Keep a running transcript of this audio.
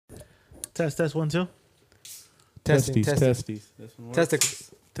Test 1 2. Testes.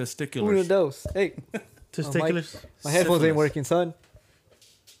 Testicles. Testiculars. Uno, dos. Hey. Testiculars. My headphones ain't working, son.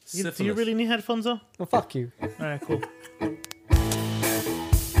 Do you really need headphones though? Oh, fuck you. All right, cool.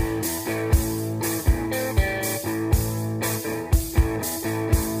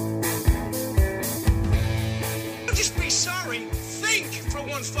 Just be sorry. Think for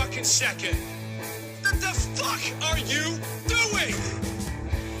one fucking second. What the fuck are you doing?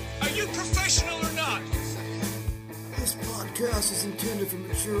 Are you professional or not? This podcast is intended for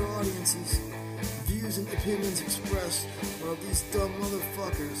mature audiences. Views and opinions expressed are of these dumb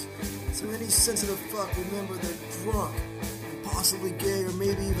motherfuckers. So any sensitive fuck, remember they're drunk, and possibly gay or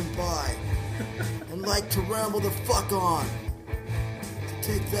maybe even bi, and like to ramble the fuck on. So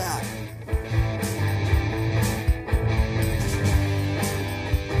take that.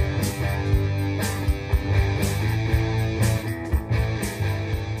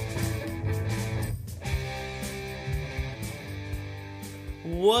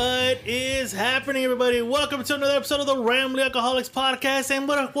 What is happening, everybody? Welcome to another episode of the Rambling Alcoholics Podcast. And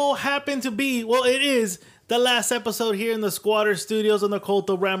what will happen to be, well, it is the last episode here in the Squatter Studios on the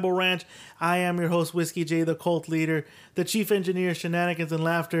Cult of Ramble Ranch. I am your host, Whiskey J, the cult leader, the chief engineer, shenanigans and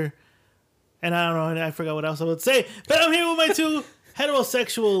laughter. And I don't know, I forgot what else I would say. But I'm here with my two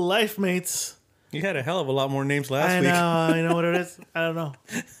heterosexual life mates. You had a hell of a lot more names last week. I know what it is. I don't know.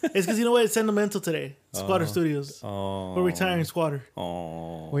 It's because you know what? It's sentimental today. Squatter Studios. We're retiring Squatter.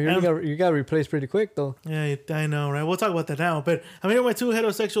 Well, you got replaced pretty quick, though. Yeah, I know, right? We'll talk about that now. But I'm here with my two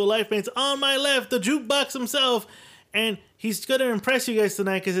heterosexual life mates. On my left, the jukebox himself. And he's going to impress you guys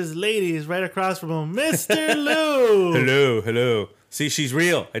tonight because his lady is right across from him. Mr. Lou. Hello. See, she's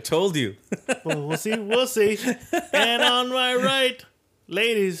real. I told you. Well, we'll see. And on my right,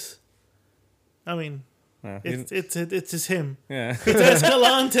 ladies... I mean, it's just him. Yeah. It's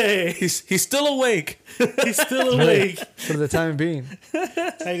Escalante. He's still awake. He's still awake. For the time being.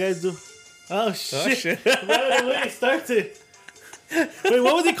 How you guys do? Oh, shit. Right away it started. Wait,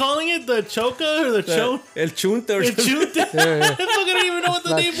 what was he calling it? The Choca or the Chon? El Chunta or El Chunta? Yeah. I fucking don't even know what the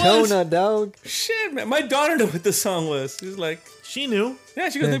La name Chona, was. dog. Shit, man. My daughter knew what the song was. She was like... She knew. Yeah,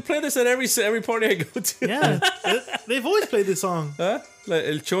 she goes, they play this at every party I go to. Yeah. They've always played this song. Huh? Like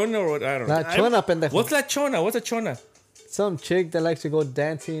El Chona or what? I don't know. La Chona, pendejo. What's La Chona? What's a Chona? Some chick that likes to go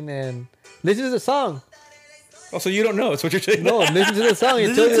dancing and listen to the song. Oh, so you don't know. It's what you're saying. No, listen to the song.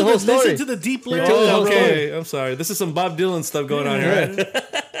 It tells you the whole story. Listen to the deep lyrics. tells you the whole Okay, I'm sorry. This is some Bob Dylan stuff going on here, right?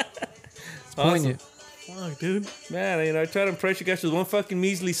 It's poignant. Fuck, dude. Man, I try to impress you guys with one fucking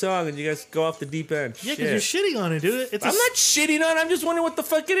measly song and you guys go off the deep end. Yeah, because you're shitting on it, dude. I'm not shitting on it. I'm just wondering what the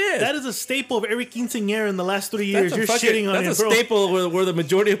fuck it is. That is a staple of every quinceañera in the last 3 years. You're shitting on it, bro. That's a staple where the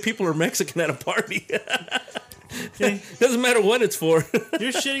majority of people are Mexican at a party. Okay. Doesn't matter what it's for.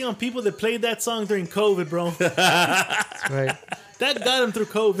 You're shitting on people that played that song during COVID, bro. That's right. That got him through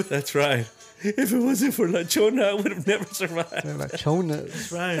COVID. That's right. If it wasn't for La Chona, I would have never survived. La Chona.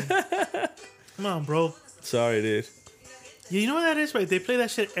 That's right. Come on, bro. Sorry, dude. Yeah, you know what that is, right? They play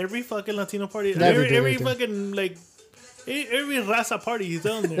that shit every fucking Latino party. Every Every fucking, like, every raza party is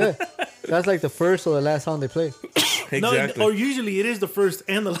down there. Yeah. That's like the first or the last song they play. Exactly. No, or usually it is the first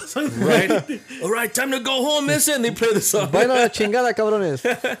and the last song. Right. All right, time to go home, mister. And they play the song. Baila la chingada, cabrones.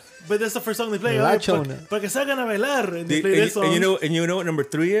 But that's the first song they play. La Right? Chona. Para que salgan a bailar. And they play this song. And you know what number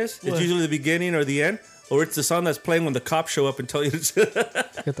 3 is? What? It's usually the beginning or the end. Or it's the song that's playing when the cops show up and tell you to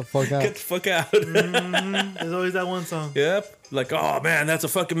Get the fuck out. get the fuck out. There's always that one song. Yep. Like, oh man, that's a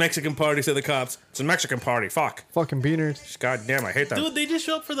fucking Mexican party, said the cops. It's a Mexican party. Fuck. Fucking beaners. God damn, I hate that. Dude, they just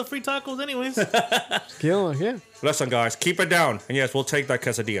show up for the free tacos anyways. Kill yeah. Listen, guys, keep it down. And yes, we'll take that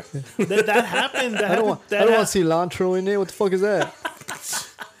quesadilla. that happened. I don't want cilantro in there. What the fuck is that?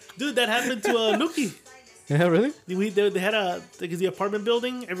 Dude, that happened to Nuki. Yeah, really? They had because the apartment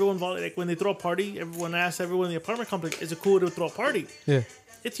building, everyone, like when they throw a party, everyone asks everyone in the apartment complex, is it cool to throw a party? Yeah.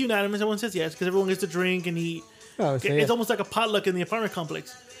 It's unanimous. Everyone says yes because everyone gets to drink and eat. Oh, It's yeah. almost like a potluck in the apartment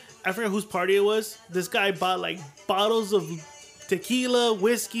complex. I forget whose party it was. This guy bought like bottles of tequila,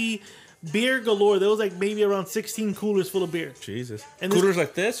 whiskey, beer galore. There was like maybe around 16 coolers full of beer. Jesus. And Coolers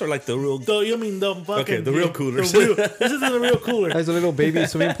like this or like the real... The fucking... Okay, the real coolers. This isn't a real cooler. That's a little baby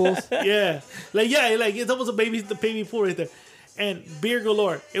swimming pools. Yeah. Like it's almost the baby pool right there. And beer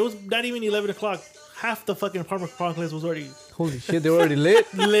galore. It was not even 11 o'clock. Half the fucking apartment complex was already Holy shit, they were already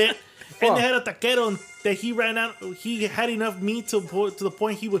lit. lit. And they had a taquero that he ran out. He had enough meat to the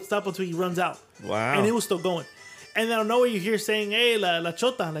point he would stop until he runs out. Wow. And it was still going. And then out of nowhere you hear saying, hey, la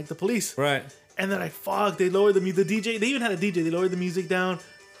chota, like the police. Right. And they're like, fuck, they lowered the music. The DJ, they even had a DJ. They lowered the music down.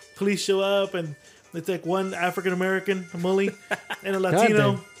 Police show up and it's like one African-American, a Mully, and a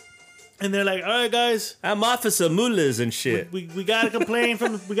Latino. And they're like, all right, guys, I'm Officer Mullahs and shit. we gotta complain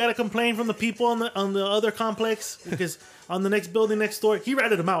from the people on the other complex, because on the next building next door, he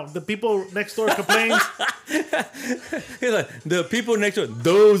ratted them out. The people next door complained. He's like, the people next door,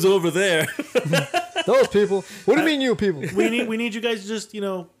 those over there. Those people. What do you mean, you people? we need you guys to just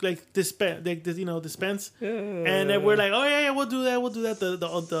like dispense. And then we're like, oh yeah, we'll do that.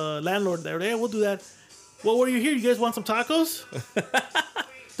 The landlord there, yeah, we'll do that. Well, were you here? You guys want some tacos?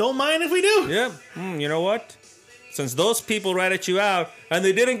 Don't mind if we do. Yeah. You know what? Since those people ratted you out and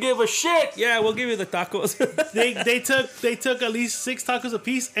they didn't give a shit, yeah, we'll give you the tacos. they took at least 6 tacos a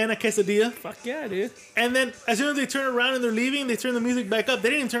piece and a quesadilla. Fuck yeah, dude. And then as soon as they turn around and they're leaving, they turn the music back up. They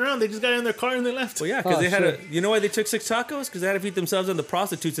didn't even turn around. They just got in their car and they left. Well, yeah, because they had shit. you know why they took 6 tacos? Because they had to feed themselves and the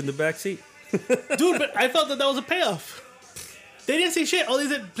prostitutes in the back seat. Dude, but I thought that was a payoff. They didn't say shit. All they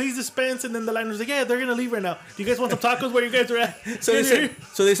said, please dispense. And then the line was like, yeah, they're going to leave right now. Do you guys want some tacos where you guys are at? So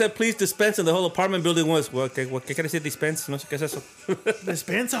they said, please dispense. And the whole apartment building was, well, ¿qué quiere decir dispense? No sé qué es eso.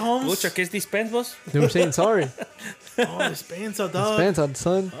 Dispensa, Holmes. Pucha, ¿qué es dispense, vos? They were saying sorry. Oh, dispensa, dog. Dispensa,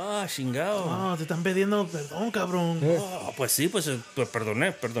 son. Ah, chingado. Oh, te están pidiendo perdón, cabrón. Oh, pues sí, pues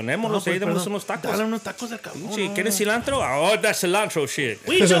perdonémoslos. Ahí demos unos tacos. Dale unos tacos al cabrón. Sí, ¿quieres cilantro? Oh, that's cilantro shit.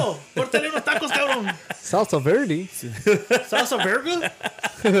 Huicho, córtale unos tacos, cabrón. Salsa verde. Salsa verga?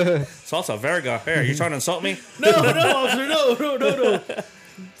 Salsa verga. Here, you trying to insult me? No, officer, no.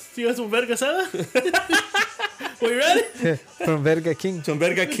 You want some verga asada? Well, you ready? From Verga King. Some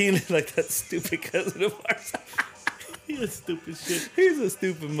verga king like that stupid cousin of ours. He's stupid shit. He's a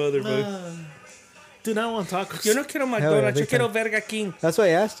stupid motherfucker. Dude, I want tacos. Yo no quiero yeah, McDonald's, yo big quiero time. verga king. That's why I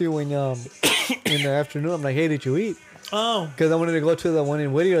asked you when in the afternoon. I'm like, hey, did you eat? Oh. Because I wanted to go to the one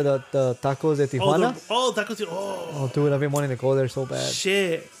in Whittier, the tacos at Tijuana. Tacos. Oh, Oh, dude, I've been wanting to go there so bad.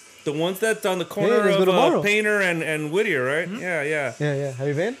 shit. The ones that's on the corner let's go tomorrow. of Painter and Whittier, right? Mm-hmm. Yeah. Yeah. Have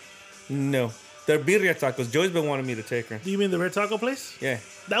you been? No. They're birria tacos. Joey's been wanting me to take her. Do you mean the Red Taco place? Yeah.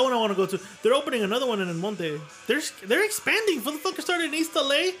 That one I want to go to. They're opening another one in El Monte. They're expanding. Motherfucker started in East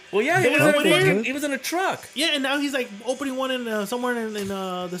LA. Well, yeah, he was in a truck. Yeah, and now he's like opening one in somewhere in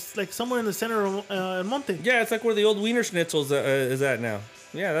this like somewhere in the center of El Monte. Yeah, it's like where the old Wiener Schnitzel's is at now.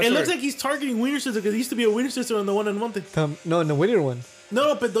 Yeah, that's It where looks like he's targeting Wiener Schnitzel because there used to be a Wiener Schnitzel on the one in Monte. No, in the Whittier one.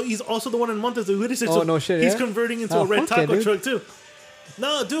 No, but he's also the one in Monte. The Wiener Schnitzel. Oh, no shit, He's yeah? converting into Oh, a Red fuck yeah, Taco dude. truck too.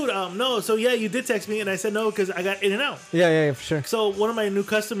 No, dude, no. So yeah, you did text me, and I said no because I got In-N-Out. Yeah, for sure. So one of my new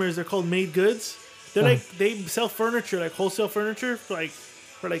customers, they're called Made Goods. They're like they sell furniture, like wholesale furniture, for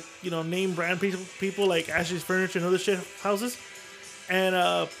name brand people like Ashley's Furniture and other shit houses. And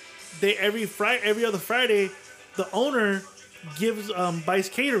they every other Friday, the owner buys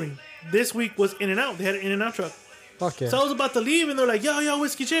catering. This week was In-N-Out. They had an In-N-Out truck. Fuck yeah. So I was about to leave, and they're like, yo,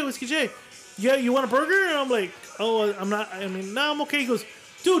 Whiskey J. Yeah, you want a burger? And I'm like, oh, I'm not. I mean, nah, I'm okay. He goes,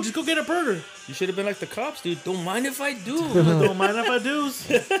 dude, just go get a burger. You should have been like the cops, dude. Don't mind if I do. Don't mind if I do.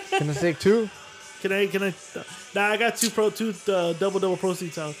 Can I take 2? Can I? Nah, I got two double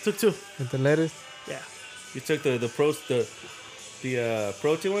proceeds out. Took 2. With the lettuce? Yeah. You took the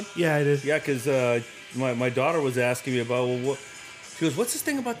protein one? Yeah, I did. Yeah, because my daughter was asking me about, what? She goes, what's this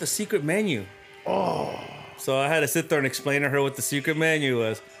thing about the secret menu? Oh. So I had to sit there and explain to her what the secret menu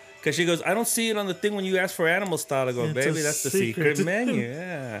was. Because she goes, I don't see it on the thing when you ask for animal style. I go, It's baby, a that's the secret. secret menu.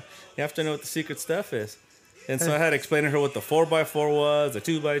 Yeah. You have to know what the secret stuff is. And so I had to explain to her what the 4x4 was, the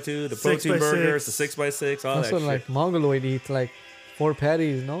 2x2, the protein 6x6. burgers, the 6x6, all That's that what shit. like Mongoloid eats, like 4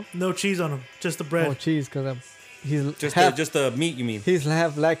 patties, no? No cheese on them, just the bread. Oh, cheese, because he's Just the meat, you mean? he's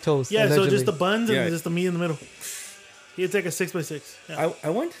half lactose. Yeah, allegedly. so just the buns and Yeah. just the meat in the middle. He'd take a 6x6. Yeah. I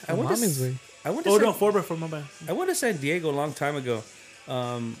went Mommy's way. Oh no, 4x4, my bad. I went to San Diego a long time ago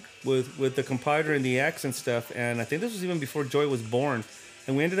with the compiler and the X and stuff, and I think this was even before Joy was born.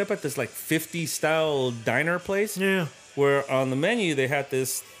 And we ended up at this like 50s style diner place. Yeah. Where on the menu they had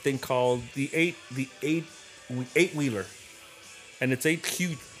this thing called the eight wheeler, and it's 8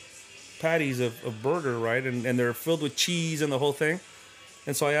 huge patties of burger, right? And they're filled with cheese and the whole thing.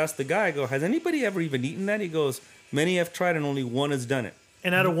 And so I asked the guy, I go, has anybody ever even eaten that? He goes, many have tried and only one has done it.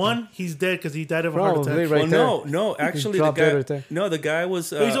 And out of one, he's dead because he died of a heart Probably, attack. right. Well, no, actually the dropped dead guy, right there. no, the guy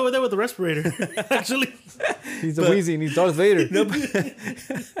was. He's over there with the respirator. Actually, He's a Wheezy and he's Darth Vader.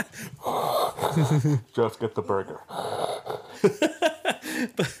 Just get the burger.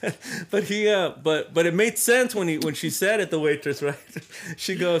 but it made sense when she said it, the waitress, right?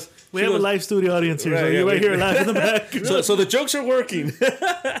 She goes, we have a live studio audience here, Right, so yeah, you might we- hear a laugh in the back. So the jokes are working.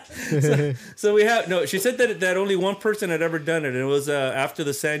 so we have no. She said that only one person had ever done it, and it was after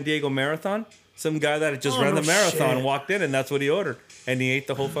the San Diego Marathon. Some guy that had just Oh, ran no the marathon shit. walked in, and that's what he ordered, and he ate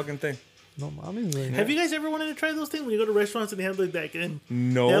the whole fucking thing. No mames, güey. Have you guys ever wanted to try those things when you go to restaurants and they have like that? And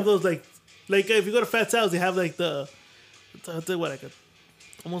No. They have those like if you go to Fat Sal's, they have like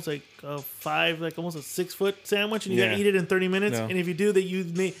almost like almost a 6 foot sandwich, and you gotta eat it in 30 minutes. No. And if you do that, you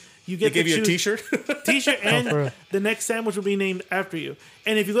get they give you a T-shirt. T-shirt, and the next sandwich will be named after you.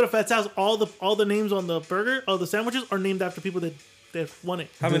 And if you go to Fat Sal's, all the names on the burger, all the sandwiches are named after people that won it.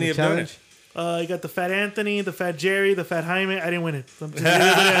 How many have done it? You got the Fat Anthony, the Fat Jerry, the Fat Jaime. I didn't win it.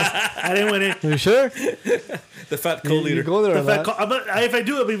 I didn't win it. Are you sure? The fat co-leader. You go there a lot. If I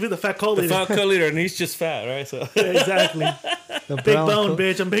do, it'll be the fat co-leader. The fat co-leader, and he's just fat, right? So yeah, exactly. Big bone,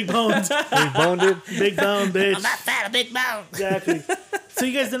 bitch. I'm big bones. Big boned. Big bone, bitch. I'm not fat, I'm big bone. Exactly. So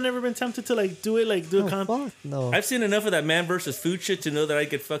you guys have never been tempted to do a fuck no. I've seen enough of that man versus food shit to know that I'd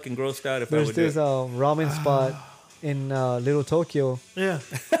get fucking grossed out if I would do There's it. this ramen spot in Little Tokyo. Yeah.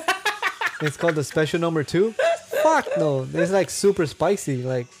 It's called the Special Number 2. Fuck no. It's like super spicy.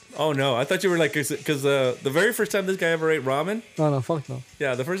 Like. Oh no, I thought you were like, because the very first time this guy ever ate ramen. No, fuck no.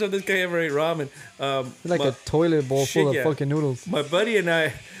 Yeah, the first time this guy ever ate ramen. It's like a toilet bowl full of fucking noodles. My buddy and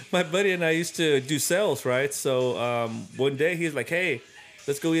I used to do sales, right? So one day he's like, hey,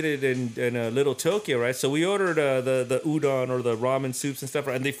 let's go eat it in a Little Tokyo, right? So we ordered the udon or the ramen soups and stuff,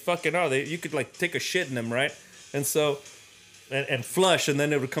 right? And they fucking are. You could like take a shit in them, right? And so, and flush, and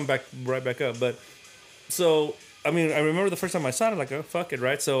then it would come back right back up. But so, I mean, I remember the first time I saw it, like, oh, fuck it,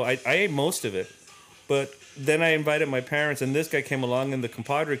 right? So I ate most of it. But then I invited my parents, and this guy came along, and the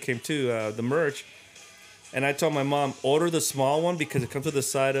compadre came too, the merch. And I told my mom, order the small one because it comes with the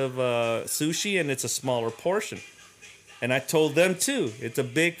side of sushi, and it's a smaller portion. And I told them too, it's a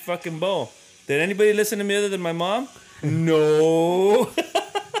big fucking bowl. Did anybody listen to me other than my mom? No.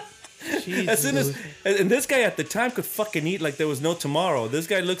 As soon as, and this guy at the time could fucking eat like there was no tomorrow. This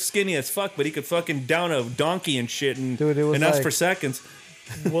guy looked skinny as fuck, but he could fucking down a donkey and shit, and that's like, for seconds.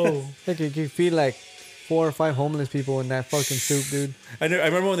 Whoa! Like you could feed like 4 or 5 homeless people in that fucking soup, dude. I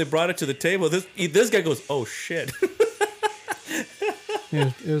remember when they brought it to the table. This guy goes, "Oh shit."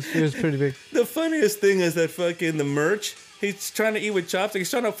 It was pretty big. The funniest thing is that fucking the merch. He's trying to eat with chopsticks. He's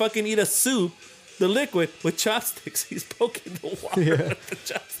trying to fucking eat a soup, the liquid, with chopsticks. He's poking the water with the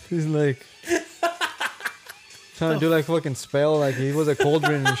chopsticks. He's like trying to do like fucking spell, like he was a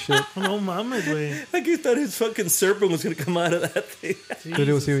cauldron and shit. No mames, güey. Like he thought his fucking serpent was gonna come out of that thing. Dude,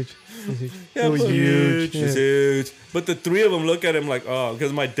 it was huge. Yeah, it was huge. It's huge. But the three of them look at him like, oh,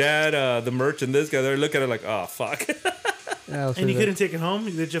 because my dad, the merch, and this guy, they're looking at it like, oh, fuck. Yeah, and you couldn't take it home?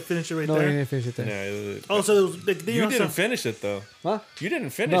 You just finish it right there? No, you didn't finish it there. Yeah, oh, so it was, like, you didn't finish it, though. What? You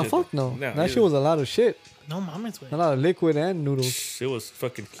didn't finish no, it. Fuck no. That shit was a lot of shit. No mames, güey. A lot of liquid and noodles. It was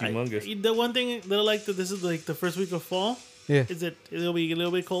fucking humongous. The one thing that I like that this is like the first week of fall. Yeah. Is that it'll be a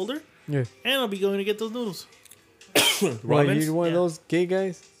little bit colder. Yeah. And I'll be going to get those noodles. Why, you one of those gay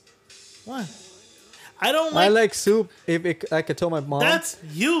guys? What? I don't like. I like soup. If I could tell my mom. That's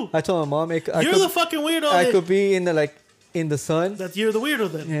you. I told my mom. You're the fucking weirdo. I could be in the sun. That you're the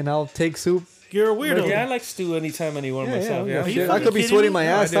weirdo then. And I'll take soup. You're a weirdo. Yeah, I like stew anytime, anywhere myself. Yeah, I could be sweating my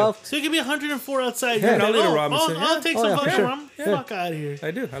ass off. So it could be 104 outside. Yeah, I'll eat a ramen. I'll take some fucking ramen. Yeah. Fuck out of here.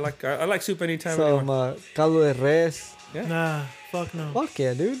 I do. I like soup anytime. Some caldo de res. Yeah. Nah, fuck no. Fuck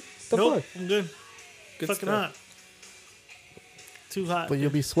yeah, dude. The nope, fuck? I'm good. Good fucking stuff. hot. Too hot. But you'll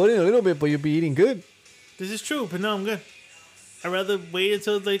be sweating a little bit, but you'll be eating good. This is true, but no, I'm good. I'd rather wait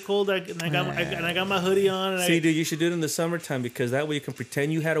until it's like cold and I got my hoodie on. And See, dude, you should do it in the summertime because that way you can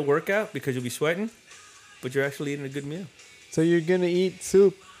pretend you had a workout because you'll be sweating, but you're actually eating a good meal. So you're gonna eat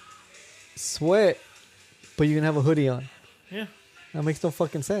soup, sweat, but you're gonna have a hoodie on. Yeah. That makes no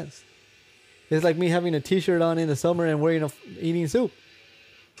fucking sense. It's like me having a t-shirt on in the summer and eating soup.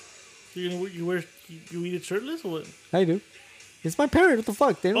 You eat it shirtless or what? I do. It's my parents. What the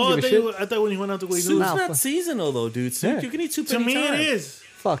fuck? They don't give a shit. I thought when you went out to go eat Soup's noodles. not seasonal though, dude. Soup, Yeah. you can eat soup To anytime. me, it is.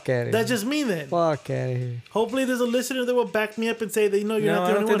 Fuck out of here. That's just me then. Fuck out of here. Hopefully, there's a listener that will back me up and say that you're No, not the I don't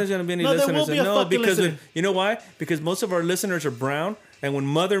only think one. there's gonna be any no, listeners. there will be a No, fucking because listener. you know why? Because most of our listeners are brown, and when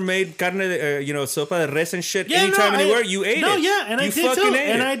mother made carne, sopa de res and shit, Yeah, anytime, no, anywhere, you ate it. No, yeah, and I You did fucking too. ate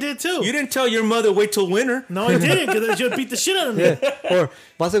And it. I did too. You didn't tell your mother wait till winter. No, I didn't because she would beat the shit out of me. Yeah. Or,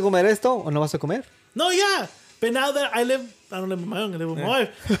 ¿vas a comer esto o no vas a comer? No, yeah. But now that I don't live with my own, I live with my wife.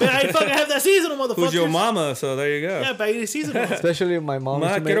 But I fucking have that seasonal, motherfucker. Who's your mama? So there you go. Yeah, but I eat it seasonal. Especially my mom. Ma,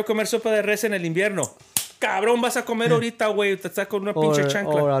 used to quiero make- comer sopa de res en el invierno. Cabrón, vas a comer ahorita, güey. Te estás con una pinche or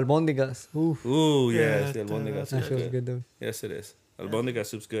chancla. albóndigas. Oof. Ooh, yes. Yeah, The albóndigas That soup's shit was good. good, dude. Yes, it is. Albóndigas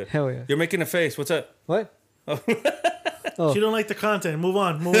soup's good. Hell yeah. You're making a face. What's up? What? She don't like the content. Move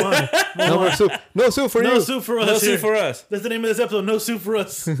on. Move on. No more soup. No soup for No you. soup for us. No here. soup for us. That's the name of this episode. No soup for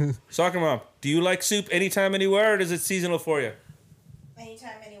us. Soccer mom, do you like soup anytime, anywhere, or is it seasonal for you?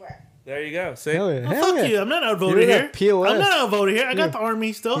 Anytime, anywhere. There you go. See? Hell yeah. Well, Hell fuck yeah. you. I'm not outvoted You're here. that POS. I'm not outvoted here. I got the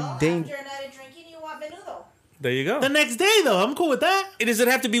army still. Dang. After a night of drinking, you want menudo. There you go. The next day, though, I'm cool with that. Does it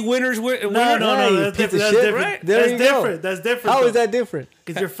have to be winners? No, that's piece of different. That's shit. different. Right. There That's you go. different. That's different. How is that different?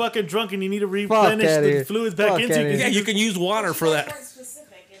 Because you're fucking drunk and you need to Fuck replenish outta the here. fluids back Fuck into outta you. here. Yeah, you can use water for that. More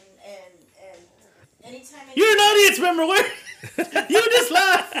specific and anytime. You're an audience member. Where you just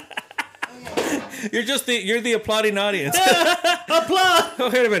laugh. You're the applauding audience. Applaud. Oh,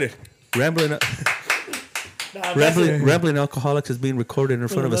 wait a minute. Rambling Alcoholics is being recorded in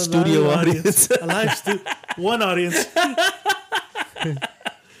front of a studio audience. A live one audience.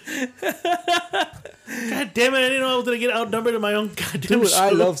 God damn it! I didn't know I was gonna get outnumbered in my own goddamn Dude, show.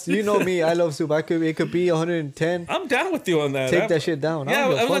 I love, you know me, I love soup. It could be 110. I'm down with you on that. Take that shit down. Yeah, I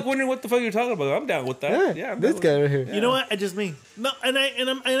was like, like wondering what the fuck you're talking about. I'm down with that. Yeah, I'm this down guy right here. You know what? I just mean no, and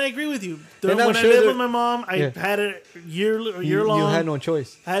I agree with you. When I'm I sure lived there- with my mom, I Yeah. had it year You long. had no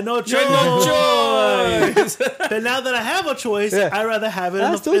choice. I had no choice. No choice. But now that I have a choice, Yeah. I'd rather have it I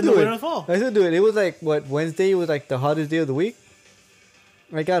in the still do winter it. and fall. I still do it. It was like what, Wednesday was like the hottest day of the week.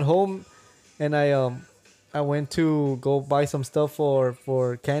 I got home and I went to go buy some stuff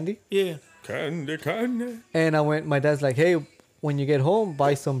for candy. Yeah. Candy. And my dad's like, hey, when you get home,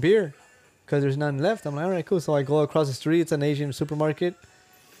 buy some beer. Because there's none left. I'm like, all right, cool. So I go across the street. It's an Asian supermarket.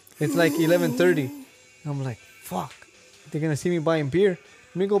 It's like 11:30. I'm like, fuck. They're going to see me buying beer.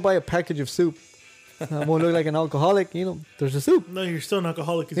 Let me go buy a package of soup. I won't look like an alcoholic. You know, there's a soup. No, you're still an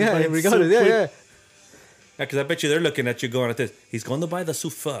alcoholic. 'cause you Yeah, buy it regardless. so Yeah, quick. yeah. Yeah, because I bet you they're looking at you going at this. He's going to buy the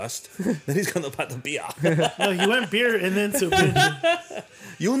soup first, then he's going to buy the beer. No, you went beer and then soup. didn't you?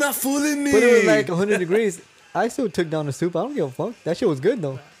 You're not fooling me. But it was like 100 degrees. I still took down the soup. I don't give a fuck. That shit was good,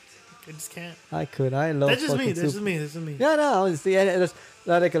 though. I just can't. I could. I love That's just fucking me. That's soup. just me. That's just me. Yeah, no, honestly, there's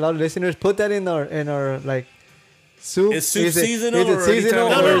like a lot of listeners put that in our like soup. Is soup it seasonal or seasonal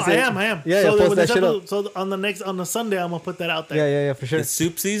No, anytime- no, or is I it- am. Yeah, so post when that this shit up. episode- So on the Sunday, I'm gonna put that out there. Yeah, for sure. Is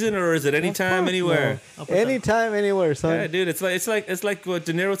soup season or is it anytime, Fuck anywhere? no. I'll put that- Anytime, anywhere, son. Yeah, dude, it's like what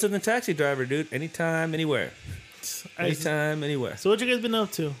De Niro said in The Taxi Driver, dude. Anytime, anywhere. Anytime, anywhere. So what you guys been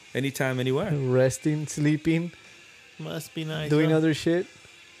up to? Anytime, anywhere. Resting, sleeping, Must be nice. doing huh? other shit.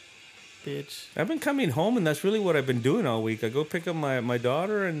 Bitch. I've been coming home, and that's really what I've been doing all week. I go pick up my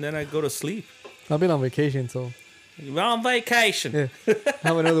daughter, and then I go to sleep. I've been on vacation, so We're on vacation. yeah. I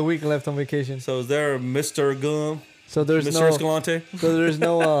have another week left on vacation. So is there a Mr. Gum? So there's Mr. no Escalante?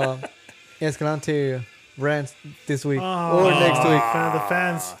 Escalante rants this week Oh, or next week. the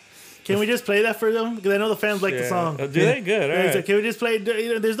fans. Can we just play that for them? Because I know the fans like the song. Do they? Good. All Yeah, he's right. like, can we just play?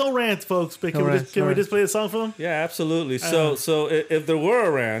 There's no rants, folks. But can No we rants, just can no we rants. just play the song for them? Yeah, absolutely. So if there were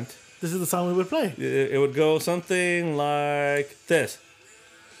a rant, This is the song we would play. it would go something like this.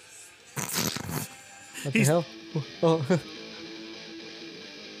 What the hell? Oh,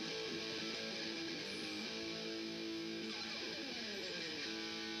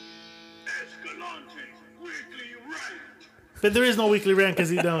 Escalante, weekly rant. But there is no weekly rant because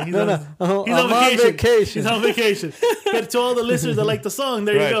he's on. He's No, on, no. Oh, he's I'm on on vacation. vacation. He's on vacation. But to all the listeners that like the song,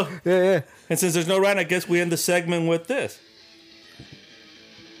 there Right. you go. yeah. And since there's no rant, I guess we end the segment with this.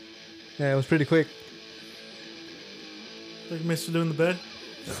 Yeah, it was pretty quick. Like Mr. doing the bed.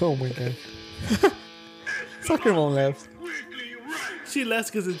 Oh my god. Sucker won't laugh. Weekly rant. She laughs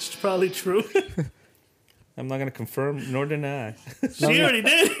because it's probably true. I'm not going to confirm nor deny. She already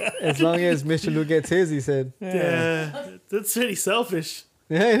did. As long as Mr. Lou gets his, he said. Yeah, that's pretty selfish.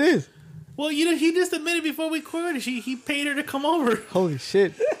 Yeah, it is. Well, he just admitted before we recorded, he paid her to come over. Holy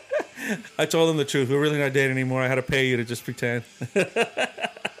shit. I told him the truth. We're really not dating anymore. I had to pay you to just pretend.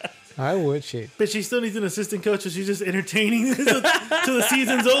 I would shit. But she still needs an assistant coach, so she's just entertaining till the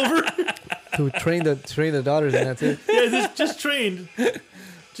season's over. To train the daughters and that's it. Yeah, just trained.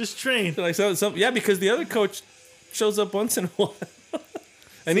 Just trained. Like yeah, because the other coach shows up once in a while,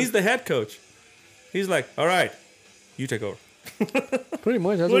 and he's the head coach. He's like, "All right, you take over." Pretty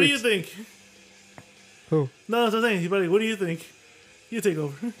much. That's What do he- you think? Who? No, that's what I'm saying. He's like, what do you think? You take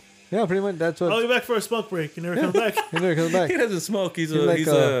over. Yeah, pretty much. That's what. I'll be back for a smoke break. He never comes back. He never comes back. He doesn't smoke. He's like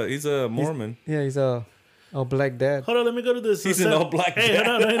he's a Mormon. Yeah, he's a black dad. Hold on, let me go to this. He's an all-black Hey, dad.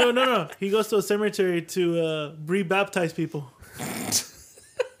 no. He goes to a cemetery to rebaptize people.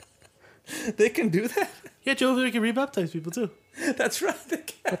 They can do that. Yeah, Jehovah's Witnesses can rebaptize people too. That's right. They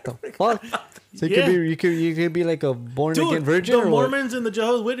can. What the fuck? So Yeah. you could be like a born again Dude, virgin the or what? Mormons and the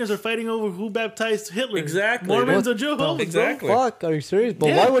Jehovah's Witnesses are fighting over who baptized Hitler. Exactly. Mormons What and Jehovah's. Exactly. Fuck, are you serious? But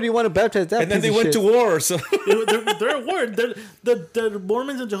Yeah. why would you want to baptize that? And then piece they of went shit? to war. So They're at war. The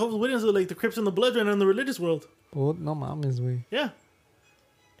Mormons and Jehovah's Witnesses are like the Crips and the Bloods right now in the religious world. Oh, no mames, we. Yeah.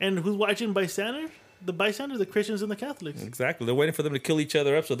 And who's watching bystander? the bystanders, the Christians and the Catholics. Exactly. They're waiting for them to kill each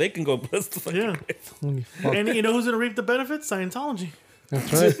other up so they can go bless the fucking Yeah. grave. Holy fuck. And you know who's gonna reap the benefits? Scientology.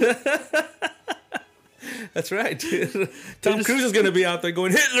 That's right. That's right, dude. Tom Cruise is going to be out there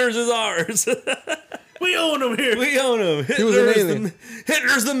going, Hitler's is ours. We own him here. We own him. He was an alien.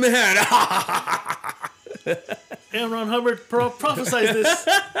 Hitler's the man. And Ron Hubbard prophesied this.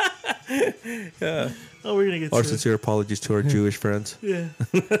 Yeah. Oh, we're gonna get Our sued. sincere apologies to our Jewish friends. Yeah.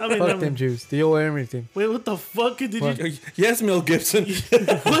 I mean, Fuck them Jews. They owe everything. wait, what the fuck did you? What? Yes, Mel Gibson. What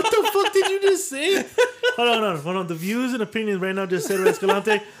the fuck did you just say? Hold on. The views and opinions right now just said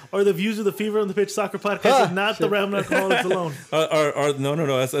Escalante are the views of the Fever on the Pitch Soccer Podcast, and not the Rambling Alcoholics alone.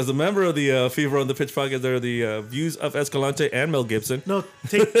 No. As a member of the Fever on the Pitch podcast, they're the views of Escalante and Mel Gibson. No,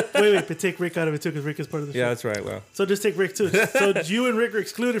 but take Rick out of it too, because Rick is part of the show. Yeah, that's right. Well, So just take Rick too. So you and Rick are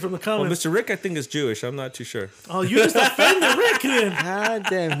excluded from the well, comments. Mr. Rick, I think is Jewish. I'm not too sure. Oh, you just offended Rick then, God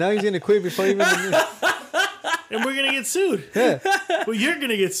damn. Now he's going to quit before even. and we're gonna get sued. Yeah. Well, you're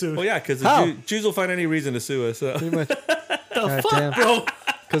gonna get sued. Well, yeah, because How? the Jews will find any reason to sue us. So. Pretty much. The God fuck, damn. bro?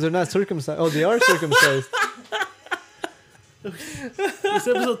 Because they're not circumcised. Oh, they are circumcised. This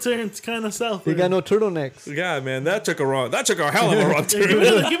episode turns kind of south. They got no turtlenecks. Yeah, man, that took a hell of a wrong Give turn.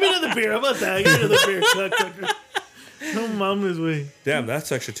 me another beer. How about that? Give me another beer. Cocksucker. No mama's way. Damn,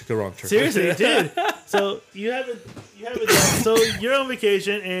 that's actually took a wrong turn. Seriously, it did. So you haven't done. So you're on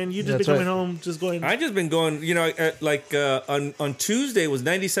vacation and you just That's been coming right. home, just going. I just been going, on Tuesday it was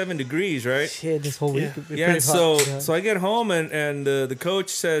 97 degrees, right? Shit, this whole week. Yeah. it'd be Yeah, pretty so hot. I get home and the coach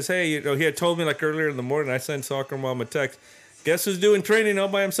says, hey, he had told me like earlier in the morning, I sent soccer mom a text, guess who's doing training all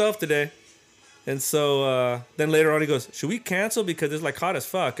by himself today? And so then later on he goes, should we cancel because it's like hot as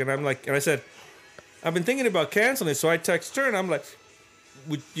fuck? And I said, I've been thinking about canceling, so I text her and I'm like,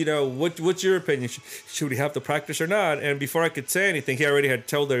 what's your opinion? Should we have to practice or not? And before I could say anything, he already had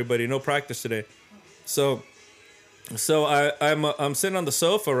told everybody no practice today. So I'm sitting on the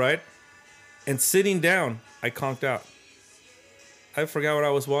sofa, right? And sitting down, I conked out. I forgot what I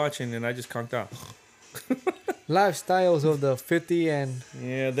was watching, and I just conked out. Lifestyles of the 50 and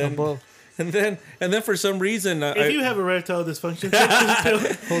Yeah, then above. and then for some reason, if you have erectile dysfunction, take this pill.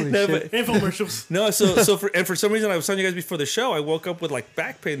 Holy No, shit. Infomercials. no, so for some reason, I was telling you guys before the show, I woke up with like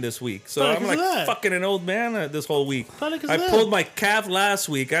back pain this week. So Probably I'm 'cause like of that. fucking an old man this whole week. Probably 'cause I of that. pulled my calf last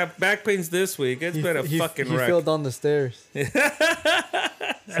week. I have back pains this week. It's been a fucking he wreck. fell down the stairs.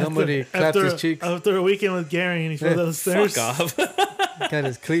 Somebody clapped his cheeks. After a weekend with Gary and he fell down the stairs. Fuck off. Got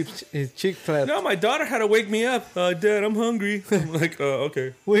his cheek clapped. No, my daughter had to wake me up. Dad, I'm hungry. I'm like,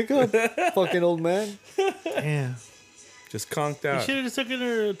 okay. Wake up, fucking old man. Damn. Just conked You out. should have just taken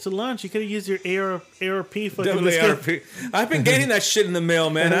her to lunch. You could have used your ARP fucking Double biscuit. ARP. I've been getting that shit in the mail,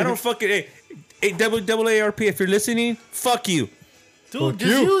 man. I don't fucking. Hey, double ARP. If you're listening, fuck you. Dude, Fuck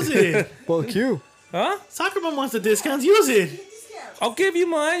just you. use it. Fuck you. Huh? Soccer mom wants the discounts. Use it. I'll give you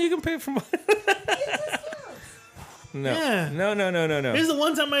mine. You can pay for mine. No. Yeah. No. Here's the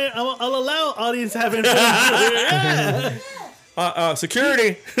one time I'll allow audience to have info. Yeah.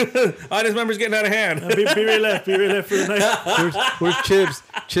 Security. Audience members getting out of hand. Be right left. Be right left for the night. Where's Chips?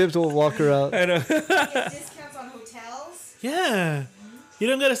 Chips will walk her out. Get discounts on hotels. Yeah. You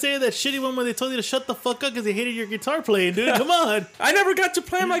don't gotta say that shitty one where they told you to shut the fuck up because they hated your guitar playing, dude. Come on. I never got to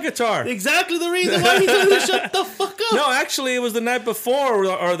play my guitar. Exactly the reason why he told you to shut the fuck up. No, actually, it was the night before.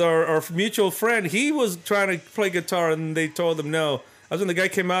 Our mutual friend, he was trying to play guitar, and they told him no. That's when the guy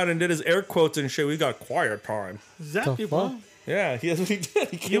came out and did his air quotes and shit. We got quiet time. Exactly, The bro. fuck? Yeah, he did.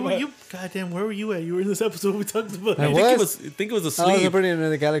 He came out. You, goddamn, where were you at? You were in this episode we talked about. I I think it was I was asleep. in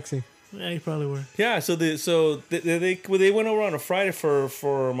another galaxy. Yeah, you probably were. Yeah, so they went over on a Friday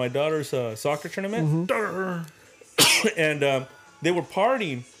for my daughter's soccer tournament, and they were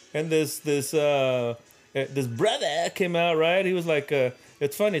partying, and this brother came out, right? He was like,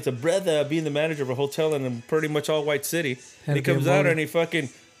 it's funny, it's a brother being the manager of a hotel in a pretty much all white city, and he Had to be comes a out moment. and he fucking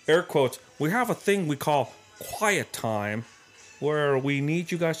air quotes, we have a thing we call quiet time, where we need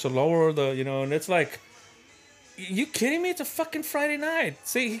you guys to lower the, and it's like, you kidding me? It's a fucking Friday night.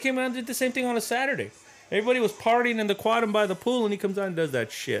 See, he came out and did the same thing on a Saturday. Everybody was partying in the quad and by the pool, and he comes out and does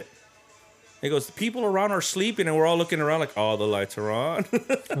that shit. He goes, the people around are sleeping, and we're all looking around like, oh, the lights are on.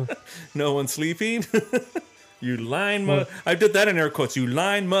 No one's sleeping. You lying mother... I did that in air quotes. You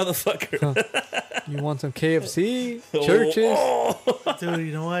lying motherfucker. You want some KFC? Churches? Dude,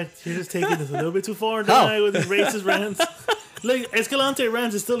 you know what? You're just taking this a little bit too far How? tonight with these racist rants. Look, Escalante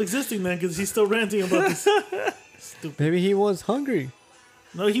rants is still existing, man, because he's still ranting about this. Stupid. Maybe he was hungry.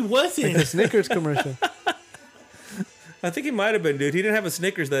 No, he The wasn't. Snickers commercial. I think he might have been, dude. He didn't have a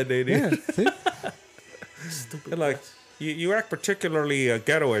Snickers that day, dude. Yeah. See? Stupid. And like, You act particularly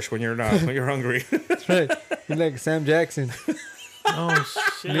ghettoish when you're hungry. That's right. You're like Sam Jackson. Oh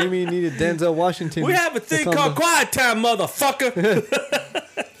shit! Maybe you needed Denzel Washington. We have a thing called quiet time, motherfucker.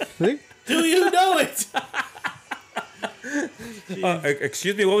 See? Do you know it?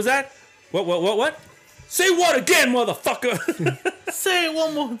 Excuse me, what was that? What? Say what again, motherfucker? Say it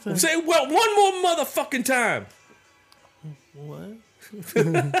one more time. Say what one more motherfucking time. What?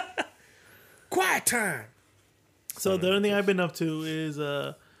 Quiet time. So the only thing I've been up to is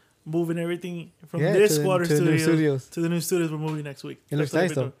moving everything from Yeah, this to squatter the new studios studios. to the new studios we're moving next week. It looks That's what nice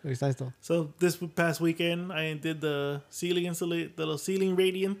I've been though. It looks nice though. doing. So this past weekend, I did the ceiling the little ceiling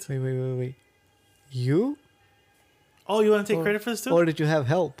radiant. Wait. You? Oh, you want to take credit for this too? Or did you have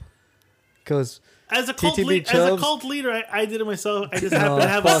help? Because As a cult TTB as a Chubbs- cult leader, I did it myself. I just happen to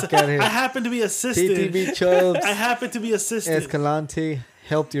have fuck outta here. I happen to be assisted. TTB Chubbs, I happen to be assisted. Escalante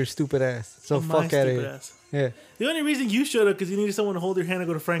helped your stupid ass. So My fuck out of stupid here. ass. Yeah. The only reason you showed up because you needed someone to hold your hand and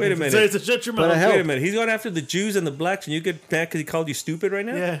go to Frank. Wait a and minute. say, shut your But mouth. I helped. Wait a minute. He's going after the Jews and the blacks, and you get mad because he called you stupid right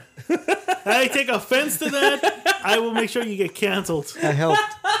now? Yeah. I take offense to that. I will make sure you get canceled. I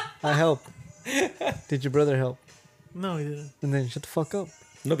helped. Did your brother help? No, he didn't. And then shut the fuck up.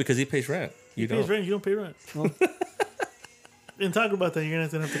 No, because he pays rent. You He don't. pays rent. You don't pay rent. Well. And talk about that. You're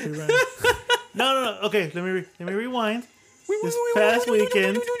gonna have to pay rent. No. Okay, let me rewind. This past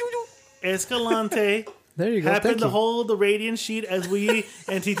weekend, Escalante There you go. happened Thank to you. hold the radiant sheet as we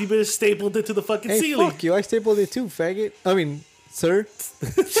and TTB stapled it to the fucking Hey, ceiling. fuck you. I stapled it too, faggot. I mean, sir.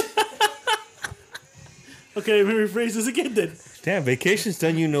 Okay, let me rephrase this again then. Damn, vacation's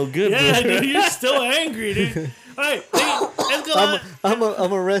done you no good, Yeah, bro. dude, you're still angry, dude. All right, hey, Escalante.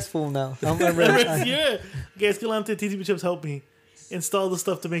 I'm a restful now. I'm a rest. Yeah. Okay, Escalante and TTB Chips helped me install the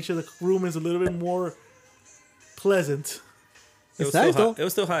stuff to make sure the room is a little bit more pleasant. It was It's nice still hot. though. It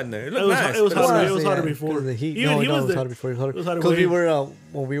was still hot in there. It It looked was, nice. it was but hotter. nice. It was hotter Yeah, before. because of the heat. Even No, he no, was it was there. hotter before. It was It was hotter because we before. were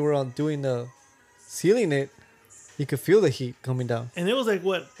when we were doing the sealing it, you could feel the heat coming down. And it was like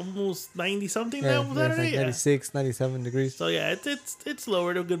what, almost 90 something Yeah, now it's Saturday. like Yeah. 96, 97 degrees. So yeah, it's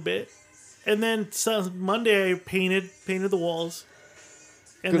lowered a good bit. And then Monday I painted the walls.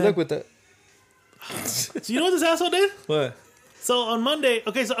 And Good then, luck with that. So you know what this asshole did? What? So on Monday,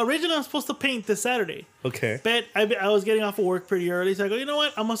 okay, so originally I was supposed to paint this Saturday. Okay. But I was getting off of work pretty early, so I go, you know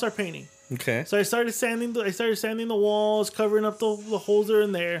what? I'm gonna start painting. Okay. So I started sanding the walls, covering up the holes that are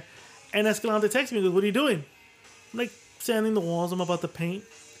in there. And Escalante texted me, he goes, what are you doing? I'm like, sanding the walls, I'm about to paint.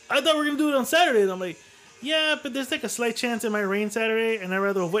 I thought we were gonna do it on Saturday. And I'm like, yeah, but there's like a slight chance it might rain Saturday, and I'd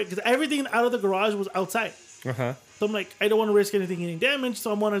rather avoid because everything out of the garage was outside. Uh-huh. So I'm like, I don't want to risk anything getting damaged,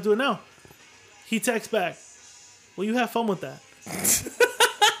 so I want to do it now. He texts back, well, you have fun with that.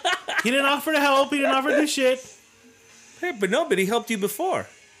 He didn't offer to help. He didn't offer to do shit. Hey, but he helped you before.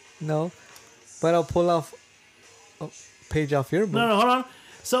 No, but I'll pull off a page off your book. No, hold on.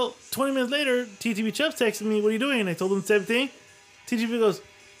 So 20 minutes later, TTB Chubbs texted me, what are you doing? And I told him the same thing. TTB goes,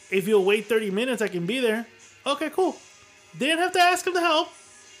 if you'll wait 30 minutes, I can be there. Okay, cool. Didn't have to ask him to help.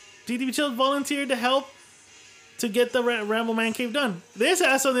 TTB Chubbs volunteered to help to get the Ramble Man Cave done. This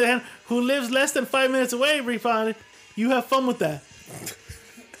ass, on the other hand, who lives less than 5 minutes away, responded, you have fun with that.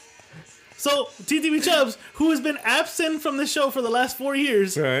 So, TTB Chubbs, who has been absent from the show for the last 4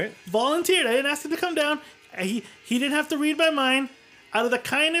 years, Right. volunteered. I didn't ask him to come down. He didn't have to read my mind. Out of the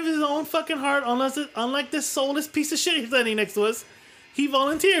kind of his own fucking heart, unlike this soulless piece of shit he's standing next to us, he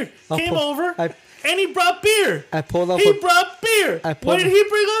volunteered. Came over, and he brought beer. I pulled off. He brought beer. I What did he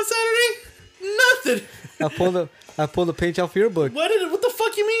bring on Saturday? Nothing. I pulled the page off your book. What the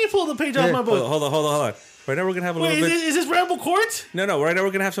fuck you mean you pulled the page off Yeah. my book? Hold on. Right now we're gonna have a Wait, little bit. is this Ramble Court? No. Right now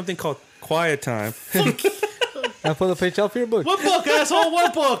we're gonna have something called quiet time. I pulled the page off your book. What book, asshole?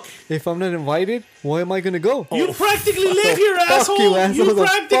 What book? If I'm not invited, why am I gonna go? You practically live here, asshole. Fuck you, asshole. You So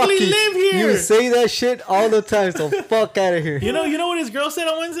practically fuck you. live here. You say that shit all the time, so fuck out of here. You know what his girl said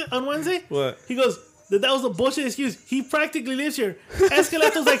on Wednesday? What? He goes, that was a bullshit excuse. He practically lives here.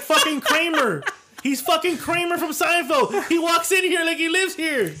 Escalato's like fucking Kramer. He's fucking Kramer from Seinfeld. He walks in here like he lives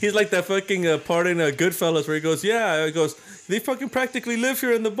here. He's like that fucking part in Goodfellas where he goes, yeah, he goes, they fucking practically live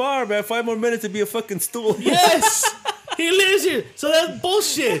here in the bar, man. 5 more minutes to be a fucking stool. Yes, he lives here. So that's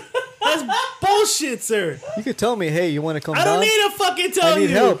bullshit. That's bullshit, sir. You could tell me, hey, you want to come I down? don't need to fucking tell you. I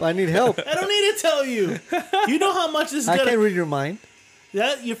need help. I don't need to tell you. You know how much this is I gonna. can't read your mind.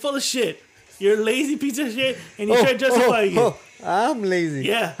 That you're full of shit. You're a lazy piece of shit, and you try to justify it. I'm lazy.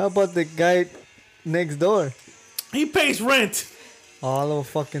 Yeah. How about the guy next door? He pays rent. All of a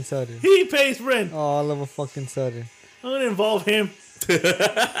fucking sudden. He pays rent. All of a fucking sudden. I'm gonna involve him.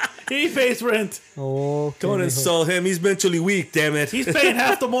 He pays rent. Okay. Don't insult him. He's mentally weak, damn it. He's paying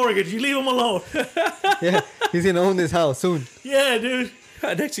half the mortgage. You leave him alone. Yeah. He's gonna own this house soon. Yeah, dude.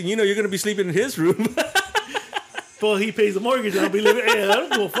 Next thing you know, you're gonna be sleeping in his room. Well, he pays the mortgage. I'll be living. Hey, I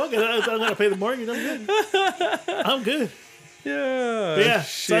don't give a fuck. I'm gonna pay the mortgage. I'm good. I'm good. Yeah. But yeah,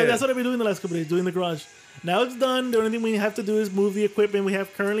 Shit. so that's what I've been doing the last couple of days, doing the garage. Now it's done. The only thing we have to do is move the equipment we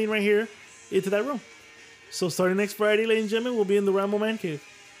have currently right here into that room. So starting next Friday, ladies and gentlemen, we'll be in the Rambo Man Cave.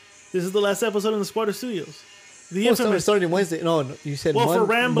 This is the last episode in the Squatter Studios. The infamous. Starting Wednesday. No, you said Well, for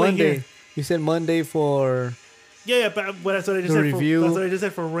rambling Monday. here. You said Monday for Yeah, but that's what I just the said. review. That's what I just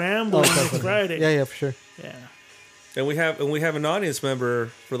said for Rambling next Friday. Yeah, for sure. Yeah. And we have an audience member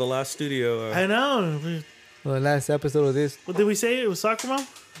for the last studio. I know. Well, the last episode of this. What did we say? It was Soccer Mom?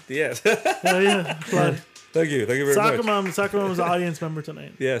 Yes. Oh, yeah. Applaud. Thank you very Soccer much. Mom. Soccer Mom was the audience member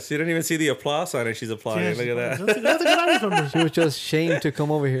tonight. Yes, you didn't even see the applause on it. She's applauding. Yeah, Look at that. That's a good audience member. She was just shamed to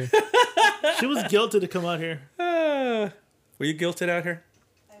come over here. She was guilty to come out here. Were you guilted out here?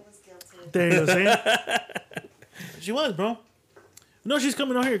 I was guilty. There you go, saying. She was, bro. No, she's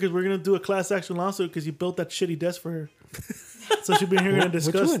coming out here because we're gonna do a class action lawsuit because you built that shitty desk for her. So she'll be here gonna Which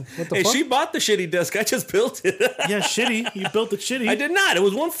discuss. one? What the Hey, fuck? she bought the shitty desk. I just built it. Yeah, shitty. You built it shitty. I did not. It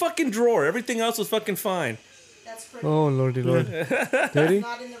was one fucking drawer. Everything else was fucking fine. That's pretty. Oh, lordy lord. Did he?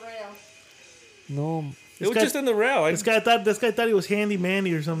 Not in the rail. No. It was guy- just in the rail. This guy thought he was Handy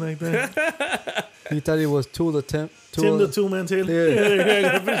Mandy or something like that. He thought it was Tool the Temp. Tim the Tool Man Taylor. Yeah. Yeah, I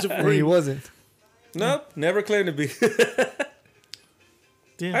gotta finish it for And he you. wasn't. Nope, never claimed to be.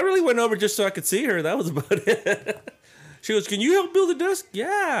 Damn. I really went over just so I could see her. That was about it. She goes, "Can you help build a desk?"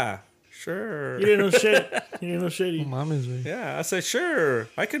 Yeah, sure. You didn't know shit. You didn't know shit. Mom is right. Yeah, I said, "Sure,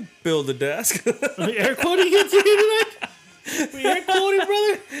 I could build a desk." Air quoting you tonight? We air quoting,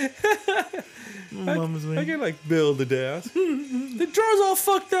 brother? Mama's I way. can like build a desk. The drawer's all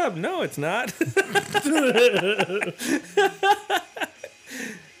fucked up. No, it's not.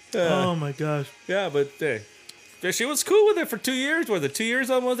 Oh my gosh. Yeah, but hey, she was cool with it for 2 years. Was it 2 years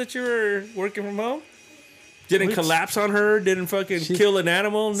almost that you were working from home? Didn't What? collapse on her. Didn't fucking She- kill an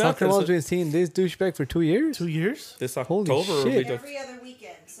animal. Soccer Nothing. Mom's been seeing this douchebag for 2 years? 2 years? This Holy October. shit. Every other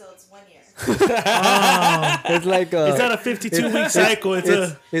weekend, so it's 1 year. It's like It's not a 52-week cycle.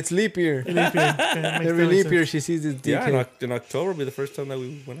 it's leap year. leap year. Okay, that makes Every total leap sense. year she sees this Yeah, DK. in October will be the first time that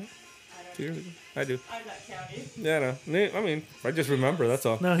we went out. I don't 2 years ago. I do. I'm not counting. Yeah, no. I mean, I just remember. That's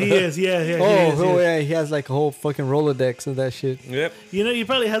all. No, he is. Yeah, yeah. Oh, he is, oh yeah. yeah, he has like a whole fucking Rolodex of that shit. Yep, You know, he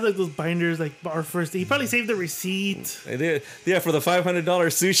probably has like those binders, like our first. He probably saved the receipt. I did. Yeah, for the $500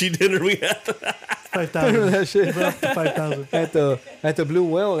 sushi dinner we had. 5,000. That shit. 5,000. At the Blue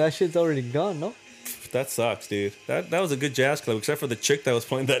Whale, that shit's already gone, no? That sucks, dude. That was a good jazz club, except for the chick that was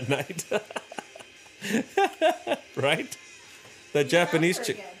playing that night. Right? That Japanese found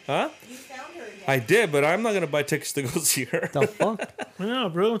her chick. again. Huh? You found her again. I did, but I'm not gonna buy tickets to go see her. The fuck? No,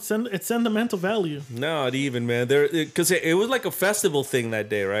 bro, it's sentimental value. Not even, man. There, because it was like a festival thing that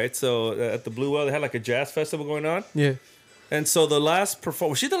day, right? So at the Blue Whale, they had like a jazz festival going on, Yeah. and so the last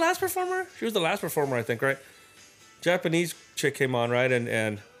performer was she the last performer? She was the last performer, I think, right? Japanese chick came on, right?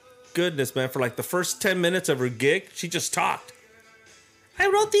 And goodness, man, for like the first 10 minutes of her gig, she just talked. I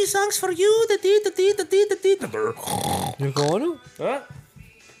wrote these songs for you. You're going to? Huh?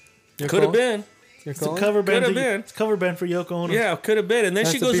 You're Could have going? been. You're It's a going? cover band. Could've been. It's a cover band for Yoko Ono. Yeah, could have been. And then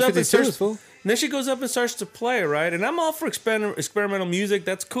That's she the goes up and B-52s, starts. fool. And then she goes up and starts to play, right? And I'm all for experimental music.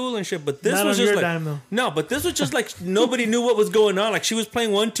 That's cool and shit. But this Not was on just your like dime, though. no. But this was just like nobody knew what was going on. Like she was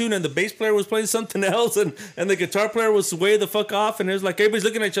playing one tune and the bass player was playing something else, and the guitar player was way the fuck off. And it was like everybody's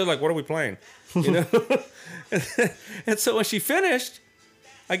looking at each other like, "What are we playing?" You know. And so when she finished,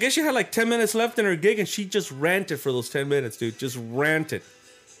 I guess she had like 10 minutes left in her gig, and she just ranted for those 10 minutes, dude. Just ranted.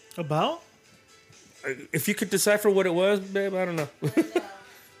 About? If you could decipher what it was, babe, I don't know.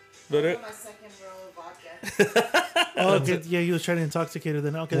 But it. My second row of vodka. Oh, okay. Yeah, he was trying to intoxicate her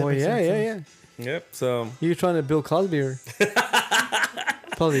then. Okay, that Well, makes yeah, sense. yeah. Yep. So. You trying to Bill Cosby her.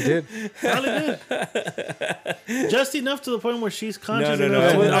 Probably did. Probably did. Just enough to the point where she's conscious No.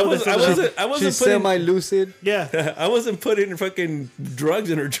 enough to know that something- I wasn't She's putting. semi-lucid. Yeah. I wasn't putting fucking drugs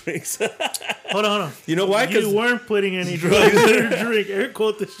in her drinks. Hold on. You know why? You weren't putting any drugs in her drink. Air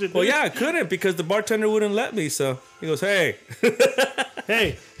quote this shit. Well, dude. yeah, I couldn't because the bartender wouldn't let me. So he goes, "Hey,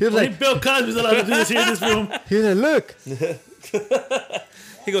 Hey, He was only like- Bill Cosby's allowed to do this here in this room. He was like, look.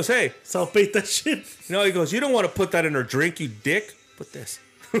 he goes, hey, So I'll bait that shit. he goes, you don't want to put that in her drink, you dick. Put this."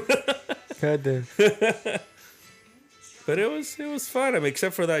 God damn. But it was fun. I mean,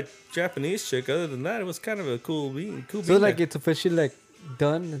 except for that Japanese chick. Other than that, it was kind of a cool beat. So like it's officially like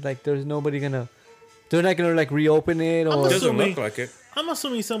done. Like there's nobody gonna. They're not gonna like reopen it or. It doesn't assuming- look like it. I'm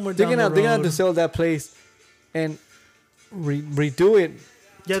assuming somewhere They're down gonna the they're gonna road. have to sell that place, and redo it.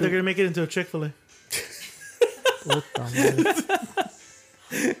 Yeah, they're gonna make it into a Chick-fil-A. What the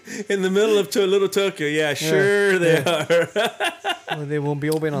In the middle of Little Tokyo. Yeah, sure they are. Well, they won't be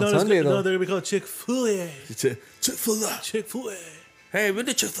open on No, Sunday no, though. they're gonna be called Chick-fil-A. Chick-fil-A. Chick-fil-A. Hey, we're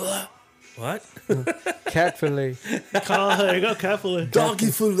the Chick-fil-A. What? Cat fillet. There you go, Cat-fillet.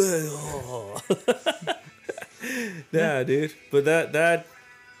 Doggy fillet. Oh. Yeah, dude. But that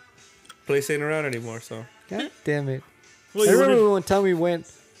place ain't around anymore, so. God damn it. Well, I you remember wanted- one time we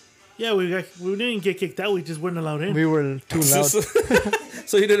went, yeah, we didn't get kicked out. We just weren't allowed in. we were too loud.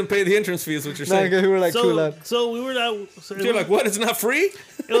 So you didn't pay the entrance fee is what you're No, saying. because we were like too loud. So we were out. So You're like, what? It's not free?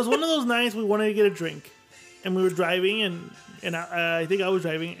 it was one of those nights we wanted to get a drink, and we were driving, and I think I was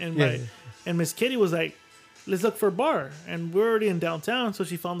driving, and Yeah. and Miss Kitty was like, "Let's look for a bar," and we're already in downtown, so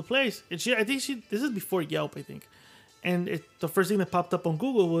she found the place, and I think this is before Yelp, I think, and the first thing that popped up on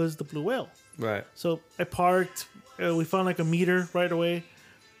Google was the Blue Whale. Right. So I parked. We found like a meter right away.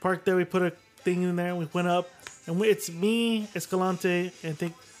 Parked there. We put a thing in there. We went up, and it's me, Escalante, and I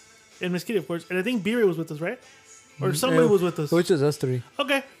think, and Miss Kitty, of course, and I think Beery was with us, right? Or somebody was with us. Which is us three.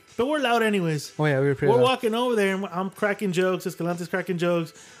 Okay, but we're loud anyways. Oh yeah, we were pretty We're loud. walking over there, and I'm cracking jokes. Escalante's cracking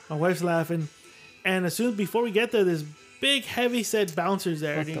jokes. My wife's laughing, and as soon as before we get there, this big heavy set bouncer's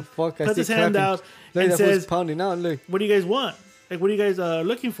there. What and the he fuck? I puts see his hand clapping. out Look, and that fool's says, pounding out. Look. "What do you guys want? Like, what are you guys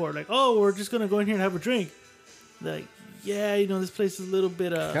looking for? Like, oh, we're just gonna go in here and have a drink." Like, yeah, this place is a little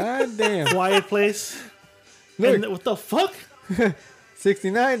bit God damn. quiet place. Look. And what the fuck?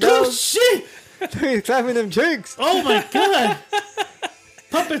 69 Oh dollars. shit! He's clapping them drinks. Oh my god!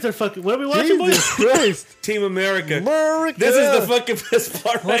 Puppets are fucking. What are we watching, Jesus boys? Christ. Team America. America. This is the fucking best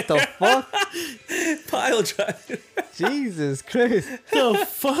part What right the fuck? here. Pile drive. Jesus Christ. The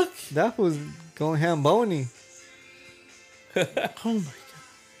fuck? That was going ham bony. Oh my god!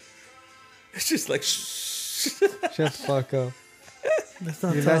 It's just like, Shut the fuck up. That's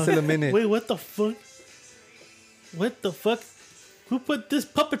not You talk. lasted a minute. Wait, what the fuck? What the fuck? Who put this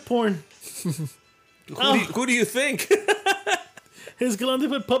puppet porn? who do you think? His Galante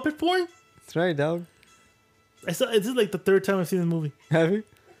put puppet porn? That's right, dog. This is like the third time I've seen this movie. Have you?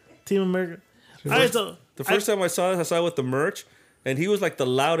 Team America. The The first time I saw this, I saw it with the merch, and he was like the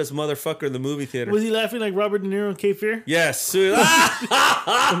loudest motherfucker in the movie theater. Was he laughing like Robert De Niro in Cape Fear? Yes.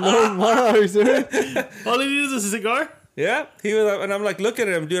 Ah! No Mars, right? All he needed is a cigar? Yeah. He was, and I'm like looking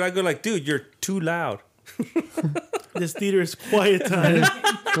at him, dude. I go like, dude, you're too loud. This theater is quiet time.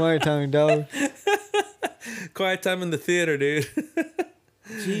 Quiet time, dog. Quiet time in the theater, dude.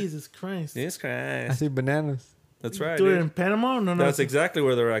 Jesus Christ. Jesus I Christ. see bananas. That's right, Do it in dude. Panama? No, That's exactly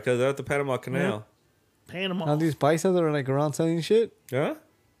where they're at, because they're at the Panama Canal. Panama. All these paisas that are like around selling shit. Yeah?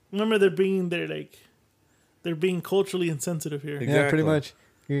 Remember, they're being culturally insensitive here. Exactly. Yeah, pretty much.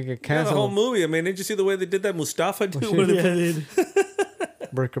 You get Yeah, the whole canceled. movie. I mean, did you see the way they did that Mustafa dude? shit. Where they Yeah, dude.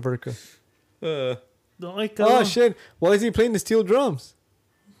 Burka burka. Don't like Oh shit! Why is he playing the steel drums?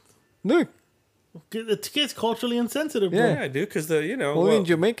 Look, The kid's culturally insensitive, bro. Yeah. Yeah, dude, because only only in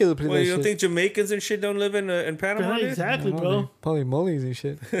Jamaica they play well, that you don't shit. think Jamaicans and shit don't live in Panama, Yeah, dude? exactly, I know, bro. they're probably mollies and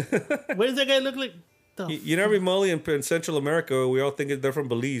shit. What does that guy look like? You know, every Mali in Central America, we all think they're from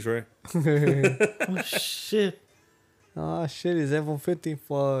Belize, right? Oh, shit. Oh shit! Is F-150?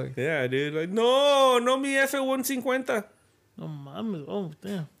 Fuck. Yeah, dude. Like, no mi F-150. Oh, mom. Oh,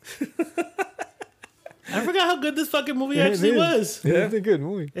 damn. I forgot how good this fucking movie Yeah, it actually is. was. Yeah, it's a good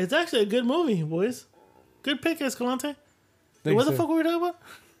movie. It's actually a good movie, boys. Good pick, Escalante. Thanks, What the sir. fuck were we talking about?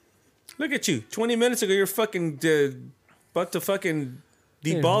 Look at you. 20 minutes ago, you're fucking about to fucking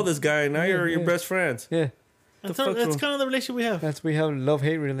deball this guy, and now you're your best friends. Yeah, That's fuck kind wrong? of the relationship we have. we have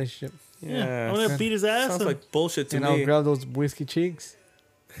love-hate relationship. Yeah. I'm going to beat his ass. Sounds and- like bullshit to And I'll me. grab those whiskey cheeks.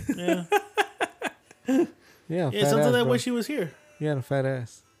 yeah. Yeah, Yeah, fat sometimes ass, I bro. wish he was here. Yeah, a fat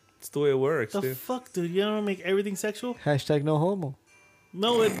ass. It's the way it works, The dude. fuck, dude? You don't wanna make everything sexual? Hashtag no homo.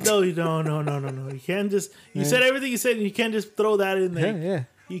 No, no. You can't just. You said everything you said, and you can't just throw that in there. Yeah.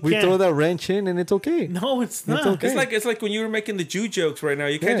 You We can't. throw that wrench in and it's okay. No, it's not. okay. It's like when you were making the Jew jokes right now.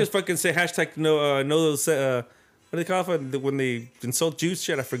 You can't Yeah. just fucking say hashtag no those what do they call it when they insult Jews?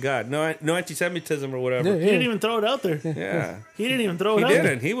 Shit, I forgot. No anti-Semitism or whatever. Yeah, He didn't even throw it out there. Yeah. He didn't even throw it He out there.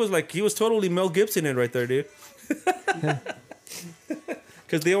 didn't. He was totally Mel Gibson in right there, dude.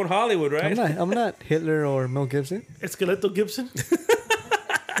 Because they own Hollywood, right? I'm not Hitler or Mel Gibson. Esqueleto Gibson.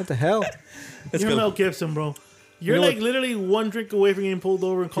 What the hell? Let's You're go. Mel Gibson, bro. You're know like what- literally one drink away from getting pulled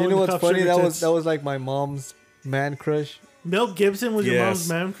over and You calling know the what's cops funny? sugar That tits. was like my mom's man crush. Mel Gibson was your Yes. mom's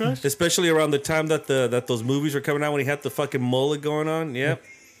man crush. Especially around the time that those movies were coming out when he had the fucking mullet going on. Yep.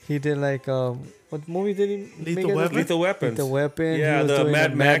 He did like what movie did he Lethal make? Weapon? Lethal Weapons. Lethal Weapon. He Yeah, was the doing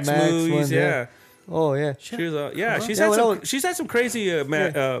Mad Max movies. one, Yeah. Oh yeah. She was, yeah, she's Yeah, had when I some. was- She's had some crazy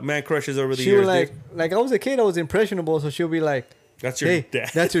man crushes over the She years. was dude. like I was a kid, I was impressionable, so she'll be like, That's your "Hey,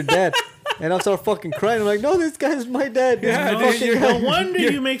 dad. that's your dad," and I'll start fucking crying. I'm like, "No, this guy's my dad." This Yeah, is dude, fucking you're- guy." No wonder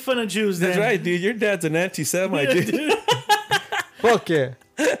you make fun of Jews. Then. That's right, dude. Your dad's an anti-Semite, dude. Fuck yeah.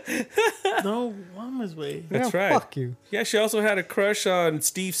 No, mama's way. That's Yeah, right. Fuck you. Yeah, she also had a crush on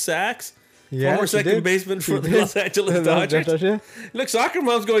Steve Sachs, Yeah, former she second did. baseman She for the did. Los Angeles Dodgers. Yeah. Look, soccer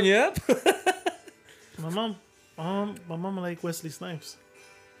mom's going, yep. My mom like Wesley Snipes.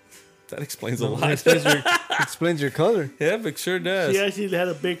 That explains a lot. Explains your color. Yep, it sure does. She actually had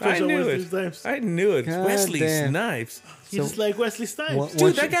a big I crush on knew Wesley it. Snipes. I knew it. God Wesley damn. Snipes. She just like Wesley Snipes. One- Dude,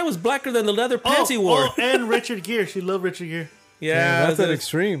 Once that she- guy was blacker than the leather pants he wore. And Richard Gere. She loved Richard Gere. Yeah, that's an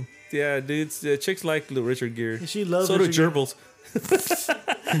extreme. Yeah, dudes, chicks like Richard Gere. She loves So do Richard Gere. gerbils.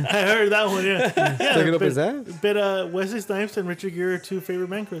 I heard that one, yeah. Yeah, Stuck it up but, his ass. But Wesley Snipes and Richard Gere are two favorite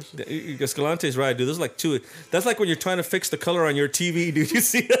man crushes. Escalante's right, dude. There's like two. That's like when you're trying to fix the color on your TV, dude. You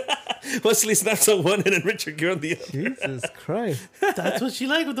see Wesley Snipes on one end and Richard Gere on the other. Jesus Christ. That's what she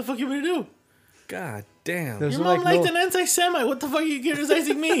liked. What the fuck you gonna do? God damn. There's Your like mom liked no. an anti-Semite. What the fuck are you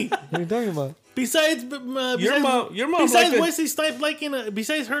criticizing me? What are you talking about? Besides, Your mom besides liked it. Wesley Snipes liking,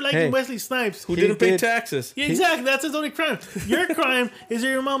 besides her liking Hey. Wesley Snipes. Who He didn't pay did. taxes? Yeah, exactly. That's his only crime. Your crime is that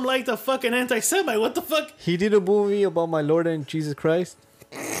your mom liked a fucking anti-Semite. What the fuck? He did a movie about my Lord and Jesus Christ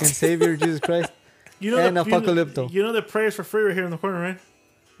and Savior Jesus Christ. You know And the, Apocalypto. You know the prayers for free right here in the corner, right?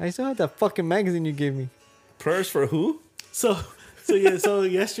 I still have that fucking magazine you gave me. Prayers for who? So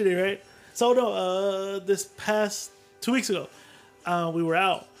yesterday, right? So no, this past 2 weeks ago, we were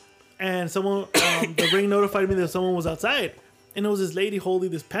out, and someone, the ring notified me that someone was outside, and it was this lady holding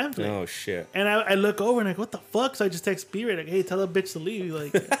this pamphlet. Oh shit. And I look over and I go, what the fuck? So I just text B-Ray, like, hey, tell that bitch to leave.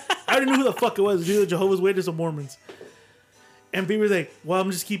 Like, I already knew who the fuck it was. It was either Jehovah's Witnesses or Mormons. And B-Ray's like, well,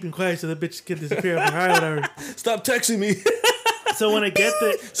 I'm just keeping quiet so the bitch can disappear. I'm like, all right, whatever. Stop texting me. So when I get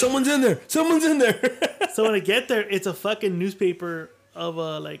there, Someone's in there. Someone's in there. it's a fucking newspaper of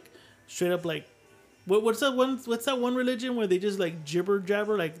like straight up like what's that one religion where they just like jibber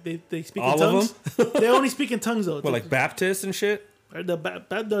jabber, like they speak All in tongues. of They only speak in tongues though. What, like Baptists and shit?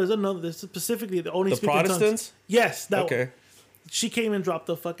 There's another. There's specifically they only The speak in tongues. Protestants? Yes, that Okay. one. She came and dropped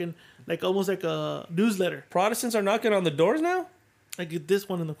a fucking like almost like a newsletter. Protestants are knocking on the doors now? Like this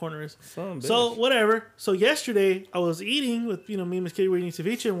one in the corner is. Son of a So bitch. whatever. So yesterday I was eating with me and Miss Katie were eating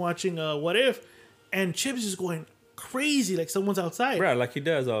ceviche and watching What If, and Chip's just going crazy like someone's outside. Right, like he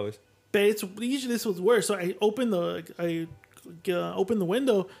does always. But it's usually this was worse. So I opened the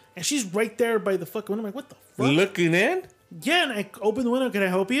window and she's right there by the fucking window. I'm like, what the fuck? Looking in? Yeah, and I opened the window. Can I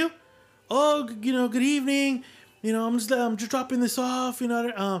help you? Oh, good evening. I'm just dropping this off.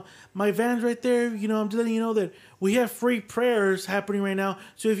 My van's right there. I'm just letting you know that we have free prayers happening right now.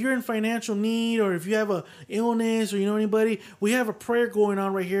 So if you're in financial need or if you have a illness or you know anybody, we have a prayer going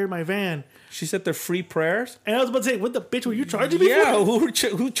on right here in my van. She said they're free prayers? And I was about to say, what the bitch were you charging me Yeah, for?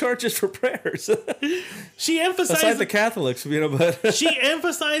 who charges for prayers? She emphasized Besides the Catholics, but she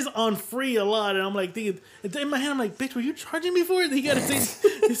emphasized on free a lot, and I'm like thinking in my head, I'm like, bitch, were you charging me for it? You gotta say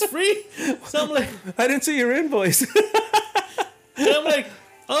it's free. So I'm like, I didn't see your invoice. and I'm like,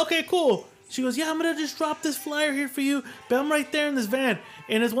 okay, cool. She goes, yeah, I'm gonna just drop this flyer here for you, but I'm right there in this van,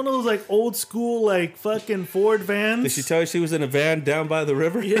 and it's one of those like old school like fucking Ford vans. Did she tell you she was in a van down by the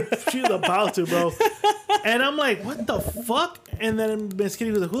river? Yeah, she was about to, bro. And I'm like, what the fuck? And then Miss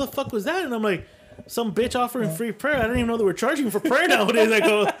Kitty was like, who the fuck was that? And I'm like, some bitch offering free prayer. I didn't even know they were charging for prayer nowadays. I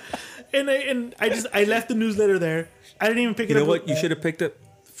go, and I left the newsletter there. I didn't even pick it You up. know what? You should have picked up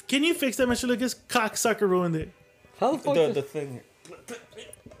Can you fix that, Mr. Lucas? Cocksucker ruined it. How the fuck? the thing.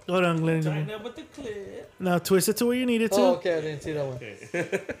 Hold on, Glenn. With the clip. Now twist it to where you need it to. Oh, okay, I didn't see that one.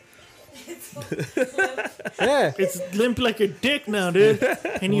 Yeah. It's limp like your dick now, dude.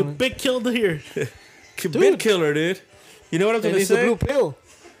 And you big killed it here. Big killer, dude. You know what I was It gonna needs a say? blue pill.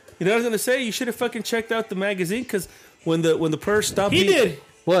 You know what I was gonna say? You should have fucking checked out the magazine because when the purse stopped, He did.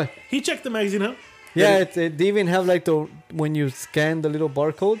 What? He checked the magazine out. Yeah, they even have like when you scan the little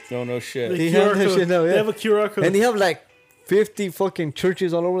barcode. No shit. The He QR has that code. shit now, They yeah. have a QR code. And they have like 50 fucking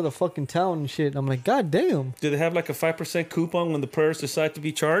churches all over the fucking town and shit. I'm like, god damn. Do they have like a 5% coupon when the purse decide to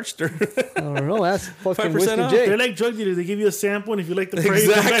be charged? Or I don't know. That's fucking 5% Whiskey off. They're J. like drug dealers. They give you a sample, and if you like the praise,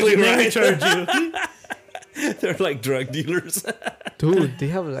 Exactly they right. charge you. they're like drug dealers. Dude, they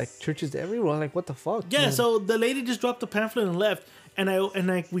have like churches everywhere. I'm like, what the fuck? Yeah, man? so the lady just dropped the pamphlet and left, and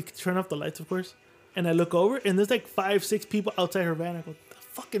we turn off the lights, of course, and I look over, and there's like 5-6 people outside her van. I go, the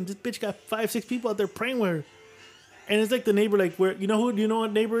fucking this bitch got 5-6 people out there praying with her. And it's like the neighbor, like where you know who? Do you know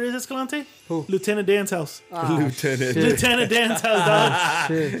what neighbor is Escalante? Who? Lieutenant Dan's house. Lieutenant. Lieutenant Dan's house, dog.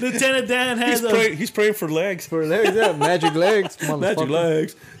 Shit. Lieutenant Dan has He's praying for legs. For legs, yeah, magic legs, Magic motherfucker.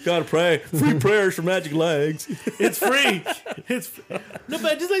 legs. Gotta pray. Free prayers for magic legs. It's free. No,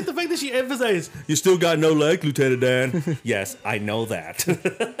 but I just like the fact that she emphasized You still got no leg, Lieutenant Dan? Yes, I know that.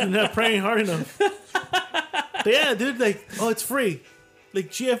 you're not praying hard enough. But yeah, dude, like, oh, it's free.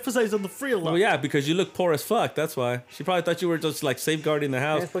 Like she emphasized on the free a lot. Well, yeah, because you look poor as fuck. That's why. She probably thought you were just like safeguarding the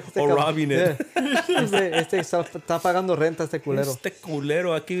house Es porque or robbing it. Yeah. Este está pagando renta, este culero. Este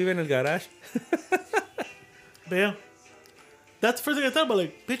culero aquí vive en el garage. But yeah, that's the first thing I thought about.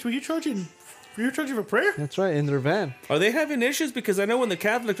 Like, bitch, were you charging for prayer? That's right, in their van. Are they having issues? Because I know when the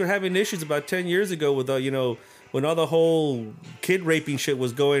Catholics were having issues about 10 years ago with, when all the whole kid raping shit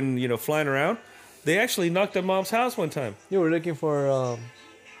was going, flying around, they actually knocked at mom's house one time. You were looking for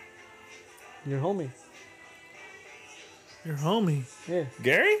your homie. Your homie. Yeah.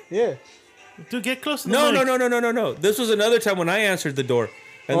 Gary? Yeah. Dude, get close to the No, mic. no. This was another time when I answered the door.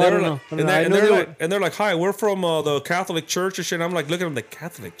 And Oh, they I were don't like, know. and, I they, and, know they're they like were- and they're like, hi, we're from the Catholic Church and shit. And I'm like, look at them, the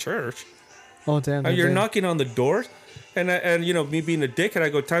Catholic Church? Oh, damn. You're damn. knocking on the doors? And me being a dickhead, I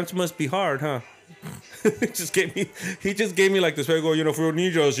go, times must be hard, huh? he just gave me like this. I go, for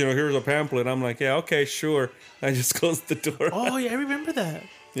ninjas, here's a pamphlet. I'm like, yeah, okay, sure. I just closed the door. Oh yeah, I remember that.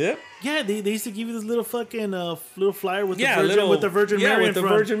 Yep. Yeah, they used to give you this little fucking little flyer with Yeah, the Virgin Mary in front.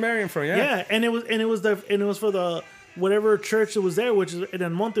 Virgin Mary in front. Yeah. Yeah, and it was for the whatever church that was there, which is in El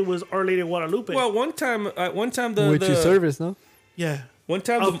Monte was Our Lady of Guadalupe. Well, one time the Which you service, no? yeah, one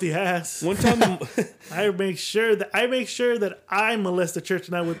time up the ass. one time I make sure that I molest the church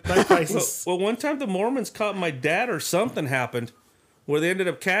now with my prices. well, one time the Mormons caught my dad or something happened where they ended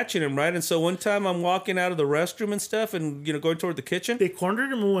up catching him, right? And so one time I'm walking out of the restroom and stuff and going toward the kitchen. They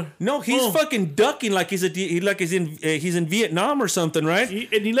cornered him or what? No, he's Oh. fucking ducking like he's in Vietnam or something, right?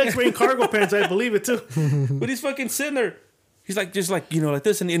 He likes wearing cargo pants. I believe it too. But he's fucking sitting there. He's like just like like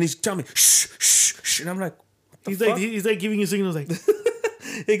this, and he's telling me shh, shh, shh, and I'm like, He's like giving you signals like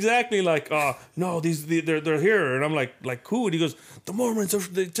exactly like, oh no, they're here, and I'm like who? And he goes, the Mormons,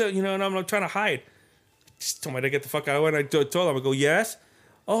 and I'm like trying to hide. Just told me to get the fuck out. And I told him, I go, yes,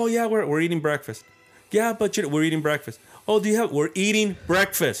 oh yeah, we're eating breakfast. Yeah, but we're eating breakfast. Oh, we're eating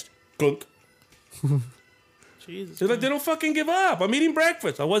breakfast. Clunk. Jesus. They're like, they don't fucking give up. I'm eating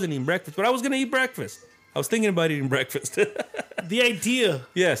breakfast. I wasn't eating breakfast, but I was gonna eat breakfast. I was thinking about eating breakfast. The idea.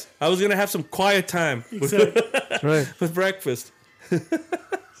 Yes, I was gonna have some quiet time Exactly. Right. with breakfast. Are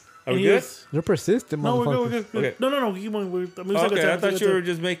And we he good? was- They're persistent, No, we're motherfuckers. good. We're good. Okay. No. Keep on. Okay, I thought you were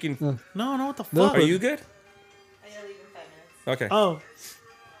just making. No, what the No, fuck? Are you good? I gotta leave in 5 minutes. Okay. Oh,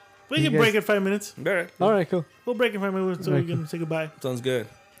 we You can guys- break in 5 minutes. All right. All right, cool. We'll break in 5 minutes so we can say goodbye. Sounds good.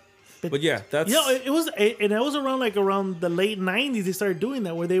 But yeah, that's. It was around the late 90s they started doing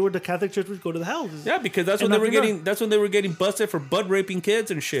that, where the Catholic Church would go to the houses. Yeah, because that's And when they were nothing getting. That's when they were getting busted for butt raping kids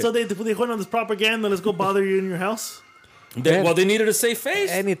and shit. So they went on this propaganda. Let's go bother you in your house. They needed a safe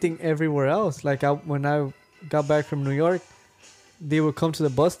face. Anything everywhere else. Like when I got back from New York, they would come to the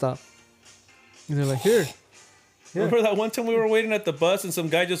bus stop. And they're like, here. Yeah. Remember that one time we were waiting at the bus and some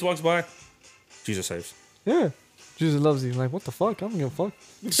guy just walks by? Jesus saves. Yeah. Jesus loves you. I'm like, what the fuck? I don't give a fuck.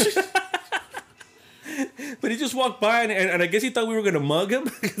 But he just walked by and I guess he thought we were gonna mug him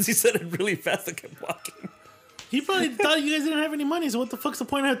because he said it really fast and kept walking. He probably thought you guys didn't have any money, so what the fuck's the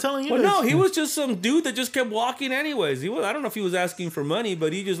point of telling you Well, guys? no, he was just some dude that just kept walking anyways. I don't know if he was asking for money,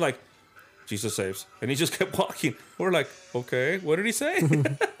 but he just like, Jesus saves. And he just kept walking. We're like, okay, what did he say?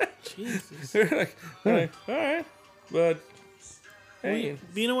 Jesus. We're like, all right. But, hey.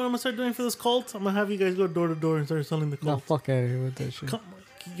 Do you know what I'm going to start doing for this cult? I'm going to have you guys go door to door and start selling the No, cult. fuck out of here with that shit. Come on.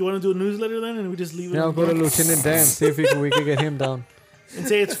 You want to do a newsletter then, and we just leave it Yeah, I'll go to Lieutenant Dan, see if we can get him down. and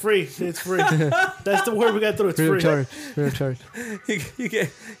say it's free. Say it's free. That's the word we got through. It's Free free. of charge. Free of charge.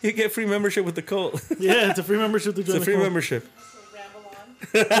 You get free membership with the cult. Yeah, it's a free membership to join It's a the free cult. membership.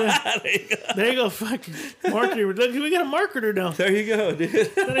 So ramble on. There you go. Fucking marketing. Look, we got a marketer now. There you go, dude. I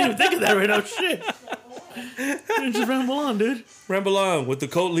didn't even think of that right now. Shit. Just ramble on, dude. Ramble on with the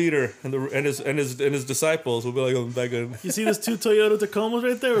cult leader and his disciples. We'll be like, oh, back on. You see those two Toyota Tacomas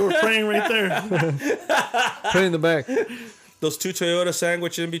right there? We're praying right there. Put it in the back. Those two Toyota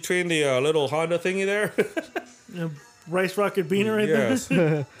sandwiched in between the little Honda thingy there. Rice Rocket Beaner right Yes.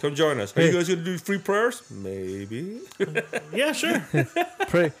 Come join us. Are you guys gonna do free prayers? Maybe. there. Yeah, sure.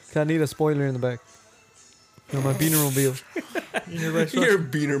 Pray. 'Cause I need a spoiler in the back. On my Beanermobile. In your Rice Your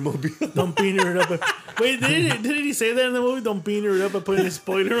Rocket. beaner mobile. Don't beaner it up. Wait, didn't he say that in the movie? Don't bean her up by putting a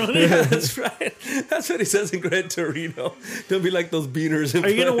spoiler on it. Yeah, that's right. That's what he says in Gran Torino. Don't be like those beaners. Are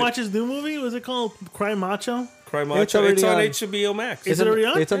you gonna watch his new movie? Was it called Cry Macho? Cry Macho? It's on HBO Max. Is it already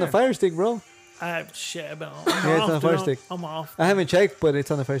on? It's on the Fire Stick, bro. Shit, but Yeah, it's on the Fire Stick. I'm off. I haven't checked, but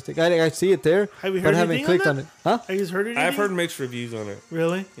it's on the Fire Stick. I see it there, Have you but heard I haven't anything clicked on on that? it. Huh? Have you heard anything? I've heard mixed reviews on it.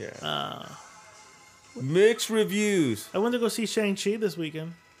 Really? Yeah. Mixed reviews. I went to go see Shang-Chi this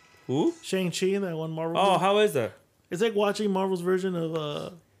weekend. Who? Shang-Chi, that one Marvel. Oh, movie. how is that? It's like watching Marvel's version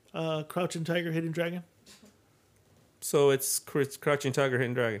of Crouching Tiger, Hidden Dragon. So it's Crouching Tiger,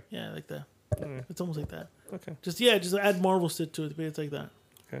 Hidden Dragon. Yeah, like that. It's almost like that. Okay. Just add Marvel shit to it, but it's like that.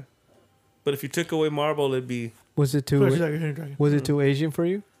 Okay. But if you took away Marvel, it'd be... Was it Crouching too? Tiger, Hidden Dragon. Was it too Asian for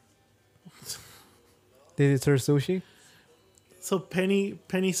you? Did it serve sushi? So Penny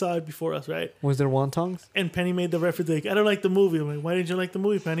saw it before us, right? Was there wontons? And Penny made the reference like, I don't like the movie. I'm like, why didn't you like the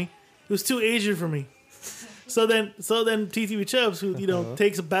movie, Penny? It was too Asian for me. So then TTV Chubbs, who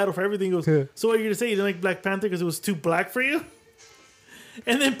takes a battle for everything, goes, so what are you gonna say? You didn't like Black Panther because it was too black for you?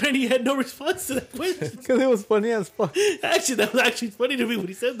 And then Penny had no response to that question. Because it was funny as fuck. Actually, that was actually funny to me when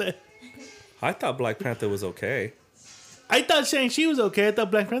he said that. I thought Black Panther was okay. I thought Shang-Chi was okay. I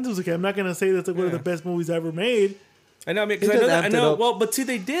thought Black Panther was okay. I'm not gonna say that's like one of the best movies ever made. I know, because I know. Well, but see,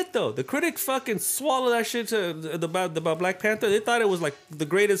 they did though. The critics fucking swallowed that shit about Black Panther. They thought it was like the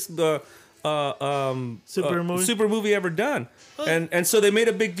greatest super movie ever done, and so they made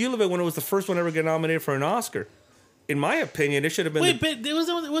a big deal of it when it was the first one ever get nominated for an Oscar. In my opinion, it should have been. Wait, but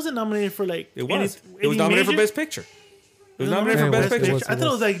it wasn't nominated for like. It was. It was nominated for Best Picture. It was nominated for Best Picture. I thought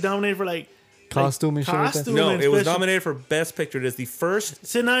it was like nominated for like. Costume and shit like that. No, it was nominated for Best Picture. It is the first.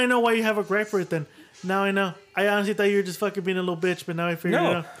 So now I know why you have a gripe for it then. Now I know. I honestly thought you were just fucking being a little bitch, but now I figured it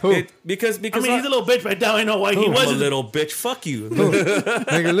out. Because I mean, he's a little bitch, but now I know why he wasn't. A little bitch. Fuck you.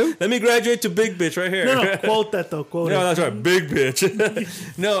 Let me graduate to big bitch right here. No, quote that though. Quote it. No, that's right. Big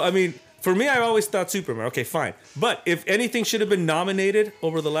bitch. No, I mean, for me, I always thought Superman. Okay, fine. But if anything should have been nominated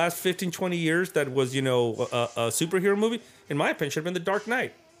over the last 15, 20 years that was, a superhero movie, in my opinion, should have been The Dark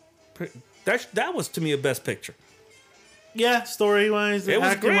Knight. That was, to me, a Best Picture. Yeah, story-wise. It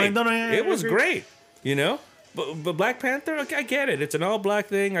was great. It was great, But Black Panther, okay, I get it. It's an all-black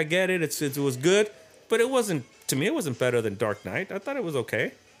thing. I get it. It was good. But it wasn't, to me, it wasn't better than Dark Knight. I thought it was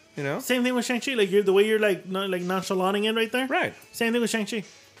okay, Same thing with Shang-Chi. Like, the way you're, like nonchalanting it right there. Right. Same thing with Shang-Chi.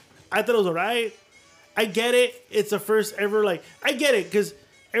 I thought it was all right. I get it. It's the first ever, I get it. Because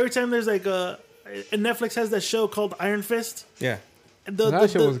every time there's, and Netflix has that show called Iron Fist. Yeah. That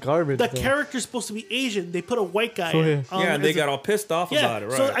shit was garbage. The character's supposed to be Asian. They put a white guy. And they got all pissed off about it,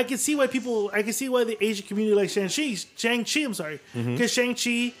 right? So I can see why the Asian community likes Shang-Chi, I'm sorry. Because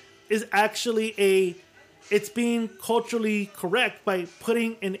Shang-Chi is actually it's being culturally correct by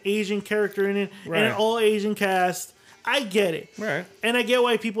putting an Asian character in it and an all Asian cast. I get it. Right. And I get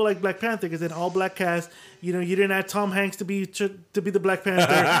why people like Black Panther, because an all black cast, you didn't have Tom Hanks to be the Black Panther.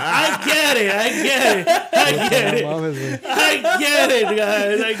 I get it, guys.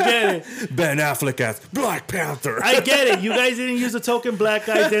 I get it. Ben Affleck as Black Panther. I get it. You guys didn't use a token black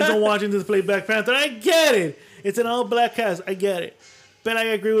guy, Denzel Washington, to play Black Panther. I get it. It's an all black cast. I get it. But I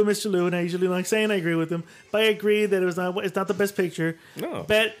agree with Mr. Lou, and I usually like saying I agree with him. But I agree that it's not the best picture. No.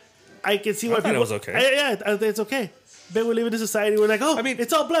 But I can see why people. It was okay. It's okay. But we live in a society where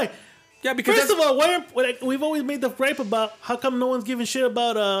it's all black. Yeah, because first of all, we've always made the gripe about how come no one's giving shit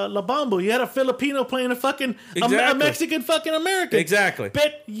about La Bamba. You had a Filipino playing a Mexican fucking American. Exactly.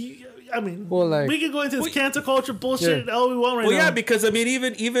 But we can go into this cancel culture bullshit all we want right now. Well, yeah, because I mean,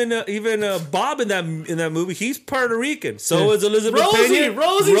 even Bob in that movie, he's Puerto Rican. So is Elizabeth Pena.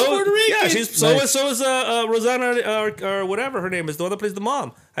 Rosie's Puerto Rican. Yeah, so is Rosanna or whatever her name is, the one that plays the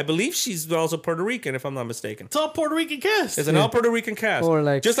mom. I believe she's also Puerto Rican, if I'm not mistaken. It's all Puerto Rican cast. It's an all Puerto Rican cast.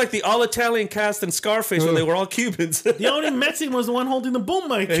 Or just like the all Italian cast in Scarface when they were all Cubans. The only Mexican was the one holding the boom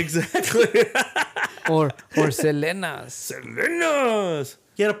mic. Exactly. or Selena's.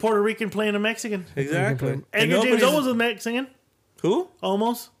 You had a Puerto Rican playing a Mexican. Exactly. Edgar James Olmos was a Mexican. Who?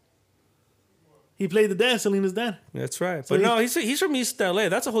 Almost. He played the dad, Selena's dad. That's right. So but he's from East LA.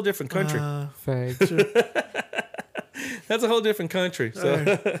 That's a whole different country. That's a whole different country. So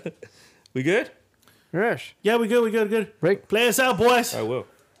right. We good? Yes. Yeah, we good. Break. Play us out, boys. I will.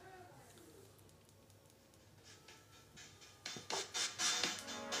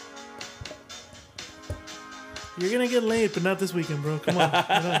 You're gonna get laid, but not this weekend, bro. Come on.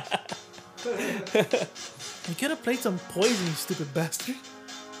 You could have played some Poison, you stupid bastard.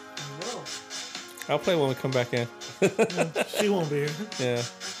 No. I'll play when we come back in. She won't be here. Yeah.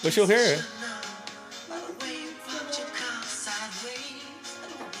 But she'll hear it.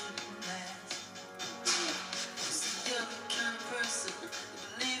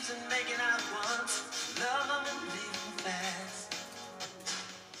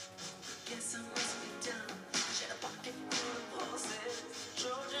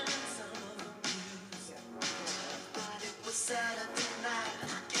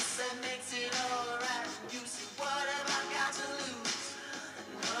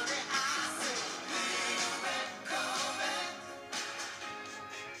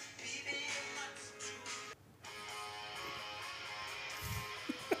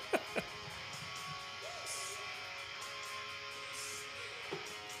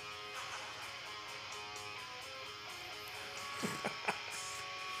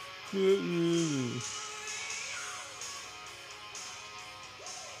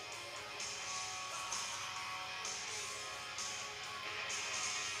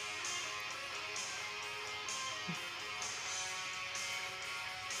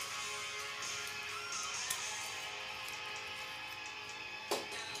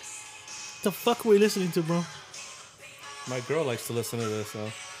 The fuck were we listening to, bro? My girl likes to listen to this,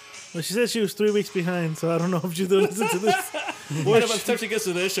 so. Well, she said she was 3 weeks behind, so I don't know if she's going to listen to this. What by the time she gets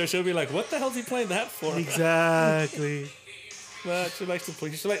to this show, she'll be like, what the hell's he playing that for? Exactly. But she likes to play.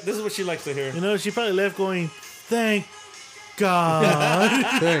 This is what she likes to hear. You know, she probably left going, thank God.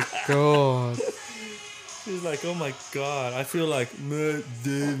 Thank God. She's like, oh my God, I feel like Matt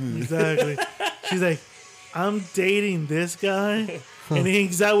Damon. Exactly. She's like, I'm dating this guy, and he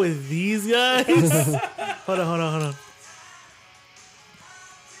hangs out with these guys. Hold on.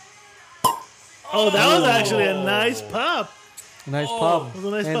 Oh, that was actually a nice pop. Nice pop. It was a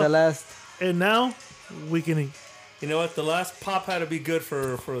nice And pop. the last. And now we can eat. You know what? The last pop had to be good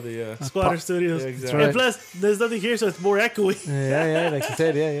for the. Squatter Studios. Yeah, exactly. And plus, there's nothing here, so it's more echoey. Yeah, like you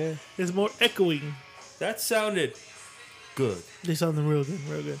said, yeah. It's more echoing. That sounded good. They sounded real good,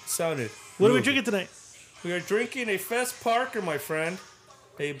 real good. Sounded. What are we real drinking tonight? good. We are drinking a Fest Parker, my friend.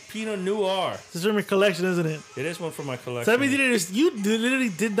 A Pinot Noir. This is from your collection, isn't it? It is one for my collection. So that means you literally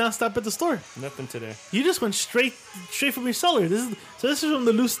did not stop at the store. Nothing today. You just went straight from your cellar. This is from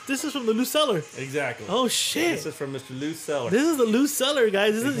the loose. This is from the loose cellar. Exactly. Oh shit! This is from Mr. Lou's cellar. This is the loose cellar,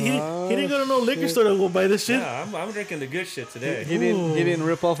 guys. He didn't go to no liquor shit. store to go buy this shit. Yeah, I'm drinking the good shit today. He didn't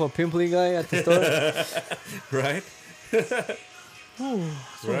rip off a pimply guy at the store. Right? Ooh, this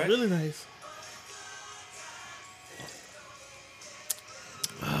one's Right? really nice.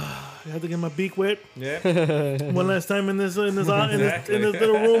 I have to get my beak wet Yeah. one last time in this Exactly. in this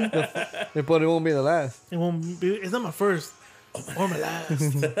little room. But it won't be the last. It won't be. It's not my first or my last.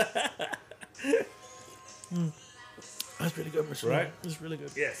 That's really good, Mr. Right? It's really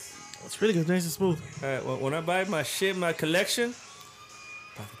good. Yes. It's really good. Nice and smooth. All right. Well, when I buy my shit, my collection,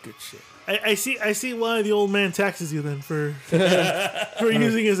 buy the good shit. I see why the old man taxes you then for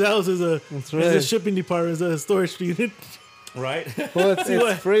using his house as a right. shipping department, as a storage unit. Right? Well, it's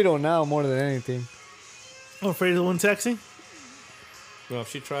what? Fredo now more than anything. I'm afraid of the one taxing. Well, if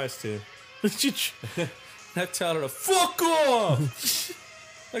she tries to, Holy I tell her to fuck off.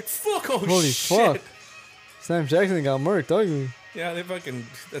 Like fuck off. Holy shit. fuck. Sam Jackson got murked, ugly. Yeah, they fucking.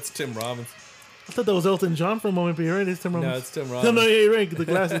 That's Tim Robbins. I thought that was Elton John for a moment, but you're right. It's Tim Robbins. No, it's Tim No, Robbins. yeah, you're right. The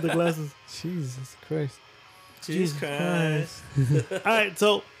glasses. Jesus Christ. Jesus Christ. All right,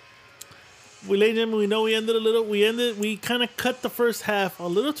 so ladies and gentlemen, we know we kind of cut the first half a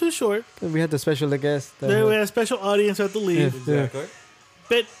little too short. We had the special guest. Then we had a special audience who had to leave. Yeah. Exactly.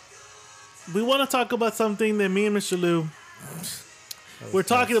 But we want to talk about something that me and Mr. Lou were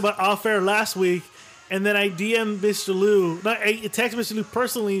talking about off air last week, and then I DM'd Mr. Lou. I texted Mr. Lou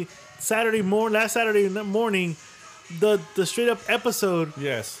personally last Saturday morning, the straight up episode.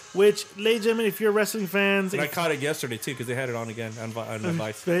 Yes. Which, ladies and gentlemen, if you're wrestling fans, And I caught it yesterday too because they had it on again on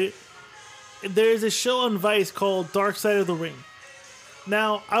Vice. right? There's a show on Vice called Dark Side of the Ring.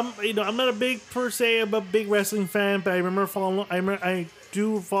 Now, I'm not a big wrestling fan, but I remember following. I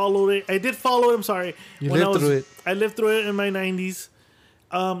did follow it. I'm sorry. You lived through it. I lived through it in my 90s.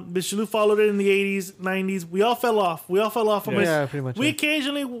 Mr. Lou followed it in the 80s, 90s. We all fell off. Yeah, pretty much. We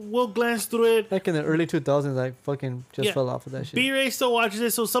occasionally will glance through it. Like in the early 2000s, I fucking just fell off of that shit. B-Ray still watches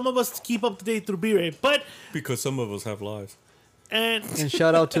it, so some of us keep up to date through B-Ray. But Because some of us have lives. and And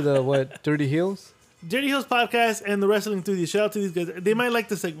shout out to the Dirty Heels. Dirty Hills podcast and the Wrestling Enthusiast. Shout out to these guys. They might like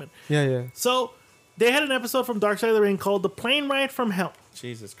the segment. Yeah. So they had an episode from Dark Side of the Ring called "The Plane Ride from Hell."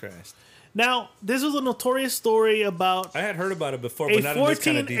 Jesus Christ. Now, this was a notorious story about I had heard about it before, a but not in this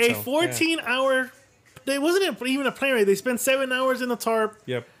kind of detail. 14-hour. They wasn't even a plane ride. They spent 7 hours in the tarp,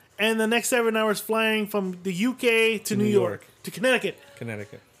 Yeah. Yep. and the next 7 hours flying from the UK to New York to Connecticut.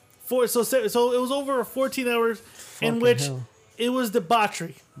 Connecticut. So it was over 14 hours in which hell. it was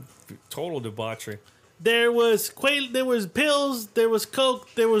debauchery. Total debauchery. There was pills, there was coke,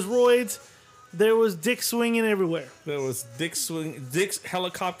 there was roids, there was dick swinging everywhere, There was Dick's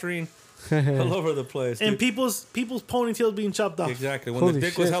helicoptering all over the place. and dude. people's ponytails being chopped off. Exactly. When Holy the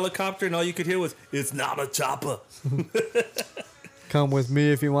dick was shit. helicoptering, all you could hear was, "It's not a chopper." Come with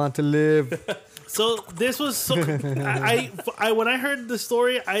me if you want to live. So this was so. I when I heard the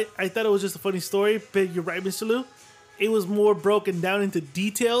story, I thought it was just a funny story. But you're right, Mr. Lou. It was more broken down into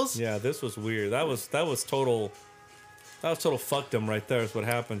details. Yeah, this was weird. That was total fuckdom right there. Is what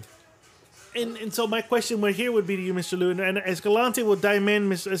happened. And so my question right here would be to you, Mr. Lou, and Escalante will dive in.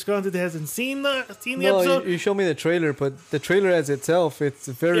 Mr. Escalante that hasn't seen the episode. You show me the trailer, but the trailer as itself, it's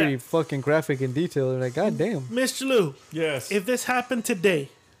very fucking graphic and detailed. Like, goddamn. Mr. Lou, Yes. if this happened today,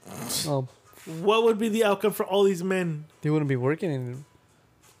 Oh, what would be the outcome for all these men? they wouldn't be working in.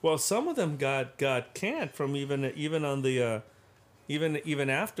 Well, some of them got canned from even on the even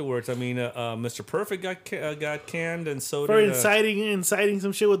afterwards. I mean, Mr. Perfect got canned, and so For did inciting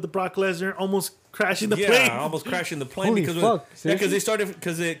some shit with the Brock Lesnar almost crashing the plane. Yeah, almost crashing the plane Holy because fuck, they started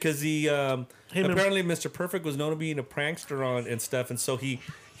because he Him and- apparently Mr. Perfect was known to being a prankster and stuff, and so he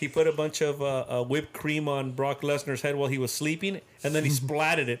put a bunch of whipped cream on Brock Lesnar's head while he was sleeping, and then he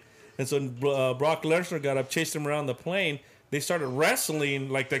splatted it, and so Brock Lesnar got up, chased him around the plane. They started wrestling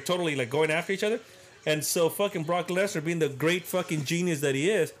like totally like going after each other, and so fucking Brock Lesnar, being the great fucking genius that he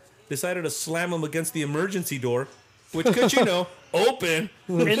is, decided to slam him against the emergency door, which could open.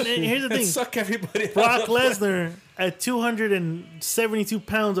 And here's the And thing. suck everybody out Brock of the plane. Lesnar at 272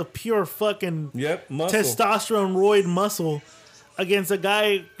 pounds of pure fucking Muscle. testosterone roid muscle against a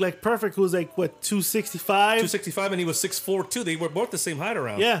guy like Perfect who's like what 265. 265, and he was 6'4" too. They were both the same height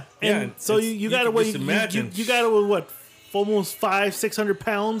around. Yeah, and so you got to can just imagine you got to what almost 500-600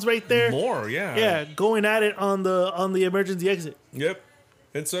 pounds right there. more. Yeah, Yeah, going at it on the emergency exit. Yep.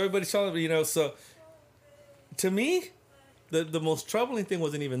 And so everybody's telling so to me, the most troubling thing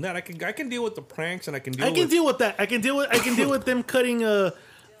wasn't even that. I can deal with the pranks, and I can deal with that. I can deal with them cutting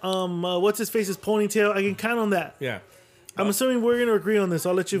what's his face's ponytail. I can count on that. yeah. I'm assuming we're gonna agree on this.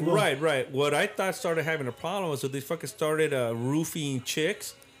 I'll let you go. Right. What I thought started having a problem was that they fucking started roofing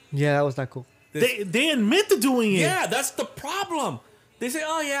chicks. Yeah, that was not cool. They admit to doing it. Yeah, that's the problem. They say,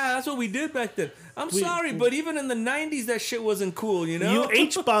 "Oh yeah, that's what we did back then." I'm sorry, but even in the '90s, that shit wasn't cool. You know, You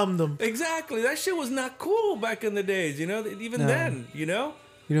H-bombed them. exactly. That shit was not cool back in the days. You know, even No. then. You know,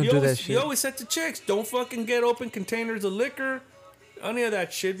 You don't do always, that shit. You always said to chicks, "Don't fucking get open containers of liquor, any of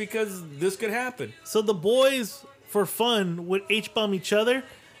that shit, because this could happen." So the boys, for fun, would H-bomb each other,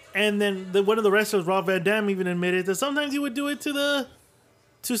 and then one of the wrestlers, Rob Van Dam, even admitted that sometimes he would do it to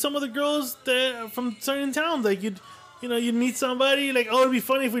some of the girls that from certain towns. Like you'd meet somebody like, oh, it'd be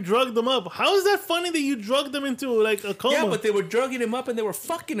funny if we drugged them up. How is that funny that you drugged them into like a coma? Yeah, but they were drugging him up and they were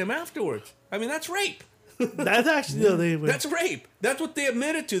fucking him afterwards. I mean, that's rape. That's actually That's rape. That's what they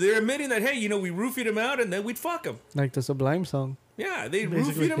admitted to. They're admitting that, hey, we roofied him out and then we'd fuck him. Like the Sublime song. Yeah, they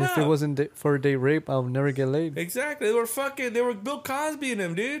Basically, roofied him If out. it wasn't for a day rape, I'll never get laid. Exactly. They were Bill Cosby and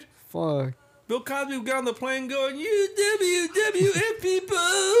him, dude. Fuck. Bill Cosby got on the plane going, "You WWF people.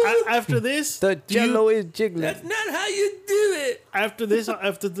 after this. The jello is jiggling. That's not how you do it." After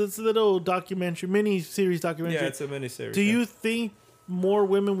this little documentary, mini-series documentary, Yeah, it's a miniseries. do you think more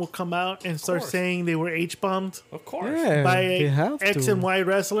women will come out and start course. saying they were H-bombed Of course. Yeah, by they a have X to. and Y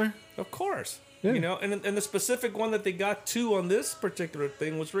wrestler? Of course. Yeah. And the specific one that they got to on this particular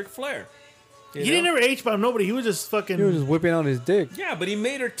thing was Ric Flair. You He know? didn't ever H-bomb nobody. He was just fucking... He was just whipping out his dick. Yeah, but he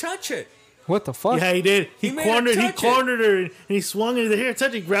made her touch it. What the fuck? Yeah, he did. He made her touch it. cornered her, and he swung into the hair.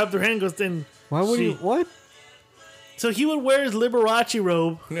 Touch. He grabbed her hand, goes then. Why would you? What? So he would wear his Liberace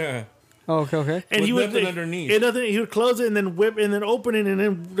robe, Yeah. Oh, okay. and With he would nothing underneath. And nothing. He would close it and then whip and then open it and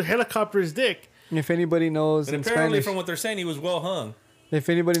then helicopter his dick. If anybody knows And in apparently, Spanish, from what they're saying, he was well hung. if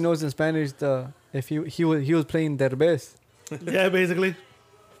anybody knows in Spanish, if he was playing Derbez, Yeah, basically.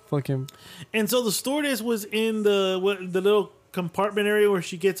 fuck him. And so the stewardess was in the little compartment area where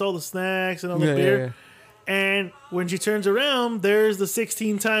she gets all the snacks and all the Yeah, beer. yeah, yeah. And when she turns around, there's the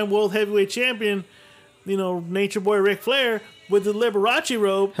 16-time world heavyweight champion, Nature Boy Ric Flair with the Liberace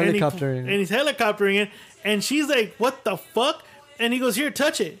robe, Helicoptering. and he's helicoptering it. And she's like, "What the fuck?" And he goes, "Here,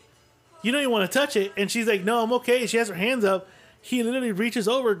 touch it. You know you want to touch it." And she's like, "No, I'm okay." She has her hands up. He literally reaches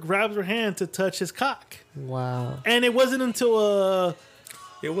over, grabs her hand to touch his cock. Wow. And it wasn't until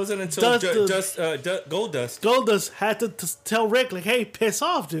It wasn't until Goldust Goldust had to tell Rick, like, "Hey, piss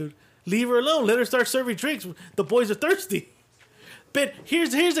off, dude. Leave her alone. Let her start serving drinks. The boys are thirsty." But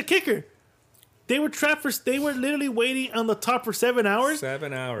here's the kicker. They were they were literally waiting on the top for 7 hours.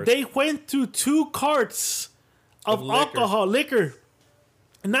 7 hours. They went through 2 carts of Of liquor.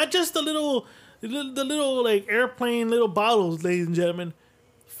 And not just the little like airplane little bottles, ladies and gentlemen.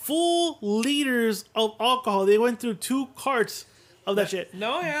 Full liters of alcohol. They went through 2 carts of that shit.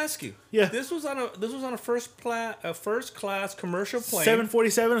 Now I ask you. Yeah. This was on a first class commercial plane.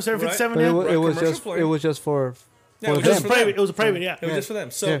 747 or 757. But Yeah. it was just for Yeah, it was them. just for them. It was a private, yeah. It was just for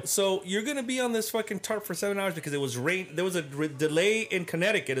them. So Yeah. so you're gonna be on this fucking tarp for 7 hours because it was rain. There was a delay in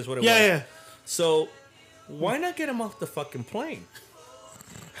Connecticut, is what it was. Yeah. So why not get him off the fucking plane?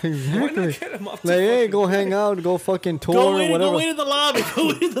 Exactly. get him off? Like, hey, fucking go plane? hang out, go fucking tour, Go wait whatever. in the lobby. Go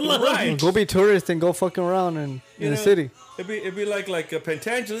wait in the lobby. Right. Go be tourist and go fucking around in the city. It'd be like a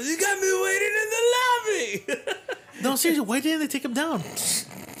Pentangelo. You got me waiting in the lobby. No, seriously, why didn't they take him down?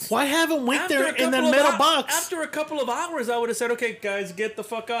 Why have him wait After there a in that couple of metal hou- box? After a couple of hours, I would have said, "Okay, guys, get the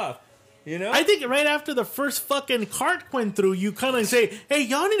fuck off." You know. I think right after the first fucking cart went through, you kind of say, "Hey,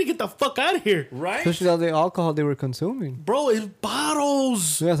 y'all need to get the fuck out of here." Right. Especially all the alcohol they were consuming. Bro, it's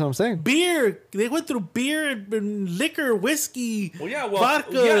bottles. That's what I'm saying. Beer. They went through beer and liquor, whiskey, Well, yeah.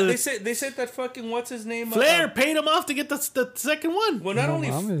 vodka. Yeah. They said that fucking what's his name? Flair paid him off to get the second one. Well, No,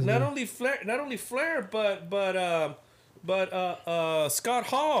 mom is not only Flair, but Scott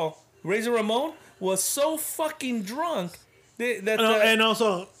Hall, Razor Ramon was so fucking drunk And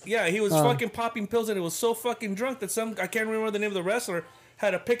also, yeah, he was fucking popping pills and he was so fucking drunk that I can't remember the name of the wrestler,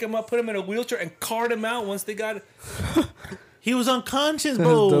 had to pick him up, put him in a wheelchair, and cart him out once they got. he was unconscious, That's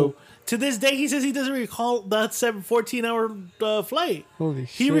bro. dope. To this day, he says he doesn't recall that 14-hour flight. Holy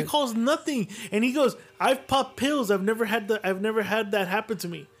He shit. recalls nothing, and he goes, "I've popped pills. I've never had that happen to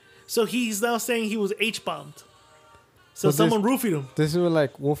me." So he's now saying he was H-bombed. So But someone roofied him, This is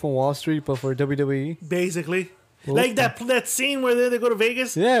like Wolf on Wall Street, but for WWE. basically. Well, Like that scene where they go to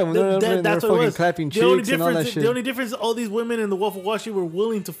Vegas. Yeah, when they're that's what fucking it was. clapping The only cheeks and all that difference, shit. the only difference, is all these women in the Wolf of Wall Street were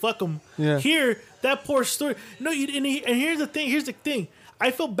willing to fuck him. Yeah. Here, that poor story. No, and here's the thing. Here's the thing. I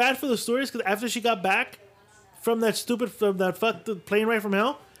feel bad for the stories because after she got back from that fucked plane ride from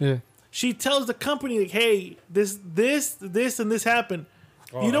hell, Yeah. she tells the company like, "Hey, this, and this happened."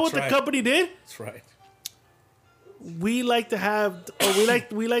 Oh, You know what that's the right. company did? That's right. We like to have,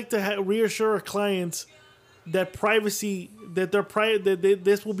 reassure our clients that privacy, that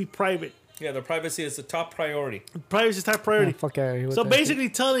this will be private. Yeah, the privacy is the top priority. Privacy is top priority. Yeah, fuck out of here with So that shit. basically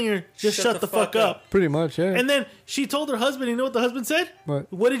telling her, just shut the fuck up. Pretty much, yeah. And then she told her husband, you know what the husband said?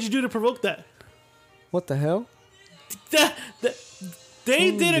 What did you do to provoke that? What the hell?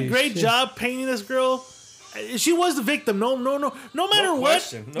 They did a Holy great shit. job painting this girl. She was the victim. No matter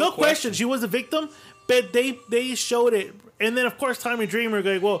question. what. No No question. question. She was the victim. But they showed it. And then, of course, Tommy Dreamer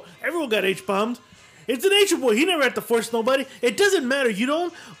going, well, everyone got H-bombed. It's a nature boy. He never had to force nobody. It doesn't matter. You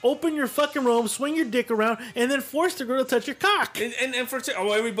don't open your fucking robe, swing your dick around, and then force the girl to touch your cock. And for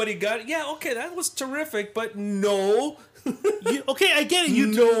everybody got it. Yeah, okay, that was terrific, but no. Okay, I get it.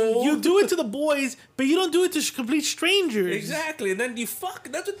 You do it to the boys, but you don't do it to complete strangers. Exactly, and then you fuck.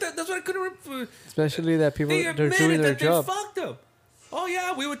 That's what I couldn't. Especially that people They they're admitted doing their that job. they fucked them. Oh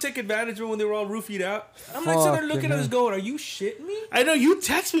yeah, we would take advantage of when they were all roofied out. I'm like Fuck sitting there looking them, at us man. going, "Are you shitting me?" I know you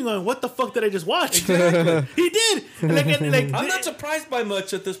text me going, "What the fuck did I just watch?" Exactly. He did. I'm not surprised by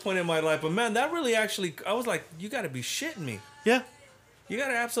much at this point in my life, but man, that really actually, I was like, "You got to be shitting me." Yeah. You got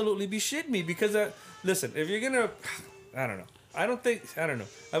to absolutely be shitting me because, listen, if you're gonna, I don't know. I don't know.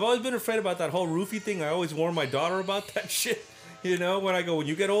 I've always been afraid about that whole roofie thing. I always warn my daughter about that shit. You know, when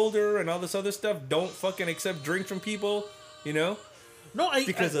you get older and all this other stuff, don't fucking accept drinks from people. You know,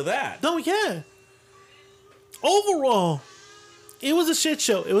 because of that. No, yeah. Overall, it was a shit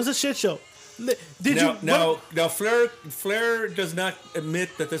show. Now, Flair does not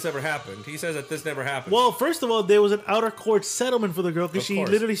admit that this ever happened. He says that this never happened. Well, first of all, there was an outer court settlement for the girl because Of she course.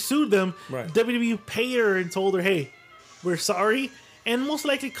 literally sued them. Right. WWE paid her and told her, "Hey, we're sorry," and most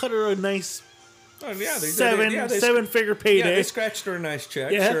likely cut her a nice Oh, yeah, seven-figure Yeah, payday. they scratched her a nice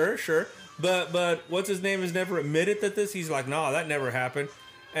check. Yeah. Sure. But what's his name has never admitted that this. He's like, no, that never happened.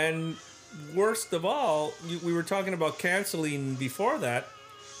 And worst of all, we were talking about canceling before that.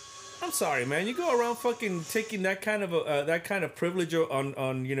 I'm sorry, man. You go around fucking taking that kind of privilege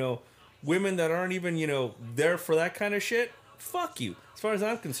on women that aren't even there for that kind of shit. Fuck you. As far as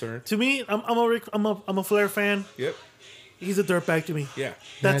I'm concerned. To me, I'm a Flair fan. Yep. He's a dirtbag to me. Yeah.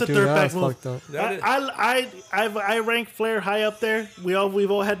 That's Yeah, a dude, dirtbag that was move. fucked up. That is- I rank Flair high up there.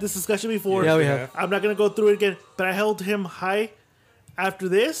 We've all had this discussion before. Yeah, we we have. have. I'm not gonna go through it again, but I held him high. After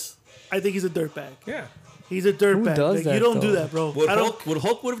this, I think he's a dirtbag. Yeah. He's a dirtbag. does Like, that, you don't do though? that, bro. Would I don't.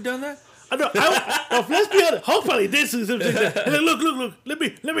 Hulk would have done that? I know. Let's be honest. Hulk probably did something like that. And then look. Let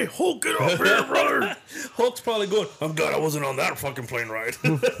me Hulk it up here, brother. Hulk's probably going, I'm glad I wasn't on that fucking plane ride.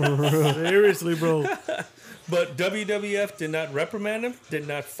 Seriously, bro. But WWF did not reprimand him, did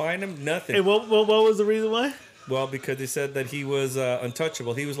not fine him, nothing. Hey, what was the reason why? Well, because they said that he was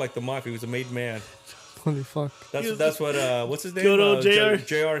untouchable. He was like the mafia. He was a made man. Holy fuck. That's what, what's his name? Good old JR.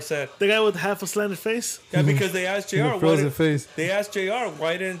 JR said. The guy with half a slanted face. Yeah, because they asked JR. Frozen face. They asked JR,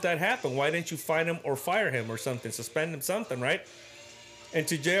 why didn't that happen? Why didn't you fine him or fire him or something? Suspend him something, right? And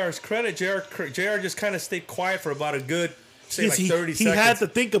to JR's credit, JR just kind of stayed quiet for about a good, say, like 30 he seconds. had to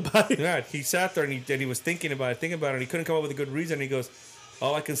think about it. Yeah, he sat there and he was thinking about it, and he couldn't come up with a good reason. He goes,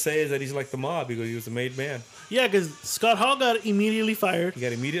 All I can say is that he's like the mob because he was a made man. Yeah, because Scott Hall got immediately fired. He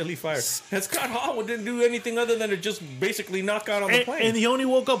got immediately fired. And Scott Hall didn't do anything other than to just basically knock out on the plane. And he only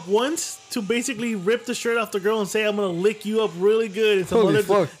woke up once to basically rip the shirt off the girl and say, "I'm gonna lick you up really good,"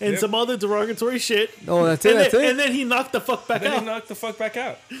 and some other derogatory shit. Oh, that's it. And then he knocked the fuck back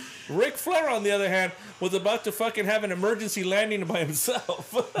out. Ric Flair, on the other hand, was about to fucking have an emergency landing by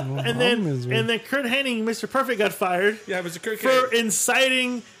himself. and then Kurt Hennig, Mr. Perfect, got fired. Yeah, it was a Kurt for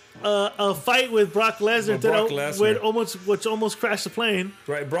inciting a fight with Brock Lesnar, which almost crashed the plane.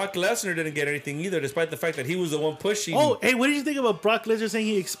 Right, Brock Lesnar didn't get anything either, despite the fact that he was the one pushing. Oh, hey, what did you think about Brock Lesnar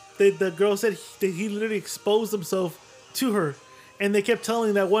saying the girl said that he literally exposed himself to her, and they kept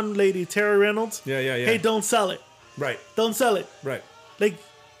telling that one lady, Tara Reynolds, yeah, hey, don't sell it. Right. Don't sell it. Right.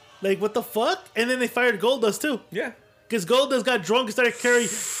 Like what the fuck? And then they fired Goldust too. Yeah. Because Goldust got drunk and started carrying.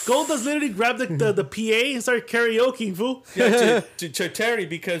 Goldust literally grabbed the PA and started karaokeing, fool. Yeah, to Terry,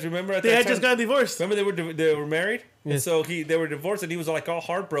 because remember they had just got divorced. Remember they were married, and so they were divorced, and he was like all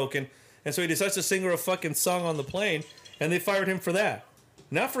heartbroken, and so he decides to sing her a fucking song on the plane, and they fired him for that,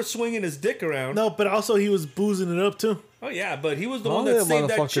 not for swinging his dick around. No, but also he was boozing it up too. Oh yeah, but he was the one that saved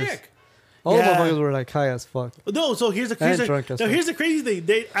that chick. All the motherfuckers were like high as fuck. No, so here's the crazy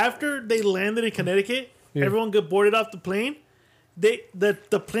thing. After they landed in Connecticut, everyone got boarded off the plane.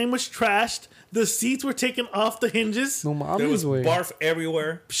 The plane was trashed. The seats were taken off the hinges. No, there was barf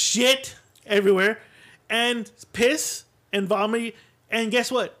everywhere. Shit everywhere. And piss and vomit. And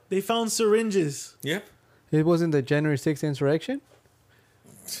guess what? They found syringes. Yep. It wasn't the January 6th insurrection?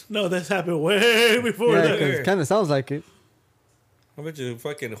 No, this happened way before that. It kind of sounds like it. I bet you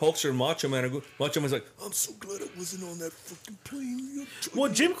fucking Hulkster and Macho Man. Macho Man's like, I'm so glad I wasn't on that fucking plane.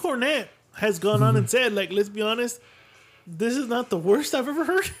 Well, Jim Cornette has gone on and said, like, let's be honest, this is not the worst I've ever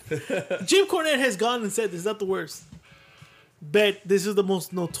heard. Jim Cornette has gone and said this is not the worst. But this is the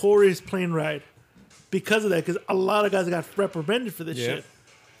most notorious plane ride because of that. Because a lot of guys got reprimanded for this shit.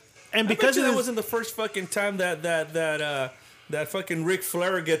 And because that wasn't the first fucking time that fucking Ric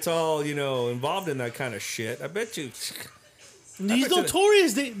Flair gets all involved in that kind of shit. I bet you. He's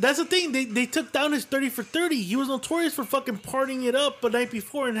notorious. That's the thing. They took down his 30 for 30. He was notorious for fucking partying it up the night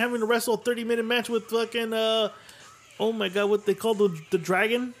before and having to wrestle a 30-minute match with fucking oh my god, what they call the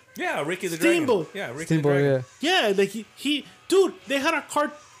Dragon? Yeah, Ricky the Steamboat. Dragon. Yeah, Ricky the Dragon. Yeah, like he dude, they had a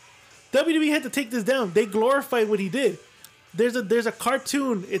cart. WWE had to take this down. They glorified what he did. There's a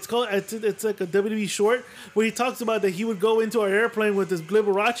cartoon. It's like a WWE short where he talks about that he would go into our airplane with this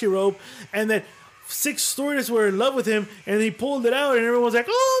Liberace robe and that 6 stewardesses were in love with him, and he pulled it out, and everyone was like,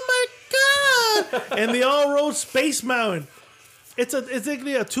 "Oh my god!" And they all wrote Space Mountain. It's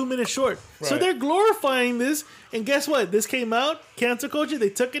actually a 2-minute short, so they're glorifying this. And guess what? This came out, cancel culture. They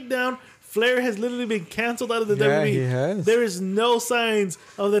took it down. Flair has literally been canceled out of the WWE. He has. There is no signs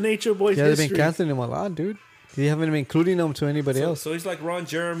of the Nature Boys history. They've been canceling him a lot, dude. They haven't been including him to anybody else. So he's like Ron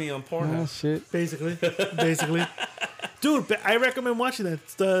Jeremy on Pornhub. Oh shit! Basically. Dude, I recommend watching that.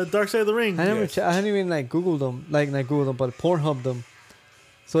 It's the Dark Side of the Ring. I hadn't even Googled them, but Pornhub them.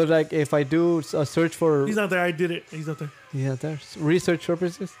 So if I do a search for, he's not there. I did it. He's not there. He's not there. Research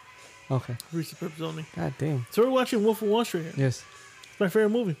purposes. Okay. Research purposes only. God damn. So we're watching Wolf of Wall Street. Yes. It's my favorite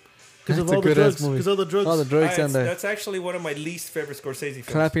movie. Because of That's all a the drugs. good-ass movie. Because all the drugs. All the drugs and the That's actually one of my least favorite Scorsese films.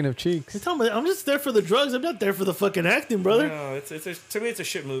 clapping of cheeks. I'm just there for the drugs. I'm not there for the fucking acting, brother. No, to me it's a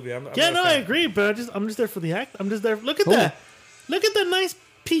shit movie. I'm I agree, but I'm just there for the act. I'm just there. Look at that. Look at that nice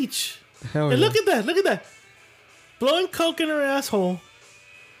peach. Hell And yeah. look at that. Blowing coke in her asshole.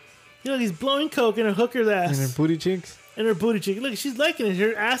 He's blowing coke in her hooker's ass. And her booty cheeks. And her booty cheek. Look, she's liking it.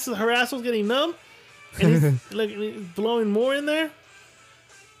 Her asshole's getting numb. And he's blowing more in there.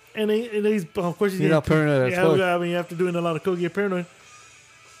 And he's of course he's not paranoid as fuck. I mean, after doing a lot of coke, you're paranoid.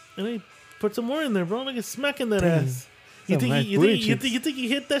 And he put some more in there, bro. Look at smacking that ass. You think he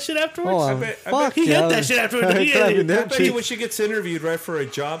hit that shit afterwards? Oh, I bet he hit that shit afterwards. I bet you when she gets interviewed, right, for a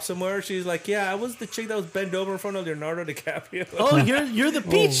job somewhere, she's like, "Yeah, I was the chick that was bent over in front of Leonardo DiCaprio." Oh, you're the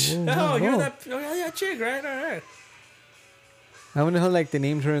peach. You're that. Oh, yeah, chick, right? All right. I wonder how they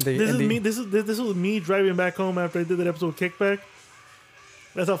named her in the. This was me driving back home after I did that episode of Kickback.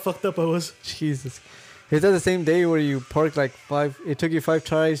 That's how fucked up I was. Jesus. Is that the same day where you parked 5? It took you 5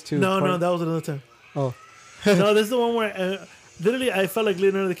 tries to. No, that was another time. Oh. No, this is the one where literally I felt like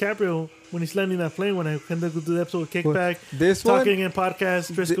Leonardo DiCaprio when he's landing that plane when I ended up do the episode of Kickback. This Talking in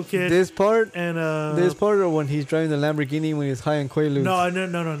podcast, Driscoll Kid. This part and this part or when he's driving the Lamborghini when he's high on Quaaludes?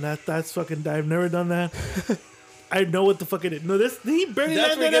 No, that's fucking. I've never done that. I know what the fuck it is. No, this he barely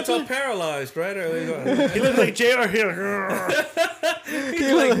That's when he landed gets all that. paralyzed, right? He looks like JR here.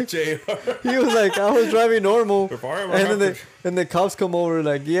 He's like JR. He was like, I was driving normal, Fire, and the cops come over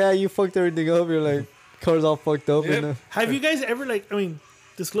like, yeah, you fucked everything up. You're like, car's all fucked up. Yep. And, Have you guys ever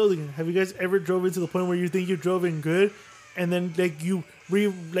disclosing? Have you guys ever drove into the point where you think you drove in good, and then you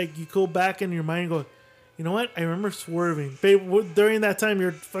go back in your mind and go, you know what? I remember swerving, babe. During that time,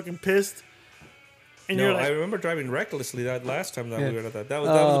 you're fucking pissed. And No, you're like, I remember driving recklessly that last time that Yeah. we were at that. That was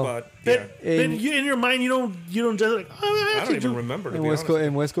about. Yeah. but you, in your mind, you don't just like. Oh, I I actually don't even drove. remember. To in be West honest.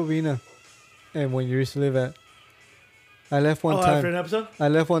 in West Covina, and when you used to live at, I left one After an time. episode. I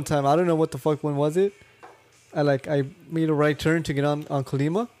left one time. I don't know what the fuck one was it. I made a right turn to get on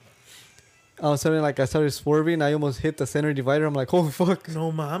Colima. All of a sudden, I started swerving. I almost hit the center divider. I'm like, holy fuck.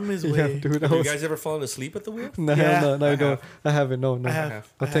 No, mom is Yeah, way. dude. Have you guys ever fallen asleep at the wheel? No, Yeah, hell no, I I don't. have. I haven't. No, no. I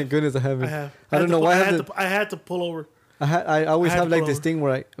have. But thank goodness I haven't. I have. I don't know why I had to pull over. I always I had have to like pull this over. thing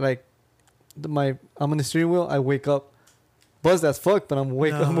where I'm on the steering wheel. I wake up, buzzed as fuck, but I'm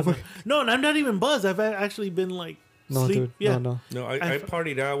awake. I'm awake. No, and I'm not even buzzed. I've actually been like No, sleep. dude. Yeah. No. No, I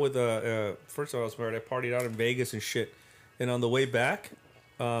partied out with first of all, I was married. I partied out in Vegas and shit. And on the way back,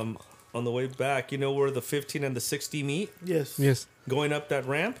 you know where the 15 and the 60 meet? Yes. Yes. Going up that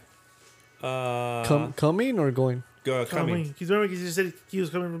ramp. Coming or going? Coming. He's remember he just said he was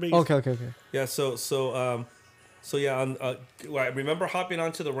coming from Vegas. Okay. Yeah. So yeah. I remember hopping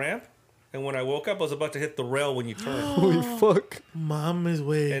onto the ramp, and when I woke up, I was about to hit the rail when you turn. Holy fuck. Mom is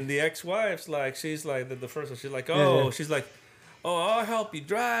way. And the ex-wife's like, she's like the first one. She's like, Yeah. she's like, oh, I'll help you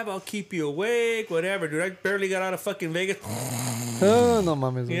drive. I'll keep you awake. Whatever, dude. I barely got out of fucking Vegas. Oh no,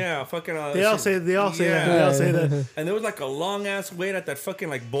 mom is. Yeah, fucking. They all say that. They all say that. And there was like a long ass wait at that fucking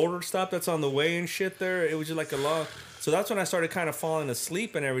like border stop that's on the way and shit there. It was just like a long. So that's when I started kind of falling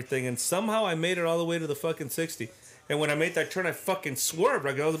asleep and everything. And somehow I made it all the way to the fucking 60. And when I made that turn, I fucking swerved.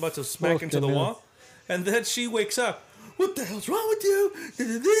 Like I was about to smack into the Fucking hell. wall. And then she wakes up. What the hell's wrong with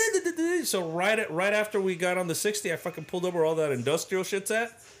you? So right after we got on the 60, I fucking pulled over where all that industrial shit's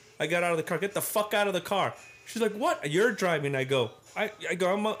at. I got out of the car. Get the fuck out of the car. She's like, what? You're driving. I go,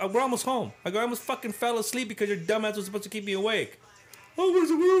 we're almost home. I almost fucking fell asleep because your dumbass was supposed to keep me awake. Oh, was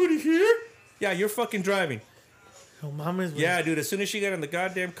it already here? Yeah, you're fucking driving. Oh, mom is way. Yeah, dude, as soon as she got in the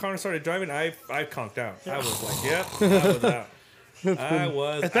goddamn car and started driving, I conked out. I was like, yep, I was out. I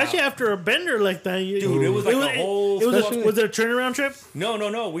was Especially out. after a bender like that. Dude, it was like a whole... Was it a turnaround trip?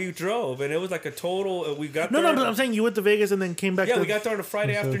 No, we drove, and it was like a total... we got No, there... but I'm saying you went to Vegas and then came back. Yeah, to, we got there on a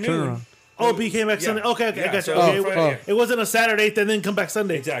Friday So afternoon. turnaround. Oh, but you came back Yeah. Sunday. Okay, Yeah, I got so you. it was Okay, Friday, it wasn't a Saturday then come back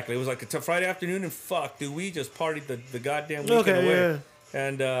Sunday. Exactly. It was like a Friday afternoon, and fuck, dude, we just partied the goddamn weekend Okay, away. yeah.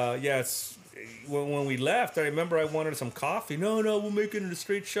 And it's when we left, I remember I wanted some coffee. No, we'll make it in a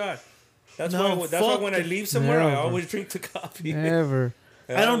straight shot. That's No, why when I fuck. leave somewhere, I Never. always drink the coffee. Never.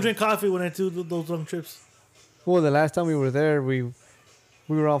 I don't drink coffee when I do those long trips. Well, the last time we were there, we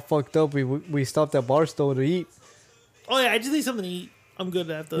were all fucked up. We stopped at Barstow to eat. Oh yeah, I just need something to eat. I'm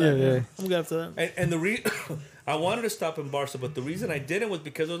good after Yeah, that. yeah. I'm good after that. And I wanted to stop in Barca, but the reason I didn't was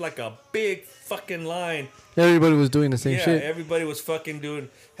because it was like a big fucking line. Everybody was doing the same Yeah, shit. everybody was fucking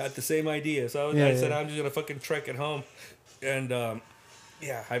had the same idea. So Yeah, I said, yeah. I'm just gonna fucking trek it home. And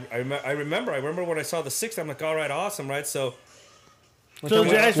yeah, I remember when I saw the 6th, I'm like, all right, awesome, right? So So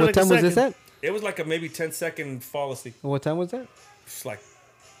you asked for What like a time was this second. at? it was like a maybe 10-second fall asleep. What time was that? It's like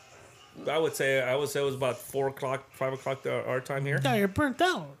I would say it was about 4 o'clock, 5 o'clock our time here. Yeah, you're burnt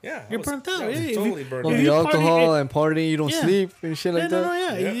out. Yeah, You're I was- burnt out. I was Yeah, if totally you- burnt Well, out. If the you party- alcohol and partying, you don't Yeah. sleep and shit like Yeah, that. no,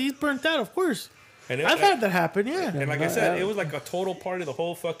 yeah. Yeah. He's burnt out, of course. And I've had that happen. Yeah. And like I said, it was like a total party the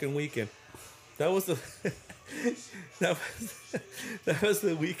whole fucking weekend. That was the that was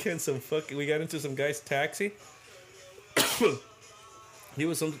the weekend. We got into some guy's taxi. He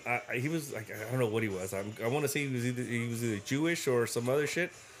was like, I don't know what he was. I want to say he was either Jewish or some other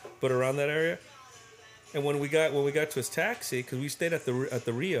shit, but around that area. And when we got to his taxi, because we stayed at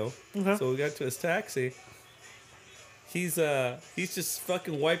the Rio, Okay. so we got to his taxi. He's just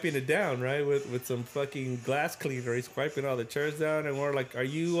fucking wiping it down, right, with some fucking glass cleaner. He's wiping all the chairs down, and we're like, "Are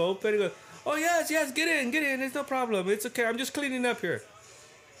you open?" He goes, "Oh yes, get in. It's no problem. It's okay. I'm just cleaning up here."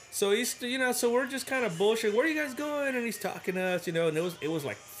 So so we're just kind of bullshit. Where are you guys going? And he's talking to us, and it was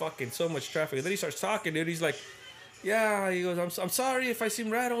like fucking so much traffic. And then he starts talking, dude. He's like, yeah, he goes, I'm sorry if I seem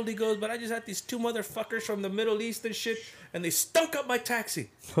rattled. He goes, but I just had these 2 motherfuckers from the Middle East and shit, and they stunk up my taxi.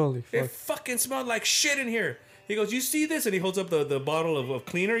 Holy It fuck. fucking smelled like shit in here. He goes, you see this? And he holds up the bottle of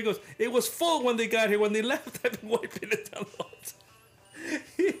cleaner. He goes, it was full when they got here. When they left, I've been wiping it down the whole time.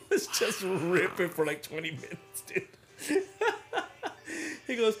 He was just ripping for like 20 minutes, dude.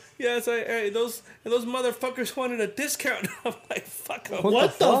 He goes, yes, those motherfuckers wanted a discount. I'm like, fuck them.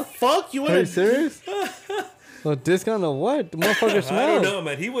 What the fuck? You Are you want to? serious? A discount of what? The motherfucker I smelled. don't know,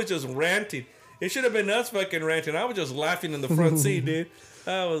 man. He was just ranting. It should have been us fucking ranting. I was just laughing in the front seat, dude.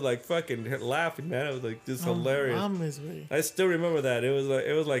 I was like fucking laughing, man. It was like just hilarious. I still remember that. It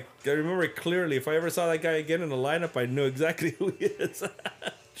was like I remember it clearly. If I ever saw that guy again in the lineup, I knew exactly who he is.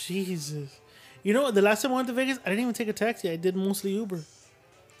 Jesus. You know what? The last time I went to Vegas, I didn't even take a taxi. I did mostly Uber.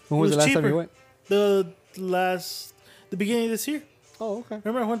 When was the last time you went? The beginning of this year. Oh, okay.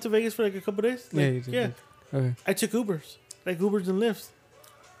 Remember I went to Vegas for like a couple days? Yeah, Like, you did. yeah. Okay. I took Ubers. Like Ubers and Lyfts.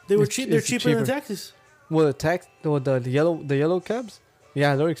 They were cheap. They're it's cheaper than cheaper. taxis. Well, the yellow cabs.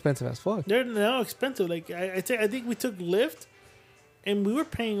 Yeah, they're expensive as fuck. They're now expensive. Like I think we took Lyft, and we were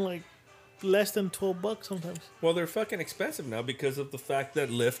paying like less than $12 sometimes. Well, they're fucking expensive now because of the fact that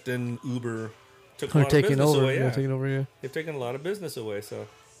Lyft and Uber took a Or lot of taking business over. away. Yeah, Yeah, taking over. Yeah. they've taken a lot of business away. So,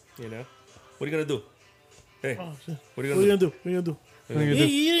 what are you gonna do? Hey, Oh, shit. what are What are you you gonna do? gonna do? What are you gonna do? What are you You, gonna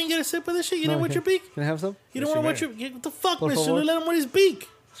do? you didn't get a sip of this shit. You didn't want your beak. Can I have some? You Yes, don't want to you want your. may. What the fuck, Por Mister? favor. Let him want his beak.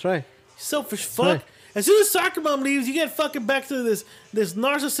 That's right. Selfish That's fuck. right. As soon as soccer mom leaves, you get fucking back to this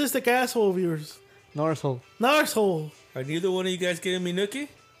narcissistic asshole of yours. Narsehole. Narsehole. Are neither one of you guys giving me nookie?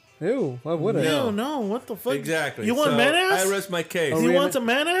 Ew. Why would I? No, no. What the fuck? Exactly. You want So, man ass? I rest my case. Do you want some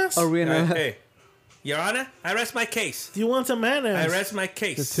man ass? Are we in a, Hey, Your Honor, I rest my case. Do you want some man ass? I rest my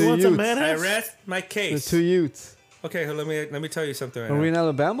case. The You want some youths. man I ass? rest my the case. two youths? Okay, let me tell you something right Are we in now.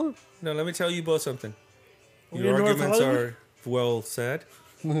 Alabama? No, let me tell you both something. We Your in North arguments Hollywood? are well said.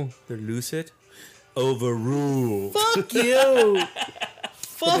 They're lucid. Overruled. Fuck you.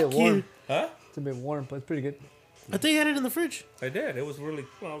 Fuck bit warm. you. Huh? It's a bit warm, but it's pretty good. I think he had it in the fridge. I did. It was really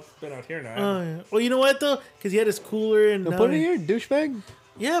well. It's been out here now. Oh, yeah. Well, you know what though? Because he had his cooler and No, now put it he- here, douchebag.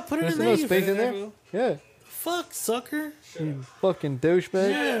 Yeah, put it There's in no there. you space in Boo. there. Yeah. Fuck, sucker. You fucking douchebag.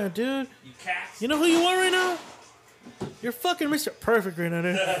 Yeah, dude. You cats. You know who you are right now? You're fucking Mr. Perfect right now,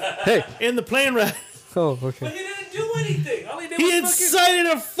 dude. Hey. In the plane ride. Oh, But okay. he didn't do anything. All he did He was incited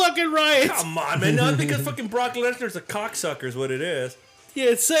a fucking riot. Come on, man. Not because fucking Brock Lesnar's a cocksucker is what it is. Yeah,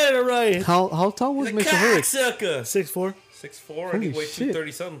 incited a riot. How tall was He's a Mr. Hurrick? cocksucker. 6'4". 6'4", and he Holy weighs shit.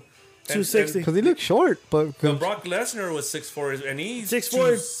 230 something. 260. Because he looked short, but No, Brock Lesnar was 6'4", and he's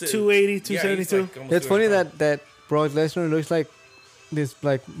 6'4", 280, Yeah, he's 272. like almost it's funny 285. that Brock Lesnar looks like this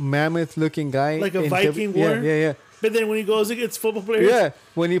like mammoth looking guy, Like a in Viking yeah, warrior? yeah, But then when he goes against football players, yeah.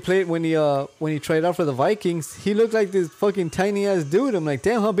 When he tried out for the Vikings, he looked like this fucking tiny ass dude. I'm like,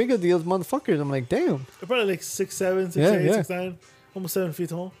 damn, how big are these motherfuckers? I'm like, damn, they're probably like 6'7", 6'8", Yeah, yeah. 6'9", almost 7 feet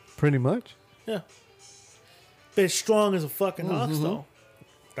tall. pretty much. Yeah. But it's strong as a fucking ox, though.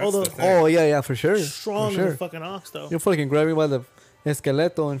 That's Although the thing. Oh yeah, for sure, strong for sure. as a fucking ox, though. You'll fucking grab me by the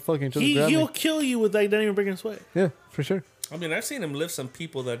esqueleto and fucking just grab He'll me. kill you with like not even breaking a sweat. Yeah, for sure. I mean, I've seen him lift some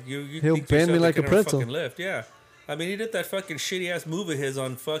people that you He'll think to bend me yourself like they a can never pretzel. Fucking lift, yeah. I mean, he did that fucking shitty ass move of his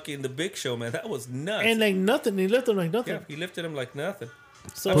on fucking the Big Show, man. That was nuts. And like nothing. He lifted him like nothing. yeah, he lifted him like nothing.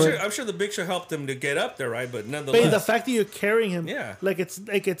 So I'm sure the Big Show helped him to get up there, right? But nonetheless, but the fact that you're carrying him, Yeah. like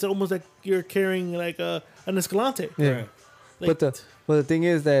it's almost like you're carrying like an Escalante. Yeah. Right. Like, But the thing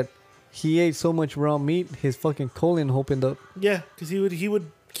is that he ate so much raw meat, his fucking colon opened up. yeah, because he would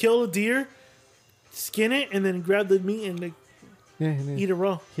kill a deer, skin it, and then grab the meat and like Yeah, and then eat it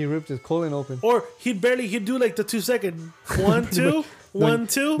raw. he ripped his colon open. Or he'd do like the 2 second 1 2 1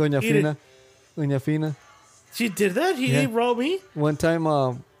 2 Doña eat it. Fina, Doña Fina. She did that. He Yeah. ate raw meat. One time,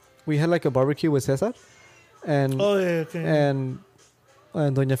 we had like a barbecue with Cesar, and Oh yeah, okay. and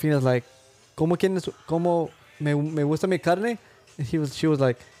Doña Fina's like, ¿Cómo me gusta mi carne? And she was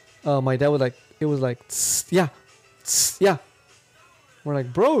like, my dad was like, it was like, "Tss, yeah, tss, yeah. We're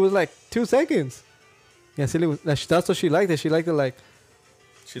like, bro, it was like 2 seconds. Yeah, silly. That's what she liked it. She liked it like,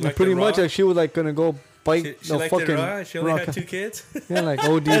 she liked pretty it raw. much like she was like gonna go bite She the liked fucking it raw. She only raw had ca- 2 kids. Yeah, like as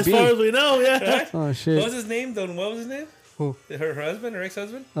far as ODB. we know, yeah. Oh What was shit. his name? What was his name? Who? Her husband, her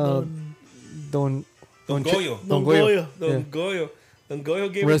ex-husband? Don Goyo. Don Goyo. Goyo. Don Yeah. Goyo. Don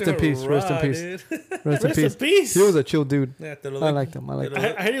Goyo gave Rest it to in her peace, raw, rest in peace. dude. Rest in Rest in peace. peace. He was a chill dude. Yeah, I liked him. I liked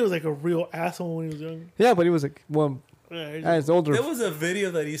him. I heard he was like a real asshole when he was young. Yeah, but he was like, well, Yeah, he as older, There was a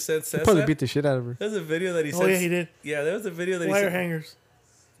video that he sent he probably Cesar. beat the shit out of her. There was a video that he sent. oh yeah, he did. Yeah, there was a video that he Wire sent. hangers.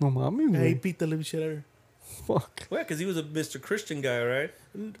 No, mommy. Yeah, he beat the living shit out of her. Fuck. Well, because he was a Mr. Christian guy, right?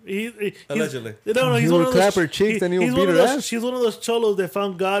 He's- Allegedly. No, He he's would one of clap those, her cheeks, then he would he's beat one of her those- ass. She's one of those cholos that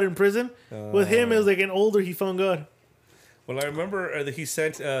found God in prison. With him, it was like an older he found God. Well, I remember that he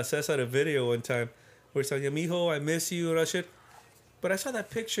sent Cesar a video one time where he said, "Mijo, I miss you," and all that shit. But I saw that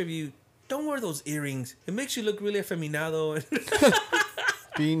picture of you. Don't wear those earrings. It makes you look really afeminado.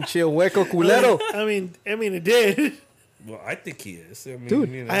 Pinche hueco culero. I mean, it did. Well, I think he is. I mean, Dude,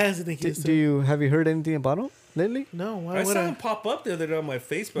 you know. I actually think he's. Have you heard anything about him lately? No, why I would saw I? him pop up the other day on my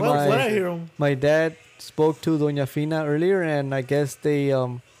Facebook. Why Why? would I hear him? My dad spoke to Doña Fina earlier, and I guess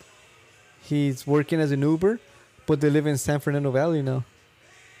he's working as an Uber, but they live in San Fernando Valley now.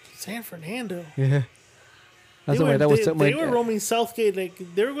 San Fernando. Yeah. That's They what my dad was. they were roaming Southgate. Like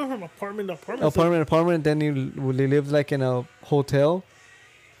they were going from apartment to apartment. apartment. Then he lived like in a hotel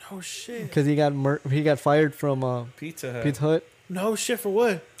No shit. because he got fired from Pizza Hut. Pizza Hut. No shit for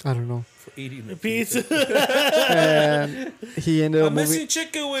what? I don't know. For eating the Pizza. And he ended up I'm moving. missing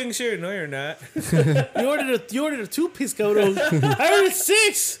chicken wings here. No, you're not. you ordered a 2-piece Codo. I ordered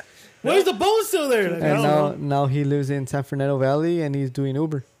 6. Where's the bone still there? Like, I And don't know. now he lives in San Fernando Valley and he's doing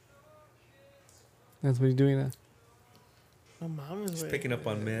Uber. That's what he's doing now. My mom is like, Picking up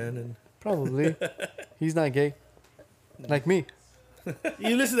on men and Probably. He's not gay. Like me.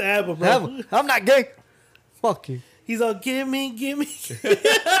 You listen to ABBA, bro. I'm not gay. Fuck you. He's all, give me.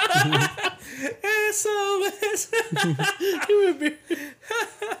 SOS. You would be-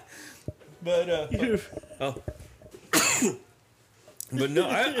 But but no,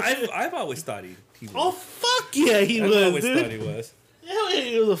 I've always thought he was. Oh, fuck yeah, he I've was, always dude. thought he was. Yeah,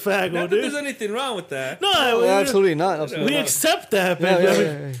 he was a faggot, Not that there's dude. anything wrong with that. No, Well, absolutely not. Absolutely we not. accept that, Yeah, man. yeah,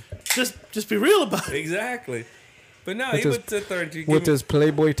 yeah, yeah. Just be real about it. Exactly. But no, With he his- would sit there and give With me his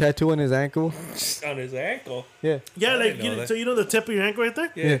Playboy tattoo on his ankle. on his ankle. Yeah. Yeah, I like, didn't know that. so you know the tip of your ankle right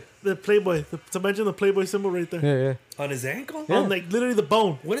there? Yeah. Yeah. The Playboy. To mention the Playboy symbol right there. Yeah, yeah. On his ankle? Yeah. On, like, literally the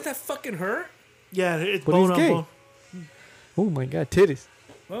bone. What did that fucking hurt? Yeah, it's But bone he's on gay. bone. Oh my god, titties.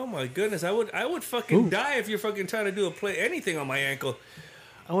 Oh my goodness, I would fucking Ooh. die if you're fucking trying to do anything on my ankle.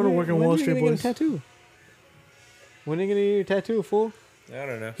 I want to work in When Wall are you Street, gonna boys. get a tattoo? When are you gonna get your tattoo, fool? I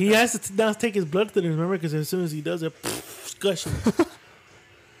don't know. He has to now take his blood thinners, remember? Because as soon as he does it, it's gushing.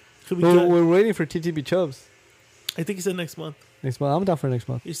 Could be We're, good. we're waiting for TTB Chubbs I think he said next month. next month. I'm down for next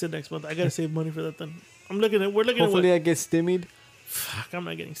month. He said next month. I gotta save money for that then. We're looking at Hopefully, what. I get stimmied. Fuck, I'm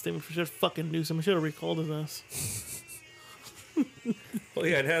not getting stimulated for sure. Fucking do something. I should have recalled his ass. Well,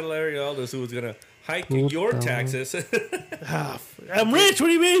 yeah, it had Larry Aldous who was gonna hike What your the- taxes. I'm rich. What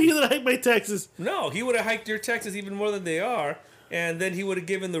do you mean? You're gonna hike my taxes? No, he would have hiked your taxes even more than they are, and then he would have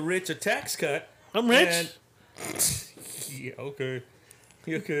given the rich a tax cut. I'm rich. And- yeah, okay.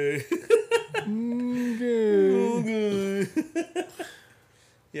 Okay. Okay.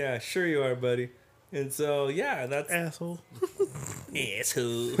 Yeah, sure you are, buddy. And so, yeah, that's Asshole.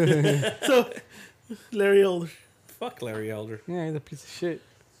 asshole. So, Larry Elder. Fuck Larry Elder. Yeah, he's a piece of shit.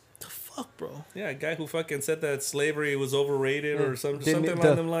 The fuck, bro. Yeah, a guy who fucking said that slavery was overrated or something They along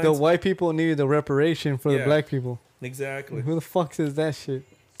need- them lines. the white people needed the reparation for the Yeah. black people. Exactly. Who the fuck says that shit?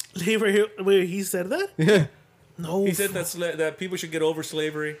 Wait, he said that? Yeah. No. He said that people should get over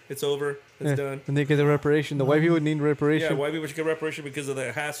slavery. It's over. It's Yeah. done. And they get the reparation. The white people need Yeah, reparation white people should get reparation because of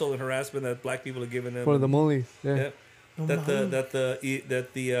the hassle and harassment that black people are giving them. for the moolies. Yeah. Yeah. That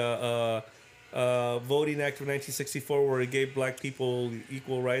the Voting Act of 1964, where it gave black people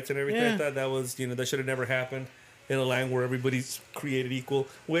equal rights and everything like Yeah. that was, that should have never happened in a land where everybody's created equal,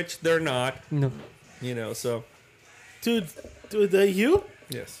 which they're not. No. So Dude, you?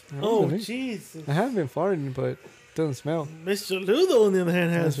 yes. Oh, really? jeez. I have been farting, but it doesn't smell. Mr. Ludo, on the other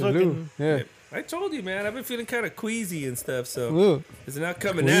hand, has Mr. fucking. Lou. Yeah. I told you, man. I've been feeling kind of queasy and stuff. So Look. it's not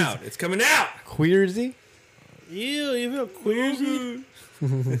coming Queasy. out. It's coming out. Queersy? Ew, you feel queersy?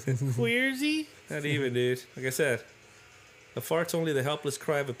 Queersy? Not even, dude. Like I said, a fart's only the helpless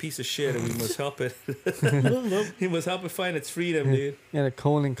cry of a piece of shit, and we must help it. We must help it find its freedom, dude. You gotta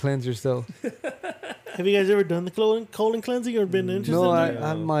colon cleanse yourself. Have you guys ever done the colon cleansing or been interested No, in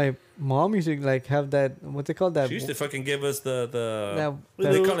it? my mom used to like have that. What's it called? That. She used to fucking give us that, they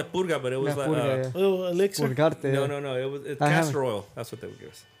that call it purga, but it was that like purga, yeah. Oh, elixir? Purgarte, yeah. no. It's I castor haven't. oil. That's what they would give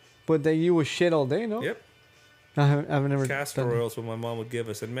us. But that you would shit all day, no? Yep, I've never castor done it. oil is what my mom would give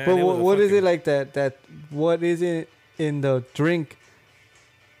us, and man, But it was what is fucking- it like that? What is it in the drink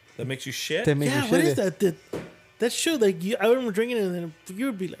that makes you shit? that makes Yeah, you what shit? is that? That show, like, I remember drinking it and then you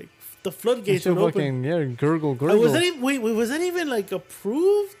would be like, the floodgates So would open. fucking gurgle. Was that even, wait, was that even like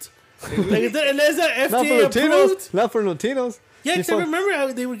approved? Like, is that Not for FDA Latinos. approved? Not for Latinos. Yeah, You because I fuck- remember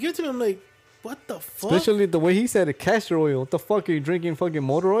how they would give it to me. I'm like, what the fuck? Especially the way he said it, castor oil. What the fuck are you drinking? Fucking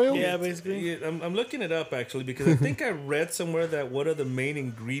motor oil? Yeah, basically. Yeah, I'm looking it up actually because I think I read somewhere that one of the main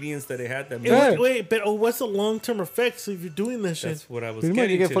ingredients that they had that It Yeah. was- wait, but what's the long term effects if you're doing this shit? that's what I was You might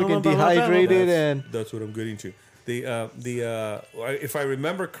getting get to. fucking Blah, blah, blah, blah, blah. dehydrated and That's what I'm getting to. If I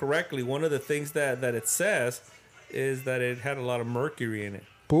remember correctly, one of the things that it says is that it had a lot of mercury in it.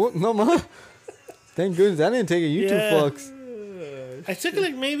 no man. Thank goodness I didn't take it. You Yeah. two fucks. I took it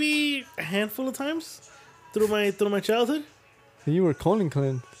like maybe a handful of times. through my childhood? You were colon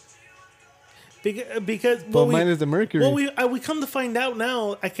cleansed. Because But mine is the mercury. well, we come to find out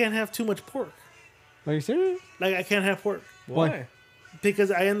now I can't have too much pork. Are you serious? Like I can't have pork Why?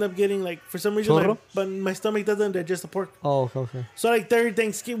 because I end up getting like for some reason Chorro? but my stomach doesn't digest the pork. Oh, okay. So like during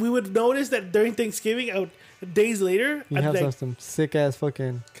Thanksgiving, we would notice that during Thanksgiving, days later, You I'd have be like, some sick ass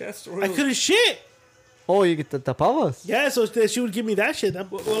fucking. Castor I oil. couldn't shit. Oh, you get the tapavas. Yeah, so she would give me that shit.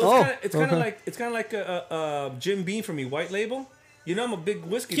 Well, it's kind of okay. like a Jim Beam for me, White Label. You know, I'm a big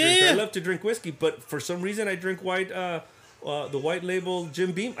whiskey Yeah, drinker. yeah. I love to drink whiskey, but for some reason, I drink the White Label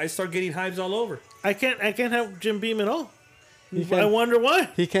Jim Beam. I start getting hives all over. I can't have Jim Beam at all. He I can't, wonder why.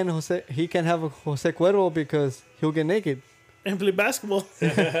 he can't have a Jose Cuervo because he'll get naked. And play basketball.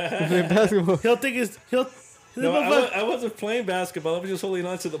 Playing basketball. He'll think this No, I wasn't playing basketball. I was just holding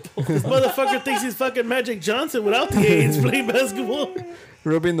on to the pole. motherfucker thinks he's fucking Magic Johnson without the AIDS playing basketball.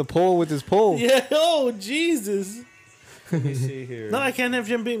 Rubbing the pole with his pole. Yeah. Oh Jesus. Let me see here. No, I can't have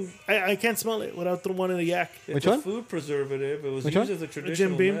Jim Beam. I can't smell it without throwing one in a yak. It's Which a one? food preservative. It was Which used one? as a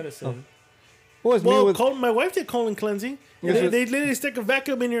traditional Beam? medicine. Oh, it's me Well, with. my wife did colon cleansing. Yes, They, yes. they literally stick a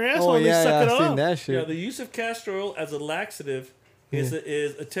vacuum in your asshole Oh and they yeah, suck yeah, it I've seen off. that shit. Yeah, the use of castor oil as a laxative is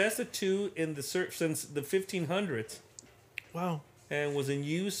attested to in the since the 1500s. Wow. And was in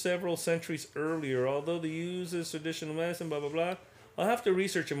use several centuries earlier. Although the use is traditional medicine, blah blah blah. I'll have to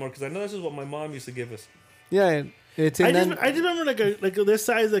research it more because I know this is what my mom used to give us. Yeah, it's in I that. just remember like this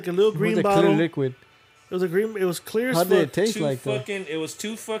size, like a little it was green a bottle. clear liquid. It was a green. It was clear as How did it fuck. taste like though? It was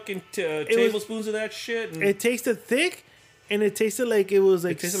two fucking was- tablespoons of that shit. And It tasted thick, and it tasted like it was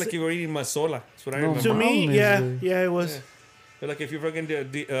like. it tasted like you were eating masola. That's what I No, remember. to me, Mom yeah, is, yeah, it was. But like if you're fucking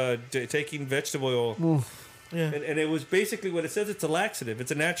taking vegetable oil. Oof. Yeah. And it was basically what it says. It's a laxative.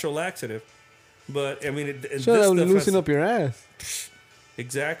 It's a natural laxative. But I mean, Sure, that would stuff loosen has- up your ass.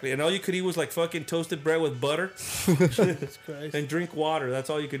 Exactly. And all you could eat was like fucking toasted bread with butter Jesus Christ. and drink water. That's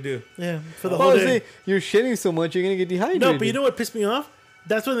all you could do. Yeah, for the whole Oh, day. see, you're shitting so much, you're gonna get dehydrated. No, but you know what pissed me off?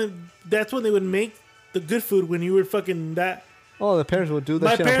 That's when they would make the good food when you were fucking that. Oh, the parents would do that.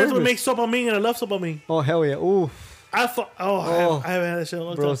 My shit parents on would make purpose. sopamine, and I love sopamine. Oh hell yeah! Ooh, I haven't had that shit in a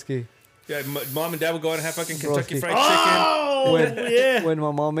long time. broski. Yeah, mom and dad would go out and have fucking Kentucky Broski. Fried Chicken. Oh, When- yeah. When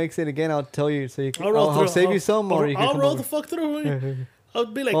my mom makes it again, I'll tell you so you can. I'll roll I'll through. save you some, or you can I'll come roll over. the fuck through. I'll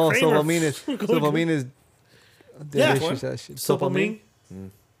be like Oh, Kramer. sopamine is Yeah. delicious. That shit. Sopamine.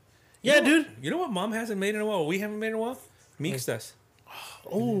 Yeah, dude. You know what mom hasn't made in a while? We haven't made in a while? Mixtas.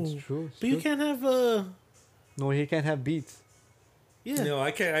 Oh, It's true. It's but you true. can't have No, he can't have beets. yeah. No,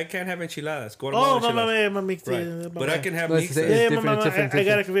 I can't have enchiladas. Oh, Guatemala my enchiladas. mixed. Right. But I can have No, it's the mixtas. same. Yeah, different, my, it's different, I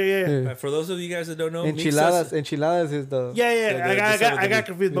got it. different. Yeah, Yeah. For those of you guys that don't know, Enchiladas is the. yeah. The I got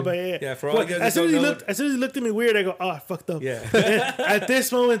confused, but yeah. Yeah, for all you guys that as soon don't as he looked at me weird, I go, oh, I fucked up. Yeah. At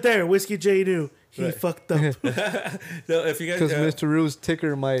this moment there, Whiskey J knew he Right. fucked up. So if you guys Because Mr. Rue's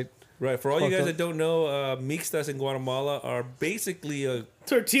ticker might. right, for all you Fuck guys up. that don't know, mixtas in Guatemala are basically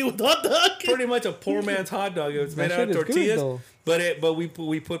Tortilla with hot dog. pretty much a poor man's hot dog. It's That made out of shit is good, tortillas, though. but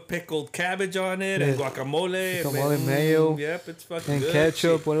we put pickled cabbage on it and Yeah. guacamole, Guacamole, and mayo, Yep, it's fucking And good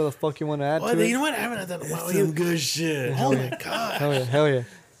ketchup, shit. whatever the fuck you want to add Oh, to you know it. what? I haven't had that in a while. It's some good shit. Oh my god. Hell yeah, hell yeah.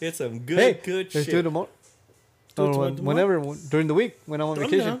 It's some good Hey, good let's shit. do it tomorrow. Do it Or tomorrow? whenever, during the week when I'm on I'm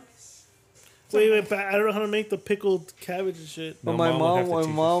vacation. down. Wait, but I don't know how to make the pickled cabbage and shit. But No, my Mom will have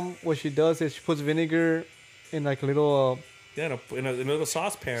to mom, teach us. what she does is she puts vinegar in like a little Yeah, in a little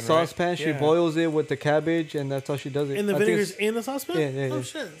saucepan. saucepan. Right? She Yeah. boils it with the cabbage, and that's how she does it. And the I think vinegar's it's- in the saucepan? Yeah, yeah, Oh, yeah.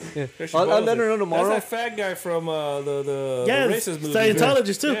 shit. Yeah, Yeah, she I'll boils let her it. know tomorrow. That's that fat guy from the Yeah, racist movie.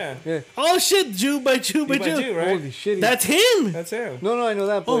 Scientologist, too. Yeah, Yeah. Oh, shit. Jew by Jew by By Jew. Jew, right? Holy shit! That's him. That's him. No, I know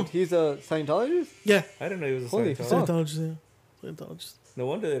that, but Oh. he's a Scientologist. Yeah. I didn't know he was a Holy Scientologist. fuck. Scientologist, yeah. Scientologist. No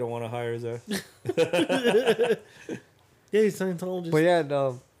wonder they don't want to hire his ass. Yeah, he's Scientologist. But yeah,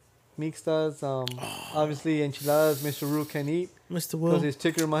 the mixtas, obviously enchiladas, Mr. Rue can eat Mr. because Will. his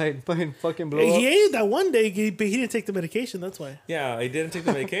ticker might fucking blow He up. ate that one day, but he didn't take the medication. That's why. Yeah, I didn't take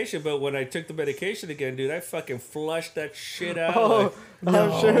the medication, but when I took the medication again, dude, I fucking flushed that shit out. Oh, like-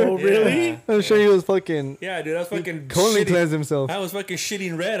 I'm sure. Oh, really? Yeah. I'm sure he was fucking Yeah, dude, I was fucking colon shitting. cleanse himself. I was fucking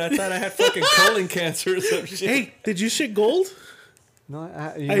shitting red. I thought I had fucking colon cancer or some shit. Hey, did you shit gold? No,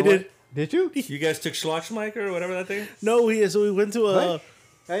 I you know did. what? Did you? You guys took Schlossmeicher or whatever that thing? No, so we went to What?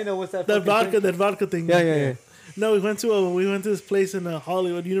 I know what's that. that fucking vodka thing. thing? Yeah. No, we went to this place in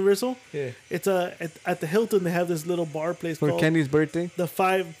Hollywood, Universal. Yeah. It's at the Hilton. They have this little bar place For called Candy's birthday. the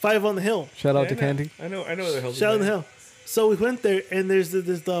five on the hill. Shout out Yeah, to Candy. I know where the hell. Shout out the hill. So we went there, and there's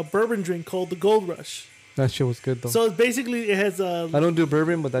the bourbon drink called the Gold Rush. That shit was good though. So it's basically it has I don't do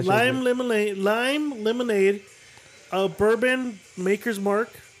bourbon, but that shit was lime lemonade, bourbon Maker's Mark,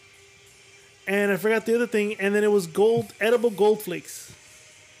 and I forgot the other thing, and then it was edible gold flakes.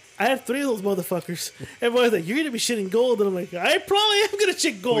 I had 3 of those motherfuckers. Everybody's like, "You're gonna be shitting gold," and I'm like, "I probably am gonna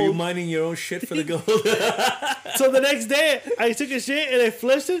shit gold." Were you mining your own shit for the gold? So the next day, I took a shit and I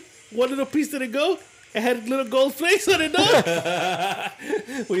flushed it. One little piece didn't go. It had little gold flakes on it, dog.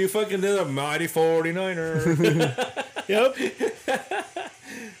 Well, you fucking did a mighty 49er. Yep.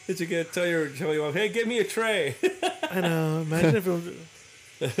 Did you get tell your mom, hey, give me a tray? I know. Imagine if it was.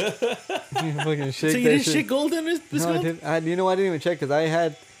 You fucking shake So you that didn't shit. shit gold in this No, I gold? didn't. You know, I didn't even check because I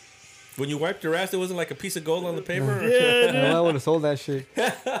had. When you wiped your ass, there wasn't like a piece of gold on the paper? Yeah, dude. No, I would have sold that shit.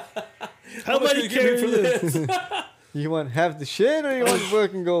 How much about do you you give me for carry this? You want half the shit or you want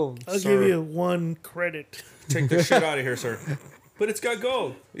fucking gold? I'll Sir. give you 1 credit. Take the shit out of here, sir. But it's got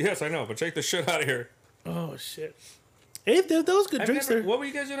gold. Yes, I know, but take the shit out of here. Oh, shit. Hey, that was good drinks there. What were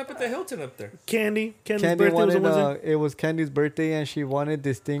you guys doing up at the Hilton up there? Candy's Candy birthday was wanted. on Wednesday. It was Candy's birthday, and she wanted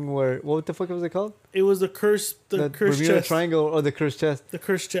this thing where what the fuck was it called? It was the cursed The cursed Bermuda chest. Triangle or the cursed chest. The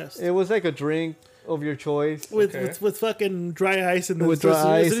cursed chest. It was like a drink of your choice With fucking dry ice and with dry as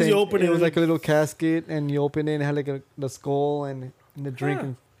ice. soon as you And open it was like a little casket, and you open it and it had like the skull and the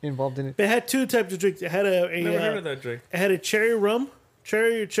drink involved in it. They had 2 types of drinks. It had Never heard of that drink. It had a cherry rum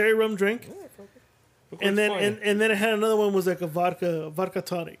drink, and then and then it had another one was like a vodka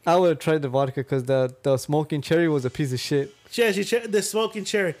tonic. I would have tried the vodka because the smoking cherry was a piece of shit. Yeah, the smoking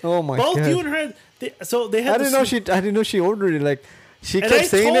cherry. Oh my Both god! you and her. They had. I didn't know she ordered it. Like she And kept I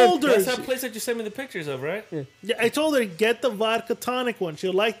saying told it. her. That's that place that you sent me the pictures of, right? Yeah, Yeah, I told her get the vodka tonic one.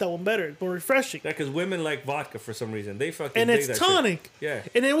 She'll like that one better. It's more refreshing. because women like vodka for some reason. They fucking And dig it's that tonic. Shit. Yeah.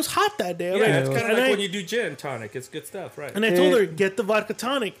 And it was hot that day. Yeah, it's kind of And like I- when you do gin tonic. It's good stuff, right? And I told her, get the vodka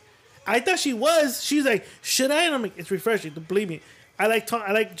tonic. I thought she was. She's like, should I? And I'm like, it's refreshing. Believe me. I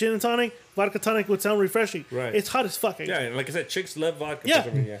like gin and tonic. Vodka tonic would sound refreshing. Right. It's hot as fuck. Yeah, and like I said, chicks love vodka. Yeah. For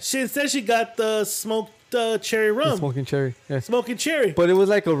some reason, She instead she got the smoked cherry rum. Smoking cherry. Yeah. Smoking cherry. But it was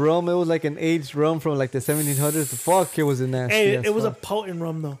like a rum. It was like an aged rum from like the 1700s. Fuck, it was a nasty. Hey, as it was a fuck. potent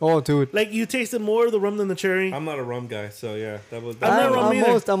rum though. Oh, dude. Like you tasted more of the rum than the cherry. I'm not a rum guy, so yeah, that was. I'm not a rum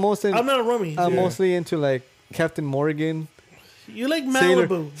either. I'm not a rummy. mostly into like Captain Morgan, You like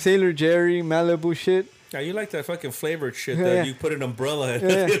Malibu. Sailor Jerry, Malibu shit. Yeah, you like that fucking flavored shit Yeah, that yeah. you put an umbrella in.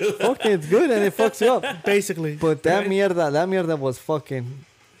 Yeah, okay, it's good and it fucks you up. Basically. But that mierda was fucking.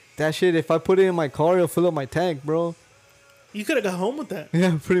 That shit. If I put it in my car, it'll fill up my tank, bro. You could have got home with that.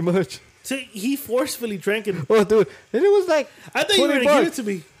 Yeah, pretty much. See, he forcefully drank it. Oh, dude, and it was like. I thought you were $20 gonna give it to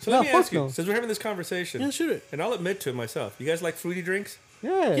me. So let me fuck ask you, no. since we're having this conversation, Yeah, shoot it. and I'll admit to it myself, you guys like fruity drinks?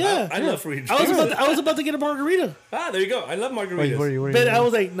 Yeah. Yeah. I love fruity I drinks. was about to get a margarita. There you go. I love Wait, margaritas. where But I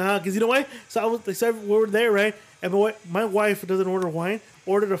was like, nah, because you know why? So I was, they said we were there, right? And my wife doesn't order wine,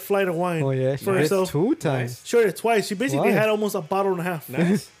 ordered a flight of wine Oh yeah, she for did herself. 2 times. Sure, it twice. She basically Why? had almost a bottle and a half.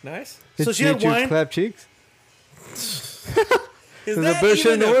 Nice, nice. So she had Did you wine. clap cheeks. Is There's a bear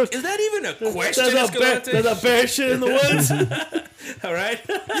shit in the woods. Is that even a question, There's Escalante? a bear shit in the woods. All right.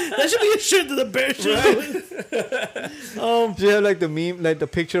 That should be a shirt to the bear shit in the woods. She had like the meme, like the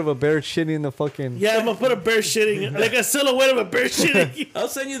picture of a bear shitting in the fucking. Yeah, I'm gonna put a bear shitting, like a silhouette of a bear shitting. I'll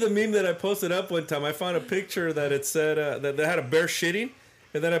send you the meme that I posted up one time. I found a picture that it said that had a bear shitting,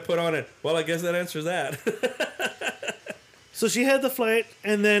 and then I put on it. Well, I guess that answers that. So she had the flight,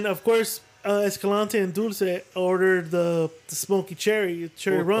 and then of course Escalante and Dulce ordered the smoky cherry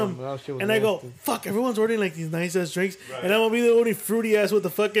rum, That shit was and I go, nasty. fuck, everyone's ordering like these nice ass drinks, and I'm gonna be the only fruity ass with the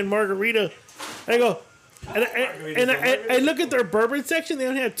fucking margarita. I go, and I look at their bourbon section, they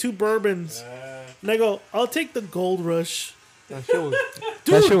only have 2 bourbons, and I go, I'll take the Gold Rush. That shit was,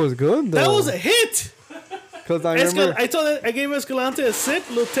 Dude, that shit was good though. That was a hit. Because I remember. I gave Escalante a sip,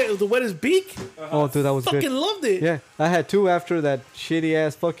 to wet his beak. Oh, dude, that was Fucking good. loved it. Yeah, I had 2 after that shitty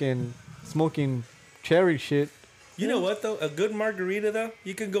ass fucking smoking cherry shit. You know what though? A good margarita though,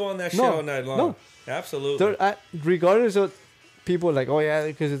 you can go on that shit No, all night long. no. Absolutely. Regardless of people are like, oh yeah,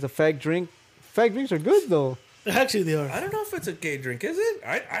 because it's a fag drink. Fag drinks are good though. Actually, they are. I don't know if it's a gay drink, is it?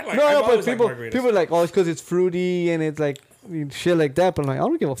 I like. No, I've but always people liked margaritas. people are like, oh, it's because it's fruity and it's like shit like that. But I'm like, I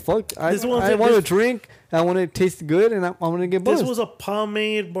don't give a fuck. I This one's- want to this- drink. I want to taste good, and I'm gonna get buzzed. This was a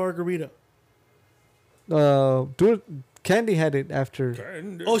pomade margarita. Dude, Candy had it after.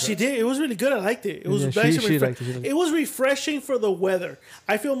 Oh, she did. It was really good. I liked it. It was Yeah, nice she and liked it. She liked it. It was refreshing for the weather.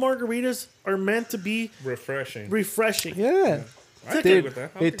 I feel margaritas are meant to be refreshing. refreshing. Yeah, I agree Dude, with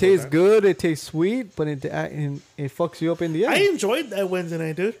that. it tastes good. It tastes sweet, but it fucks you up in the end. I enjoyed that Wednesday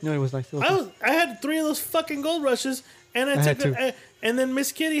night, dude. No, it was nice. It was I had 3 of those fucking Gold Rushes, and I had took 2. and then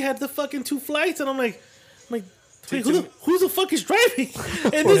Miss Kitty had the fucking 2 flights, and I'm like, wait, who the fuck is driving?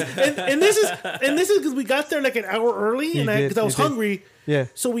 And this is because we got there like an hour early, You and did, because I was you did. hungry, Yeah.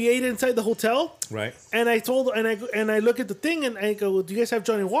 So we ate inside the hotel. Right. And I told and I look at the thing and I go, "Do you guys have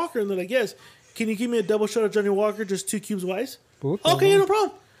Johnny Walker?" And they're like, "Yes." Can you give me a double shot of Johnny Walker, just 2 cubes of ice? Okay, no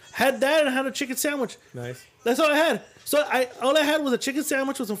problem. Had that and I had a chicken sandwich. Nice. That's all I had. So all I had was a chicken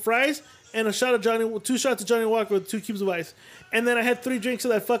sandwich with some fries and a shot of 2 shots of Johnny Walker with 2 cubes of ice. And then I had 3 drinks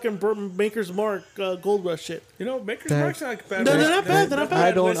of that fucking Maker's Mark Gold Rush shit. You know, Maker's Mark's not bad. No, they're not bad. They're not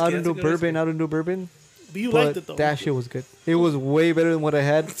bad. I don't do bourbon. I don't do bourbon. But you But liked it though. that shit was good. It was way better than what I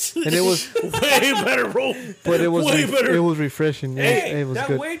had, and it was way better, bro. But it was way better. It was refreshing. Hey, it was that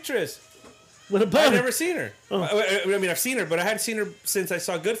good. waitress. What about I've it? never seen her. Oh. I mean, I've seen her, but I hadn't seen her since I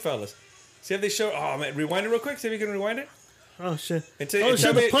saw Goodfellas. See if they show. Oh man, rewind it real quick. See if you can rewind it. Oh shit! And tell, Oh and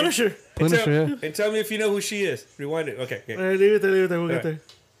tell shit! me, The Punisher. And tell me if you know who she is. Rewind it. Okay. All right, leave it there. We'll get there.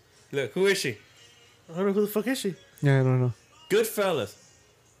 Look, who is she? I don't know who the fuck is she. Yeah, I don't know. Goodfellas.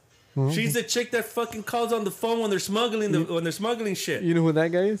 Well, She's the chick that fucking calls on the phone when they're smuggling shit. You know who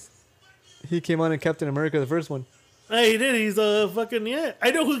that guy is? He came on in Captain America, the first one. Hey, he did. He's fucking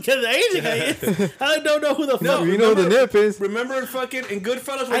I know who the Asian guy is. I don't know who the fuck. No, You know who the nip is. Remember in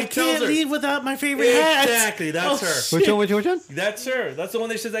Goodfellas when I he tells can't her. leave without my favorite hat. Exactly, that's her. Which one? Which one? That's her. That's the one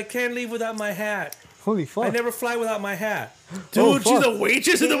that says, "I can't leave without my hat. Holy fuck! I never fly without my hat." Dude, Oh, she's fuck. a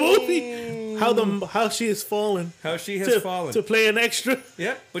waitress in the movie. How she has fallen. How she has fallen. To play an extra.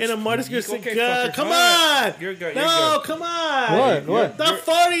 Yep. In a Marty Scorsese. Okay, fucker. Come All right. on. You're good. No, You're good. come on. What? Stop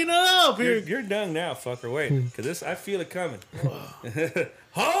farting it up. You're done now, fucker. Wait, because I feel it coming.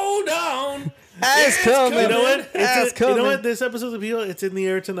 Hold on. Ass coming. You know what? Ass You coming. know what? This episode of People, it's in the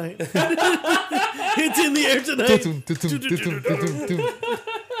air tonight. It's in the air tonight.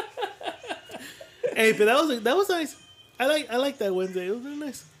 Hey, but that was nice. I like that Wednesday. It was really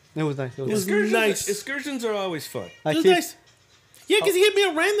nice. It was nice. It was Excursions- nice. Excursions are always fun. I It was keep, nice. Yeah, because he hit me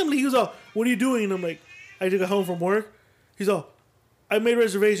up randomly. He was all, "What are you doing?" And I'm like, "I just got home from work." He's all, "I made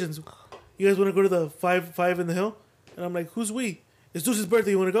reservations. You guys want to go to the five in the hill?" And I'm like, "Who's we?" It's Deuce's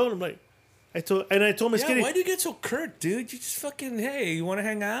birthday. You want to go? And I'm like, I told Miss Yeah, Kitty. why do you get so curt, dude? You just fucking, hey, you want to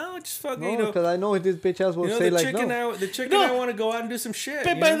hang out? Just fucking, no, because I know this bitch ass will say the like chick and no. the chick No. and I want to go out and do some shit.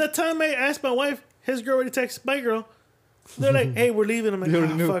 But you by know? the time I asked my wife, his girl already texted my girl. They're like, "Hey, we're leaving." I'm like, You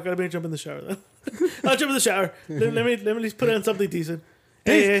already "Oh, knew. fuck, I better jump in the shower then." I'll jump in the shower. Let me at least put on something decent.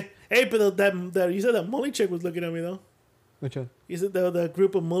 Hey, but that you said that Molly chick was looking at me though. Which one? You said the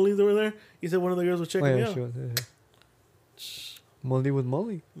group of Mollies that were there. You said one of the girls was checking Oh, me yeah, out. she was. Yeah. Molly with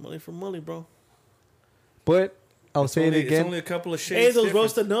Molly. Molly from Molly, bro. But I'll say it It's again. only a couple of shades. Hey, those different.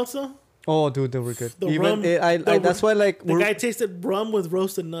 roasted nuts though. Oh, dude, they were good. The Even rum- that's why like The guy tasted rum with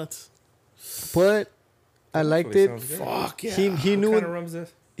roasted nuts. but I liked Hopefully it. sounds good. Fuck yeah. He What kind of knew rum's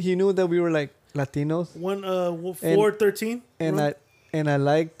this? he knew that we were like Latinos, 413. and I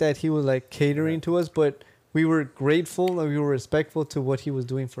liked that he was like catering to us, but we were grateful and we were respectful to what he was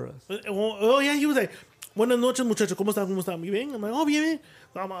doing for us. Oh yeah, he was like, "Buenas noches, muchachos. ¿Cómo están? ¿Cómo están? ¿Muy bien?" I'm like, "Oh, bien, bien.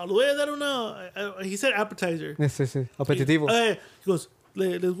 Vamos, le voy a dar una." He said appetizer. Sí. Apetitivo. He goes,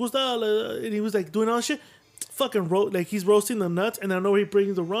 "Les gusta?" And he was like doing all this shit. Fucking like he's roasting the nuts, and I know he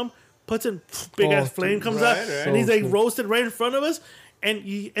brings the rum, puts in big ass flame comes out, right. and he's like So roasted right in front of us. And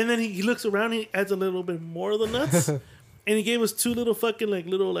then he looks around, and he adds a little bit more of the nuts. And he gave us 2 little fucking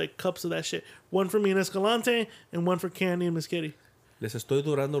little cups of that shit. One for me and Escalante, and one for Candy and Miss Kitty. Les estoy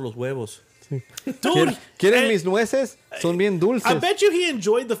durando los huevos. Dude, ¿Quieren and mis nueces? Son bien dulces. I bet you he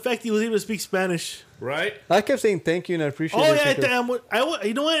enjoyed the fact he was able to speak Spanish. Right? I kept saying thank you and I appreciate Oh it. yeah, because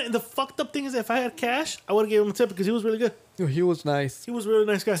you know what? The fucked up thing is, if I had cash, I would have gave him a tip because he was really good. he was nice. He was a really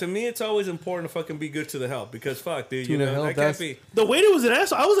nice guy. To me, it's always important to fucking be good to the help because fuck, dude, To you the know, help, that can't that's- be. The waiter was an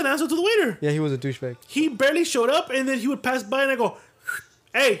asshole. I was an asshole to the waiter. Yeah, he was a douchebag. He barely showed up, and then he would pass by, and I go,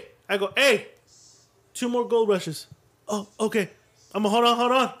 "Hey," 2 more gold rushes. Oh, okay. I'm gonna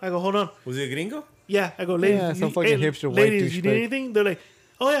hold on. I go, "Hold on." Was he a gringo? Yeah, I go, "Ladies, Yeah, some fucking hipster white ladies, you need douchebag. anything?" They're like,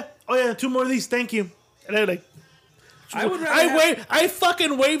 "Oh yeah, 2 more of these, thank you." And I like, I would rather I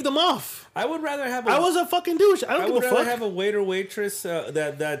fucking waved them off. I would rather have. I was a fucking douche. I I don't would give a rather fuck. have a waiter waitress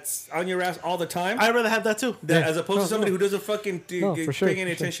that's on your ass all the time. I'd rather have that too. that, as opposed No, to somebody no. who doesn't fucking No, for sure, pay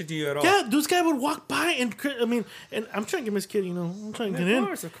any for sure. attention to you at all. Yeah, this guy would walk by and and I'm trying to get Miss Kitty, I'm trying to get in.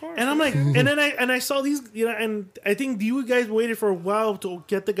 Of course. And I'm like, and then I saw these, and I think you guys waited for a while to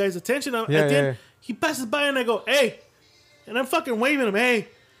get the guy's attention. At the end, yeah. he passes by and I go, "Hey," and I'm fucking waving him, "Hey,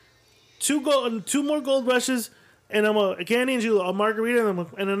 2 more gold rushes, and I'm a candy and you a margarita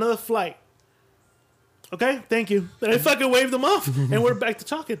and another flight." Okay, thank you. Then I fucking waved them off, and we're back to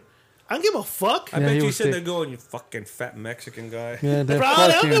talking. I don't give a fuck. I Yeah, bet he you was sitting sick. there going, "You fucking fat Mexican guy." Yeah, that Bro, I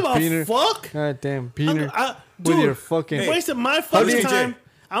don't fucking give a beaner. fuck. God damn, beaner. Dude, with your fucking. you wasted my Hey, fucking Whiskey J. time.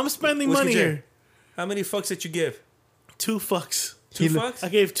 I'm spending Whiskey money J. here. How many fucks did you give? 2 fucks. Two fucks? I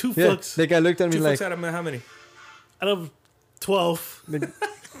gave 2 Yeah, fucks. the guy looked at me Two like, fucks out of how many? Out of 12.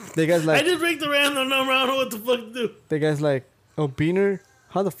 the guy's I like, just break the random number. I don't know what the fuck to do. the guy's like, oh, Beaner,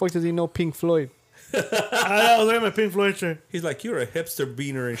 how the fuck does he know Pink Floyd? I was wearing my Pink Floyd shirt. He's like, you're a hipster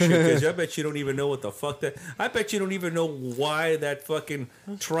beaner and shit. Because I bet you don't even know what the fuck that. I bet you don't even know why that fucking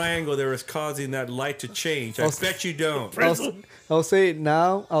triangle there is causing that light to change. I bet you don't. I'll say it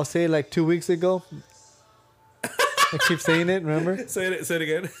now. I'll say it like 2 weeks ago. I keep saying it, remember? Say it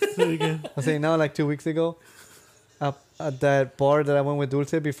again. Say it again. I'll say it now like 2 weeks ago. At that bar that I went with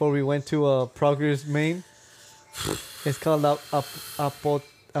Dulce before we went to Progress, Maine. It's called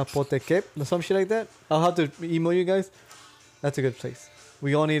Apotequep or some shit like that. I'll have to email you guys. That's a good place.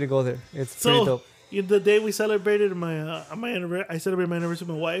 We all need to go there. It's pretty dope. The day we celebrated my anniversary, I celebrated my anniversary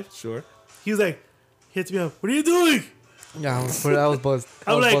with my wife. Sure. He was like, hits me up. What are you doing? Yeah, I was buzzed.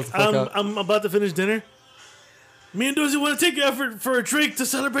 I'm like, I'm about to finish dinner. Me and Dozy want to take you out for a drink to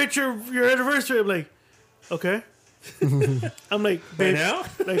celebrate your anniversary. I'm like, okay. I'm like, babe, now?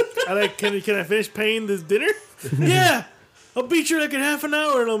 Can I finish paying this dinner? Yeah, I'll beat you like in half an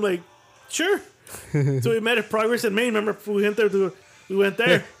hour. And I'm like, sure. So we met at Progress in Maine. Remember, we went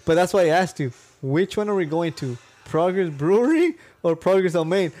there. But that's why I asked you, which one are we going to? Progress Brewery or Progress on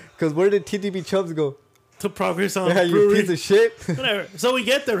Maine? Because where did TTB Chubbs go? To Progress on Yeah, you Brewery. piece of shit. Whatever. So we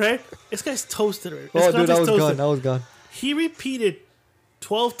get there, right? This guy's toasted. Right? Oh, dude, I was gone. He repeated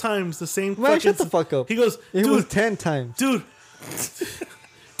 12 times the same Man, fucking... shut the fuck up. He goes, It dude, was 10 times. dude,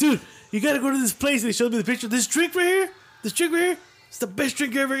 you gotta go to this place. And he showed me the picture. This drink right here, it's the best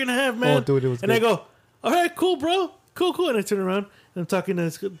drink you're ever gonna have, man. Oh, dude, it was And I good. go, all right, cool, bro. Cool. And I turn around and I'm talking to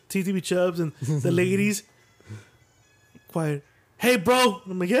TTB Chubbs and the ladies. Quiet. Hey, bro.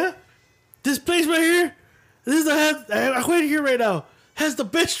 I'm like, yeah? This place right here, I wait here right now, has the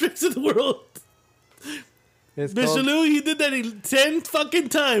best drinks in the world. It's Mr. called- Lou, he did that 10 fucking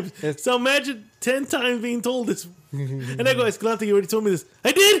times. It's- So imagine 10 times being told this. And I go, Escalante, you already told me this.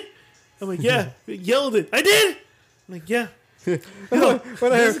 I did. I'm like, yeah. Yelled it. I did. I'm like, yeah. when I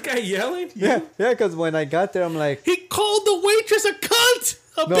This heard, guy yelling? yeah, because when I got there, I'm like, He called the waitress a cunt.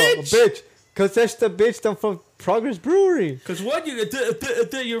 A no, bitch. a bitch. Because that's the bitch I'm from Progress Brewery. Because what?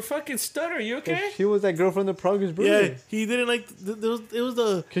 You're fucking stutter. You okay? She was that girl from the Progress Yeah, Brewery. he didn't like. It was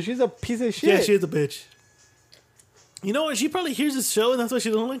the. Because she's a piece of shit. Yeah, she is a bitch. You know what? She probably hears this show, and that's why she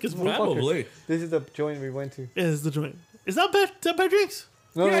don't like us. Yeah, Probably. This is the joint we went to. it's the joint. It's not bad. It's not bad drinks.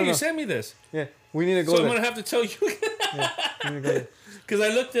 No, Yeah, no. you sent me this. Yeah, we need to go So I'm there. going to have to tell you. We need to go there. Because I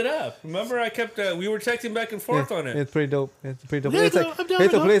looked it up. Remember, I kept, we were texting back and forth Yeah, on it. It's pretty dope. It's pretty dope. Yeah, It's no, like, I'm down,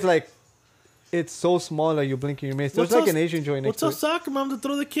 it's a I'm place like, it's so small that you blink and you miss. There's What's like up- an Asian joint What's next to up, it. soccer mom, to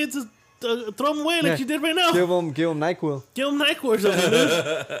throw the kids, throw them away like Yeah. you did right now? Give them NyQuil. Give them NyQuil or something,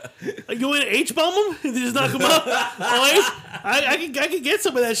 dude. You want to H-bomb them? Just knock them out? I can get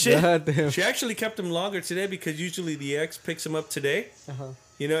some of that shit. God damn. She actually kept him longer today because usually the ex picks him up today. Uh-huh.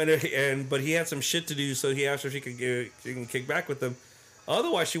 You know, but he had some shit to do, so he asked her if she can kick back with him.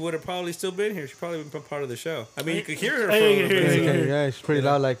 Otherwise, she would have probably still been here. She probably would have been part of the show. I mean, you could hear her for I a can little hear bit. her. Yeah, she's pretty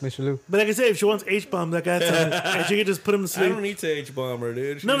loud like Mr. Lou. But like I say, if she wants H-bomb, that guy's and she can just put him to I don't sleep. need to H-bomb her,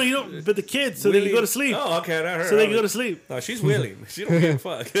 dude. No, you don't. But the kids, so they can go to sleep. Oh, okay, not her. So they can go to sleep. No, she's willing. She don't give a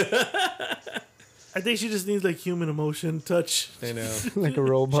fuck. I think she just needs like human emotion, touch. I know. Like a She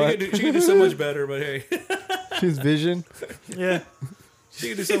robot. could do so much better, but hey, She's vision. Yeah. she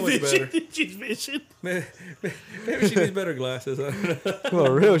could do so much better. She's vision. Maybe she needs better glasses. I don't know.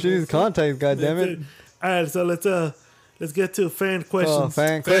 For real, she needs contacts, goddammit. All right, so let's get to fan questions. Oh,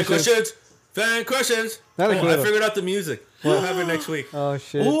 fan Fan questions. questions. Fan questions. Not a Oh, good I one. figured out the music. We'll have it next week. Oh,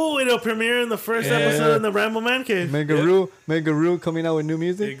 shit. Ooh, it'll premiere in the first Yeah. episode in the Rambo Man Cave. Megaroo coming out with new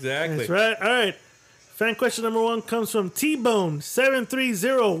music. Exactly. That's right. All right. Fan question number 1 comes from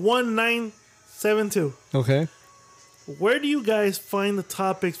T-Bone7301972. Okay. Where do you guys find the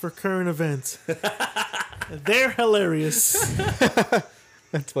topics for current events? They're hilarious.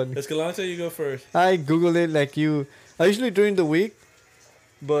 That's funny. Escalante, you go first. I Googled it like you. I usually during the week,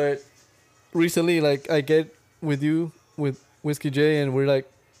 but recently, like I get with you with Whiskey J, and we're like,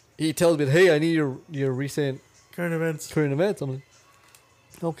 he tells me, "Hey, I need your recent Current events. current events." I'm like,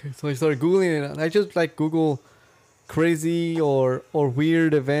 okay. So I started Googling it, and I just like Google crazy or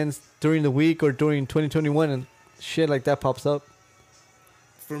weird events during the week or during 2021, and shit like that pops up.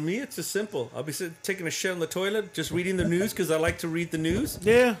 For me, it's just simple. I'll be taking a shit on the toilet, just reading the news because I like to read the news.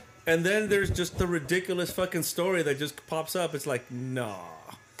 Yeah. And then there's just the ridiculous fucking story that just pops up. It's like, nah.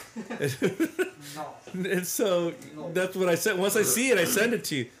 And so that's what I said. Once I see it, I send it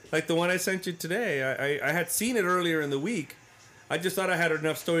to you. Like the one I sent you today. I had seen it earlier in the week. I just thought I had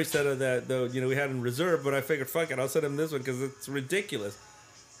enough stories set of that, though. You know, we had in reserve, but I figured, fuck it, I'll send him this one because it's ridiculous,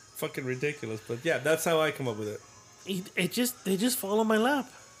 fucking ridiculous. But yeah, that's how I come up with it. They just fall on my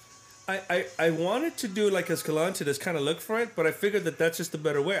lap. I wanted to do like Escalante, just kind of look for it, but I figured that that's just a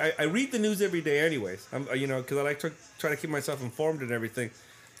better way. I read the news every day, anyways. You know, because I like to try to keep myself informed and everything.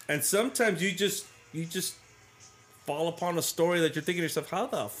 And sometimes you just fall upon a story that you're thinking to yourself, how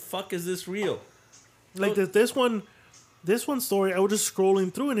the fuck is this real? Like this one story, I was just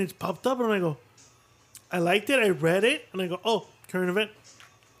scrolling through and it popped up and I go, I liked it, I read it, and I go, oh, current event.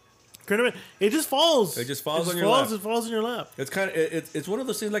 It just falls. It just falls on your lap. It falls in your lap. It's kind of it's one of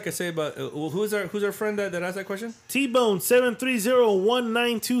those things, like I say about who's our friend that asked that question? T-Bone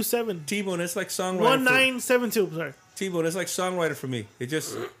 730-1927. T-Bone, it's like songwriter. 1972. Sorry. T-Bone, it's like songwriter for me. It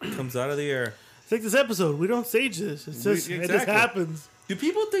just comes out of the air. It's like this episode. We don't stage this. It's just it just happens. Do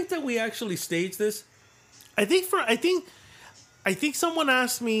people think that we actually stage this? I think someone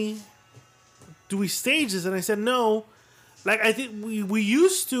asked me, do we stage this? And I said no. Like, I think we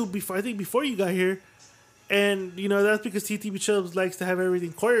used to before you got here. And, you know, that's because TTB Chubbs likes to have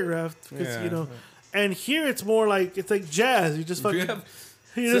everything choreographed. Because, you know, and here it's more like, it's like jazz. You just fucking...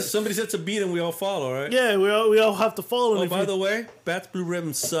 Somebody sets a beat and we all follow, right? Yeah, we all have to follow. Oh, by the way, Bats Blue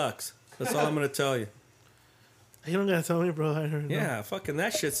Ribbon sucks. That's all I'm going to tell you. You don't gotta tell me, bro. I heard. Yeah, fucking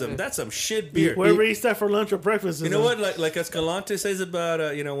that shit's that's some shit beer. Wherever you eat that for lunch or breakfast. You know what? Like Escalante says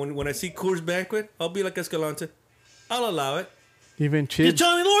about, you know, when I see Coors Banquet, I'll be like Escalante. I'll allow it. Even Chibs.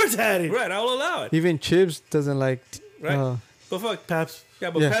 Johnny Lawrence had it. Right, I'll allow it. Even Chibs doesn't like. Right. But fuck. Pabst.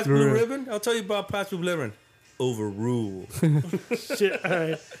 Yeah, but Pabst Blue Ribbon, I'll tell you about Pabst Blue Ribbon. Overruled. Shit, all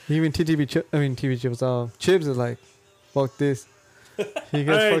right. Even TV Chibs. Chibs is like, fuck this. He gets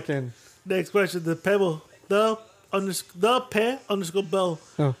right. fucking. Next question. The Pebble. The Pe_Bell.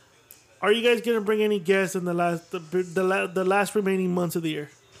 Oh. Are you guys gonna bring any guests in the last remaining months of the year?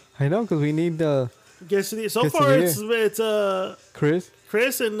 I know, because we need guests of the year. So far, it's Chris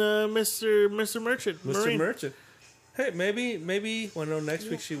and Mr. Merchant. Mr. Marine. Merchant. Hey, maybe. Well, no, next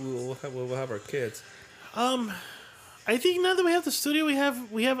week we'll have our kids. I think now that we have the studio, we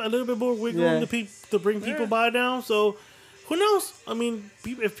have a little bit more wiggle room to bring people by now. So who knows? I mean,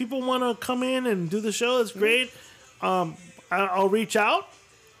 if people want to come in and do the show, it's great. I'll reach out.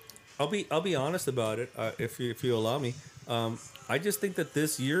 I'll be honest about it, if you allow me. I just think that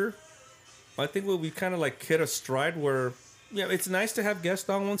this year, I think we kind of like hit a stride where, it's nice to have guests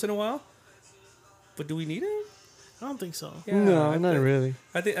on once in a while, but do we need it? I don't think so. Yeah, no, not really.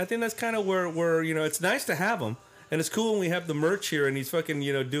 I think that's kind of where it's nice to have him, and it's cool when we have the merch here and he's fucking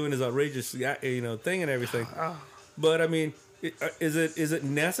doing his outrageous thing and everything. But I mean, is it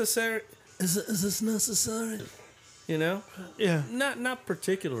necessary? Is this necessary? Yeah. Not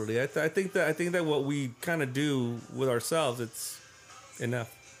particularly. I think that what we kind of do with ourselves, it's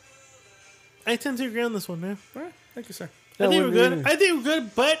enough. I tend to agree on this one, man. All right, thank you, sir. I think we're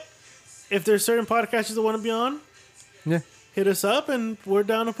good. But if there's certain podcasters that want to be on, hit us up and we're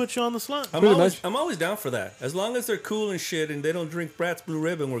down to put you on the slot. I'm always down for that. As long as they're cool and shit and they don't drink Bratz Blue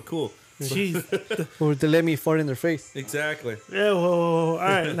Ribbon, we're cool. Jeez. Or they let me fart in their face. Exactly. Yeah. Whoa. All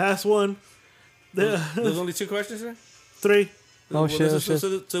right. Last one. There's only 2 questions, sir? 3. Oh, shit.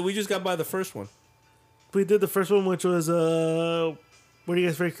 So we just got by the first one. We did the first one, which was what do you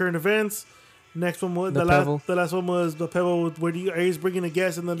guys rate current events? Next one was the last one was the Pebble. Where are you bringing a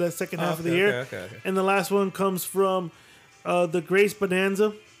guest in the second half of the year? Okay. And the last one comes from the Grace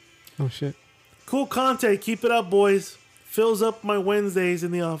Bonanza. Oh shit! Cool content. Keep it up, boys. Fills up my Wednesdays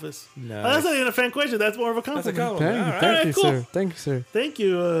in the office. Nice. That's not even a fan question. That's more of a compliment. That's a compliment. Thank you, cool. sir. Thank you, sir. Thank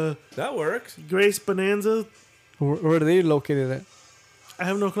you. That works. Grace Bonanza. Where are they located at? I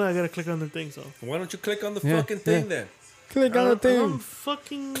have no clue. I gotta click on the thing. So why don't you click on the fucking thing then? Click on the thing.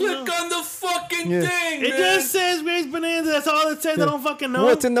 Click on the fucking thing. It just says Grace Bonanza. That's all it says. I don't fucking know.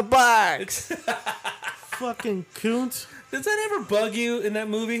 What's in the box? Fucking coont. Does that ever bug you in that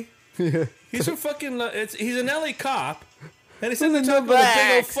movie? Yeah. He's a fucking. He's an LA cop, and he's sitting there talking with a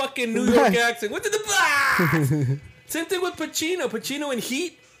big old fucking New York accent. What's in the box? Same thing with Pacino. Pacino in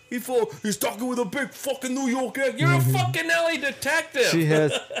Heat. He's talking with a big fucking New York accent. You're a fucking LA detective. She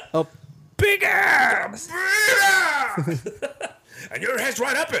has a big ass. And your head's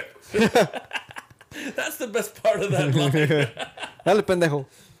right up it. That's the best part of that line. Dale, pendejo.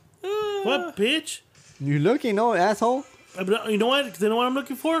 What, bitch? You looking, asshole? You know what? You know what I'm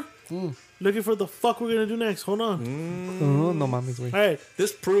looking for? Looking for the fuck we're gonna do next. Hold on. Oh, no mames, güey. All right.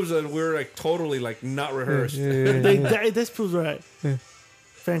 This proves that we're like totally like not rehearsed. This proves right. Yeah.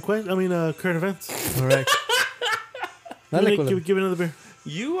 Current events. All right. Give another beer.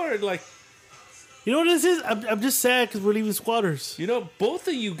 You are like You know what this is? I'm just sad because we're leaving Squatters. You know, both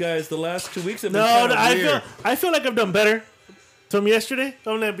of you guys the last 2 weeks have been No, kind of weird. I feel like I've done better. From yesterday?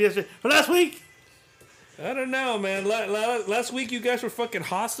 From last week? I don't know, man. Last week you guys were fucking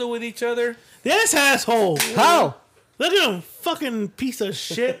hostile with each other. This asshole. How? Look at him, fucking piece of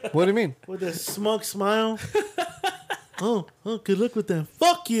shit. What do you mean? With a smug smile. oh, good luck with that.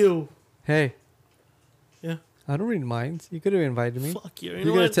 Fuck you. Hey, Yeah. I don't read minds. You could have invited me. Fuck you. You You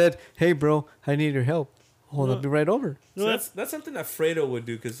know could have what? said, "Hey, bro, I need your help. Hold up, be right over." You know what? That's something that Fredo would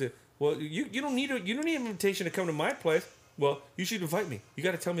do because you don't need an invitation to come to my place. Well, you should invite me. You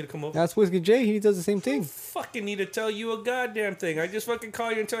got to tell me to come over. That's Whiskey J. He does the same thing. Fucking need to tell you a goddamn thing. I just fucking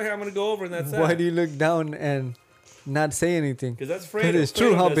call you and tell you I'm gonna go over and that's Why that. do you look down and not say anything? Because that's But Fredo. it's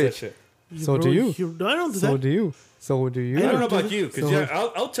true, Fredo huh, does that bitch? shit. So do you. No, I don't do So that. do you. So do you. I don't know about you, because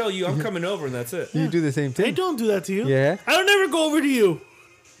So- I'll tell you I'm coming over and that's it. You do the same I thing. don't do that to you. Yeah. I don't ever go over to you.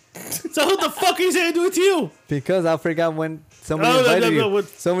 So what the fuck are you saying I do it to you? Because I forgot when somebody Oh, invited no, you. what-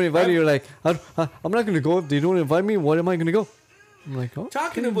 Somebody invited you. You're like, I'm not going to go. If they don't invite me, what am I going to go? I'm like, oh.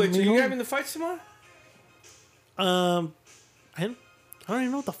 Talking of which, are you having the fights tomorrow? I don't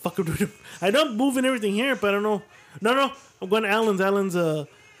even know what the fuck I'm doing. I know I'm moving everything here, but I don't know. No, I'm going to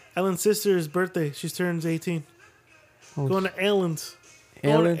Alan's sister's birthday. She turns 18. Oh, Going to Alan's.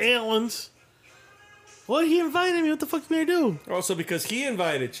 Alan's? Going to Alan's. What? He invited me. What the fuck am I gonna do? Also because he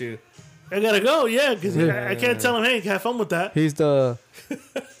invited you. I gotta go. Yeah, because Yeah. I can't tell him, hey, have fun with that. He's the,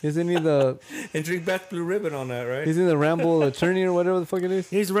 isn't he the, And drink back blue ribbon on that, right? he's in the Ramble attorney or whatever the fuck it is?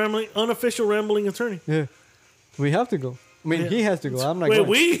 He's unofficial rambling attorney. Yeah. We have to go. I mean, Yeah. he has to go. I'm not Wait, going.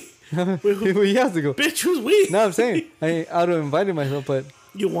 we? He has to go. Bitch, who's we? No, I'm saying. I would have invited myself, but,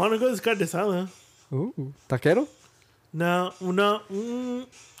 You want to go? This guy decided. ooh, taquero? No.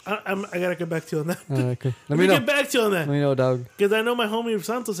 I gotta get back to you on that. All right, cool. Let Let me know. get back to you on that. Let me know, dog. Because I know my homie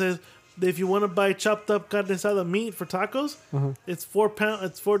Santos says that if you want to buy chopped up carne asada meat for tacos, it's £4.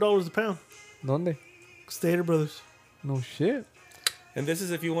 It's $4 a pound. ¿Dónde? Stater Brothers. No shit. And this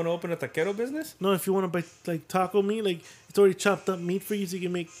is if you want to open a taquero business? No, if you want to buy like taco meat, like it's already chopped up meat for you, so you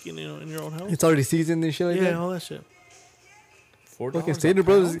can make in your own house. It's already seasoned and shit like Yeah, that. all that shit. $4 Okay, a Stater pound?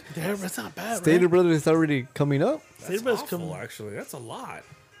 Brothers. Damn, that's not bad, Stater right? Brothers is already coming up. Stater That's Brothers awful, come. actually. That's a lot.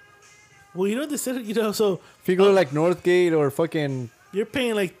 Well, you know they said, so If you go to like Northgate or fucking, you're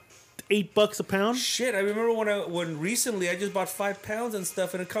paying like $8 a pound. Shit, I remember when recently I just bought 5 pounds and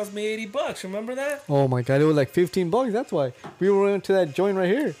stuff and it cost me $80. Remember that? oh my god, it was like $15. That's why we went to that joint right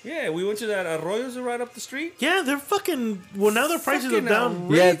here. Yeah, we went to that Arroyo's right up the street. Yeah, they're fucking. Well, now their prices are Fucking down.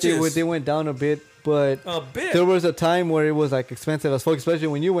 Yeah, Outrageous. they went down a bit, but A bit. there was a time where it was like expensive as fuck, especially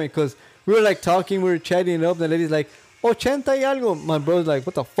when you went, because we were like talking, we were chatting it up, and the lady's like, 80 y algo. My brother's like,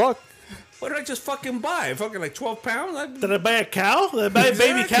 what the fuck? What did I just fucking buy? Fucking like 12 pounds? Did I buy a cow? Did I buy a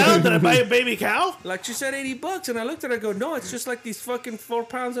baby cow? Did I buy a baby cow? Like she said $80 and I looked at her and I go, no, it's just like these fucking 4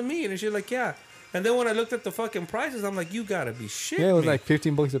 pounds of meat. And she's like, yeah. And then when I looked at the fucking prices, I'm like, you gotta be shitting Yeah, it was me. like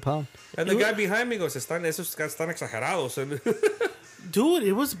 $15 a pound. And the guy behind me goes, esos están exagerados. Dude,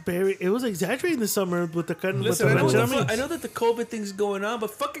 it was exaggerating this summer with the kind Listen, with I the know, ranch meats. I know that the COVID thing's going on,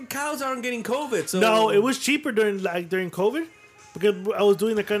 but fucking cows aren't getting COVID. So No, it was cheaper during COVID because I was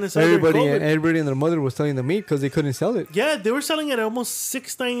doing the kind of stuff during COVID. Everybody and their mother was selling the meat because they couldn't sell it. Yeah, they were selling it at almost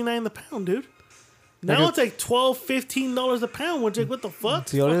 $6.99 the pound, dude. Now Like it's like $12, $15 a pound. Which like, what the fuck?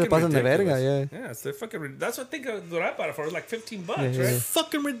 Si ahora se fucking pasan de verga, ridiculous. yeah. Yeah, it's they're fucking. That's what I think what I bought it for. It was like $15, Yeah, yeah, right? yeah.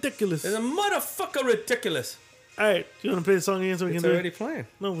 Fucking ridiculous. It's a motherfucker ridiculous. All right, you want to play the song again so we It's can do already it? playing.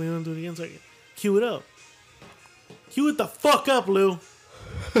 No, we don't do it again so I can cue it up. Cue it the fuck up, Lou.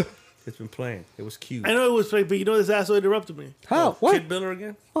 It's been playing. It was cute. I know it was playing, but you know this asshole interrupted me. How? What? Kid Biller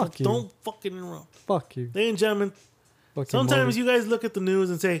again? Fuck you. Don't fucking interrupt. Fuck you. Ladies and gentlemen, Fucking sometimes Mormon. you guys look at the news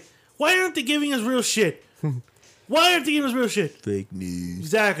and say, why aren't they giving us real shit? Why aren't they giving us real shit? Fake news.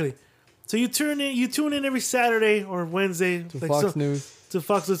 Exactly. So you tune in every Saturday or Wednesday To Fox News. to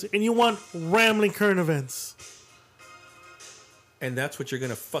Fox News, and you want rambling current events. And that's what you're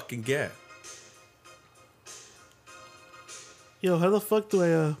gonna fucking get. Yo, how the fuck do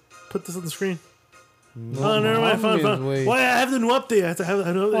I put this on the screen? No, Oh, never mind. Muhammad's Fine. way. Why I have the new update? I have to have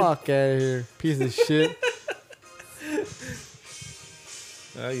the new update. Fuck out of here. Piece of shit.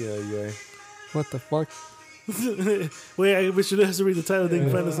 Ay. What the fuck? Wait, we should have to read the title. They can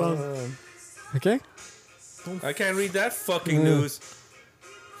find the song. Okay? I can't read that fucking news.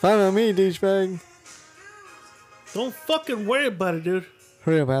 Fine on me, douchebag. Don't fucking worry about it, dude.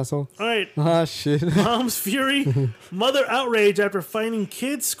 Hurry up, asshole. All right. Ah, shit. Mom's fury, mother outrage after finding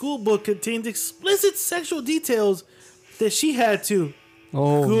kid's school book contains explicit sexual details that she had to.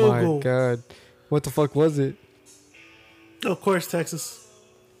 Oh Google. my god. What the fuck was it? Of course, Texas.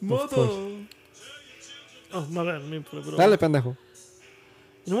 Mother. Oh, my bad. Let me put it Dale, over. pendejo.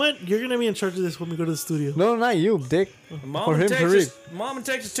 You know what? You're going to be in charge of this when we go to the studio. No, not you, dick. For him to read. Mom in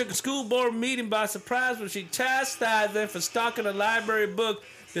Texas took a school board meeting by surprise when she chastised them for stalking a library book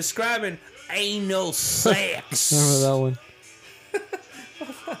describing anal sex. Remember that one?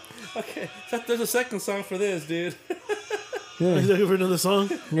 Okay, there's a second song for this, dude. Are you looking for another song?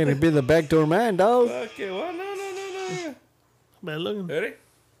 I'm gonna be the backdoor man, dog. Okay, well, no. Bad looking. Ready?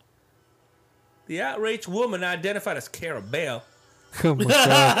 The outraged woman identified as Cara Bell. Oh my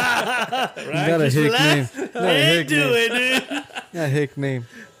god. You got a hick name. Can't do it, dude. That hick name.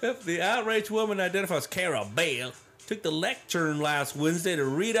 The outraged woman identified as Cara Bell took the lectern last Wednesday to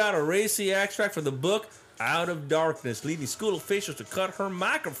read out a racy extract from the book Out of Darkness, leading school officials to cut her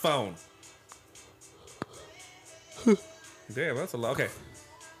microphone. Damn, that's a lot. Okay.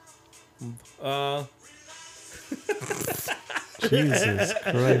 Jesus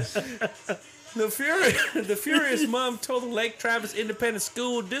Christ. The furious mom told the Lake Travis Independent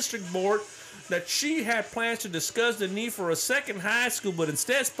School District Board that she had plans to discuss the need for a second high school, but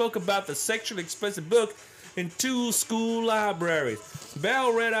instead spoke about the sexually expensive book in 2 school libraries.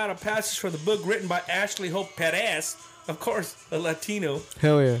 Bell read out a passage from the book written by Ashley Hope Perez, of course, a Latino,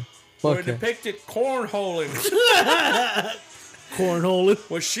 Hell yeah. where Fuck it yeah. depicted cornholing. Cornholing.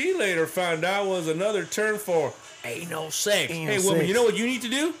 What she later found out was another term for anal sex. Hey, woman, sex. you know what you need to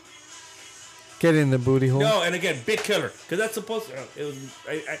do? Get in the booty hole. No, and again, big killer, because that's supposed to. It was.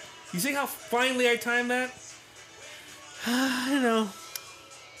 You see how finely I timed that? I know.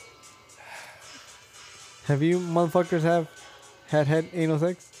 Have you motherfuckers had anal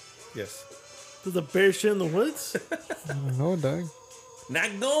sex? Yes. Does the bear shit in the woods? I don't know, dog. Not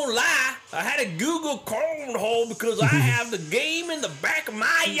gonna lie, I had to Google cornhole because I have the game in the back of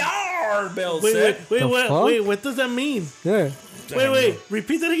my yard. Bell said. Wait, what does that mean? Yeah. Wait,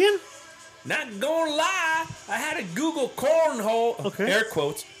 repeat that again? Not gonna lie, I had to Google cornhole, Okay. air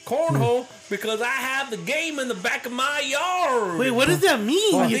quotes, cornhole, because I have the game in the back of my yard. Wait, what does that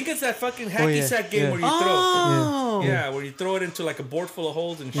mean? I think it's that fucking hacky yeah, sack game yeah. where you Oh. throw. Yeah, where you throw it into like a board full of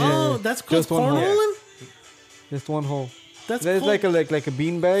holes and shit. Oh, Yeah. that's called Just one hole. cornholing? Just one hole. That's That's called- like a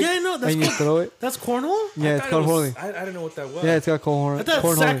bean bag. Yeah, no, that's and you called- throw it. That's cornhole? Yeah, it's called holding. I didn't know what that was. Yeah, it's got corn. I thought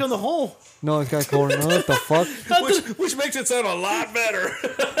corn sack holding. on the hole. No, it's got corn. What the fuck? which makes it sound a lot better.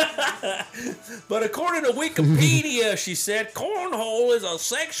 But according to Wikipedia, she said, cornhole is a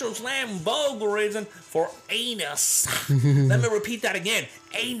sexual slang vulgarism for anus. Let me repeat that again.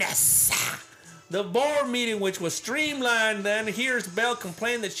 Anus. The board meeting, which was streamlined, then hears Bell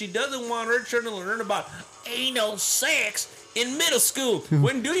complain that she doesn't want her children to learn about anal sex in middle school.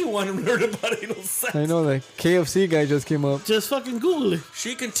 When do you want them to learn about anal sex? I know the KFC guy just came up. Just fucking Google it.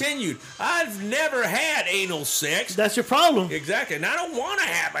 She continued, I've never had anal sex. That's your problem. Exactly. And I don't want to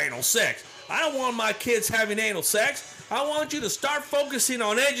have anal sex. I don't want my kids having anal sex. I want you to start focusing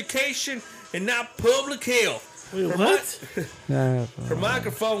on education and not public health. Wait, Her what? Yeah. Her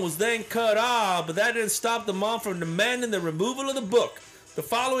microphone was then cut off, but that didn't stop the mom from demanding the removal of the book. The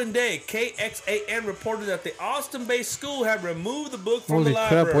following day, KXAN reported that the Austin-based school had removed the book from Holy the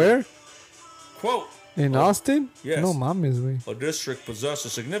library. crap, where? Quote, In Austin? yes. No mames, güey. a district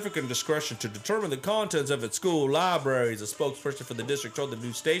possesses significant discretion to determine the contents of its school libraries, a spokesperson for the district told the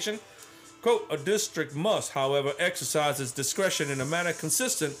news station. Quote, a district must, however, exercise its discretion in a manner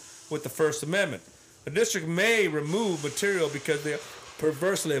consistent with the First Amendment. A district may remove material because they are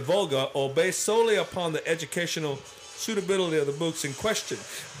perversely vulgar or based solely upon the educational suitability of the books in question.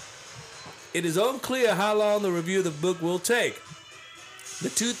 It is unclear how long the review of the book will take. The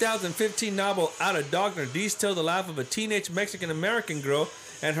 2015 novel Out of Darkness details the life of a teenage Mexican-American girl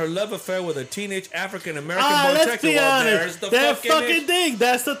and her love affair with a teenage African-American boy. Let's be honest. There's the That fucking thing.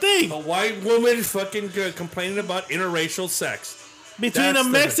 That's the thing. a white woman fucking complaining about interracial sex. Between That's a the-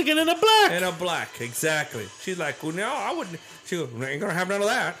 Mexican and a black. And a black, exactly. She's like, well, no, I wouldn't. She goes, I ain't gonna have none of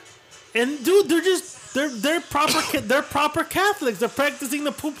that. And dude, they're proper Catholics. They're practicing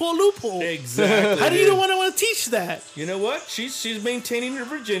the poophole loophole. Exactly. How do you dude. don't want to teach that? You know what? She's maintaining her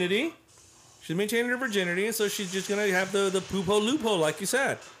virginity. She's maintaining her virginity, and so she's just gonna have the poop hole loophole, like you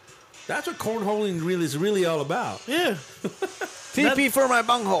said. That's what cornholing is really all about. Yeah, TP for my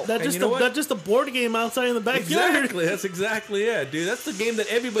bunghole. that's you know what? that's just a board game outside in the backyard. Exactly. That's exactly it, dude. That's the game that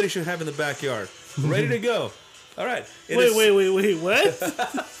everybody should have in the backyard. Ready to go. All right. It is- Wait,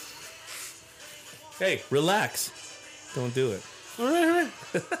 what? Hey, relax. Don't do it. All right.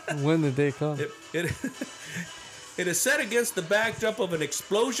 When did they come? It is set against the backdrop of an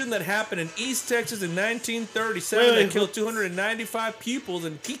explosion that happened in East Texas in 1937 Wait, that killed 295 pupils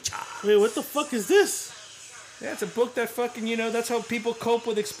in Kicha. Wait, what the fuck is this? Yeah, it's a book that fucking, that's how people cope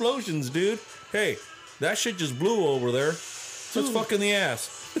with explosions, dude. Hey, That shit just blew over there. Let's fuck in the ass.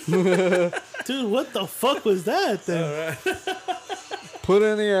 Dude, what the fuck was that then? Put it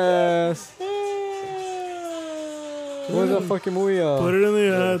in the ass. What was that fucking movie? Put it in the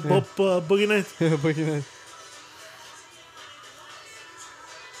ass. Boogie Nights. Boogie Nights.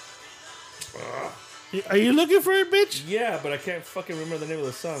 Are you looking for it, bitch? Yeah, but I can't fucking remember the name of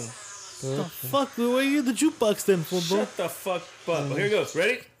the song. The fuck? Where are you the jukebox then for, bro? Shut the fuck up. Here it goes.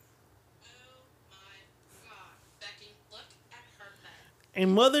 Ready? A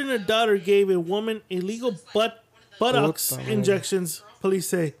mother and a daughter gave a woman illegal buttocks injections. Police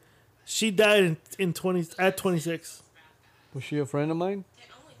say she died at 26. Was she a friend of mine?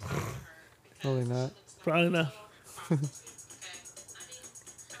 Probably not. Probably not.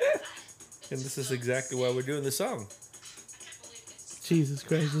 And this is exactly why we're doing the song. Jesus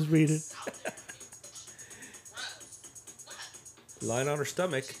Christ, just read it. Lying on her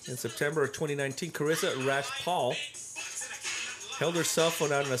stomach in September of 2019, Carissa Rash-Paul held her cell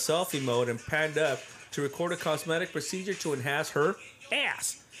phone out in a selfie mode and panned up to record a cosmetic procedure to enhance her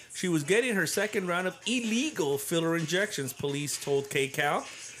ass. She was getting her second round of illegal filler injections, police told KCAL.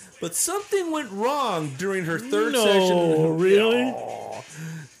 But something went wrong during her third session. No, really?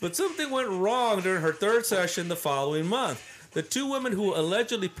 But something went wrong during her third session the following month. The two women who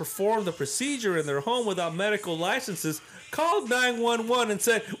allegedly performed the procedure in their home without medical licenses called 911 and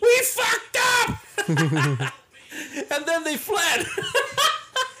said, "We fucked up!" And then they fled.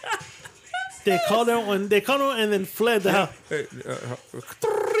 They called her and then fled the house.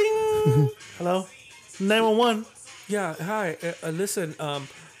 Hello? 911. Yeah, hi. Listen,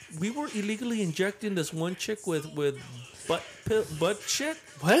 we were illegally injecting this one chick with butt shit.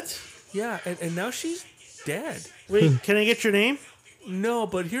 What? Yeah, and now she's dead. Wait, can I get your name? No,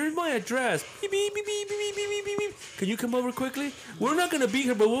 but here's my address. Beep, beep, beep, beep, beep, beep, beep, beep. Can you come over quickly? We're not going to be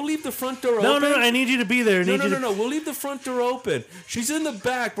here, but we'll leave the front door open. No, I need you to be there. No. We'll leave the front door open. She's in the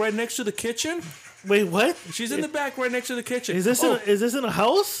back right next to the kitchen. Wait, what? She's in the back right next to the kitchen. Is this in a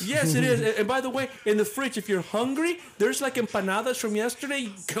house? Yes, it is. And by the way, in the fridge, if you're hungry, there's like empanadas from yesterday.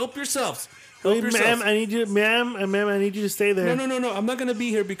 Help yourselves. Wait, ma'am, I need you to stay there. No. I'm not gonna be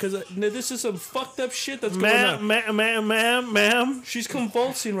here because this is some fucked up shit that's going on. Ma'am. She's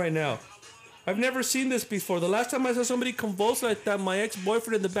convulsing right now. I've never seen this before. The last time I saw somebody convulse like that, my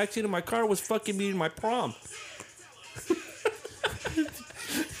ex-boyfriend in the backseat of my car was fucking me in my prom.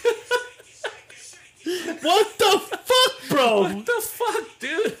 What the fuck, bro? What the fuck,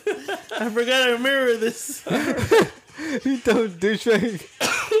 dude? I forgot I remember this. You dumb douchebag.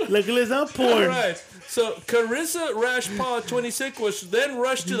 Look, it's not porn. All right. So Carissa Rash-Paul, 26, was then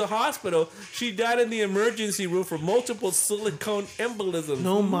rushed to the hospital. She died in the emergency room for multiple silicone embolisms.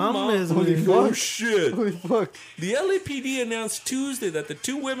 No mames. Holy Oh fuck. shit. Holy fuck. The LAPD announced Tuesday that the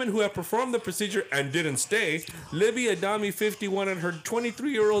two women who have performed the procedure and didn't stay, Libby Adami, 51, and her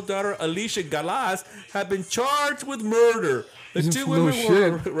 23-year-old daughter, Alicia Galaz, have been charged with murder. The two women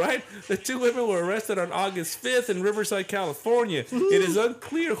The two women were arrested on August 5th in Riverside, California. It is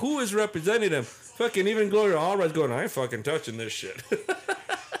unclear who is representing them. Fucking even Gloria Allred's going, I ain't fucking touching this shit.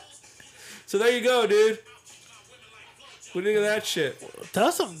 So there you go, dude. What do you think of that shit?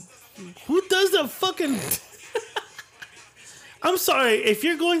 Who does the fucking... I'm sorry, if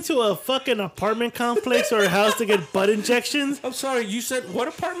you're going to a fucking apartment complex or a house to get butt injections... I'm sorry, you said what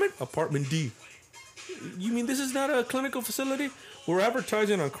apartment? Apartment D. You mean this is not a clinical facility? We're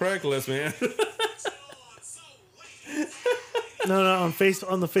advertising on Craigslist, man. No, on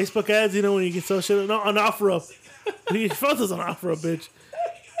the Facebook ads, you know, when you get so shit. No, on OfferUp. You found this on OfferUp, bitch.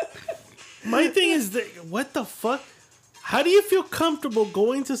 My thing is that, what the fuck? How do you feel comfortable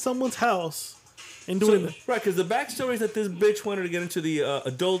going to someone's house and doing that? Right, because the backstory is that this bitch wanted to get into the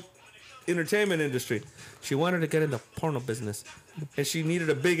adult entertainment industry. She wanted to get into porno business. And she needed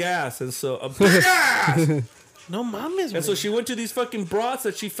a big ass. And so, a big ass! No mames, And so she went to these fucking broads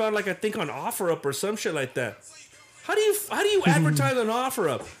that she found, like, I think on OfferUp or some shit like that. How do you advertise on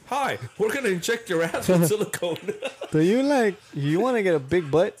OfferUp? Hi, we're gonna inject your ass with silicone. Do you want to get a big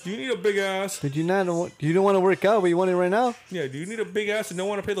butt? Do you need a big ass? Did you not? You don't want to work out, but you want it right now? Yeah. Do you need a big ass and don't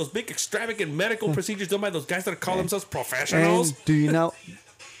want to pay those big extravagant medical procedures done by those guys that call themselves professionals? And do you now?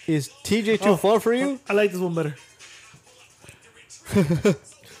 Is TJ too far for you? I like this one better.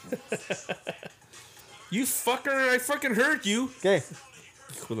 You fucker! I fucking heard you. Okay.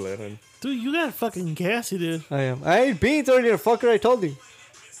 Dude, you got fucking gassy, dude. I am. I ate beans earlier, fucker. I told you.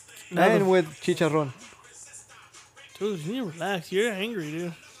 And with chicharrón. Dude, you need to relax. You're angry,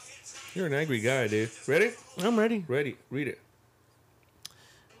 dude. You're an angry guy, dude. Ready? I'm ready. Ready. Read it.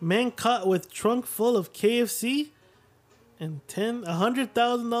 Man caught with trunk full of KFC and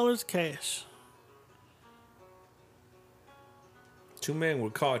 $100,000 cash. 2 men were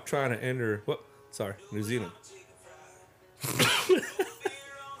caught trying to enter. What? Sorry, New Zealand.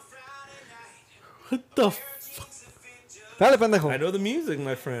 What the Dale, pendejo. I know the music,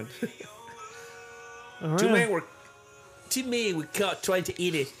 my friend. All Two right. men were caught trying to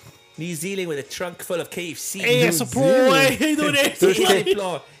enter New Zealand with a trunk full of KFC. Hey, that's a pro way. Hey, do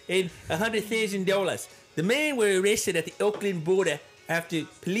that. And $100,000. The men were arrested at the Auckland border after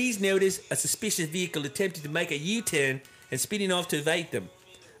police noticed a suspicious vehicle attempted to make a U-turn and speeding off to evade them.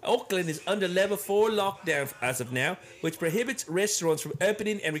 Auckland is under level 4 lockdown as of now, which prohibits restaurants from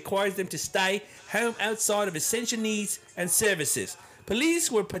opening and requires them to stay home outside of essential needs and services.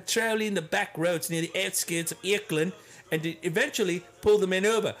 Police were patrolling the back roads near the outskirts of Auckland and eventually pulled the men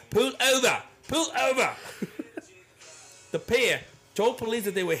over. Pull over! The pair told police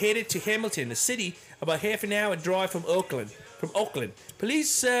that they were headed to Hamilton, the city about half an hour drive from Auckland.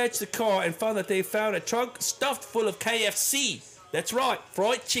 Police searched the car and found that they found a trunk stuffed full of KFC. That's right,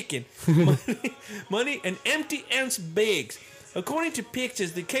 fried chicken, money, and empty ounce bags. According to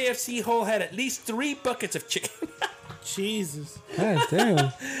pictures, the KFC haul had at least 3 buckets of chicken. Jesus. God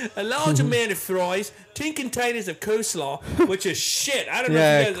damn. A large amount of fries, 10 containers of coleslaw, which is shit. I don't know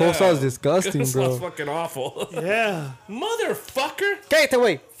Yeah, if you guys... coleslaw is disgusting, coleslaw's bro. fucking awful. Yeah. Motherfucker. Get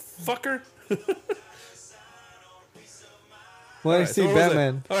away. Fucker. Well, I see so what was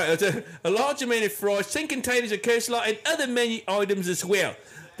Batman. it? All right, a large amount of fries, 10 containers of coleslaw, and other menu items as well.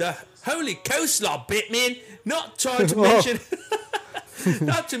 The holy coleslaw, Batman. Not trying to mention...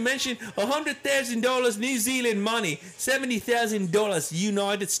 Not to mention $100,000 New Zealand money, $70,000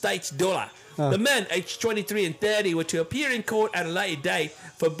 United States dollar. The men, aged 23 and 30, were to appear in court at a later date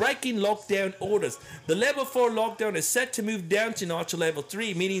for breaking lockdown orders. The level 4 lockdown is set to move down tonight to level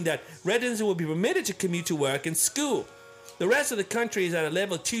 3, meaning that residents will be permitted to commute to work and school. The rest of the country is at a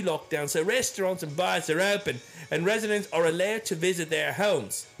level 2 lockdown, so restaurants and bars are open, and residents are allowed to visit their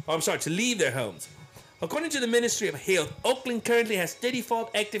homes. To leave their homes. According to the Ministry of Health, Auckland currently has 35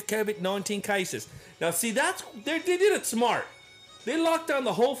 active COVID-19 cases. Now, see, they did it smart. They locked down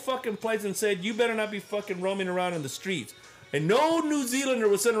the whole fucking place and said, you better not be fucking roaming around in the streets. And no New Zealander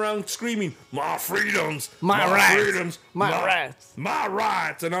was sitting around screaming, my freedoms, My rights, freedoms, my rights, my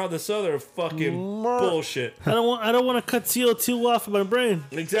rights, and all this other fucking bullshit. I don't want to cut CO2 off of my brain.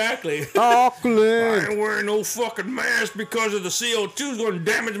 Exactly. I Auckland. ain't wearing no fucking mask because of the CO2 is going to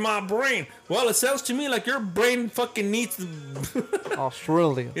damage my brain. Well, it sounds to me like your brain fucking needs...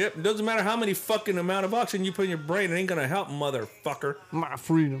 Australia. Yep, it doesn't matter how many fucking amount of oxygen you put in your brain, it ain't going to help, motherfucker. My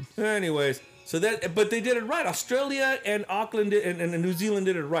freedom. Anyways, but they did it right. Australia and Auckland and New Zealand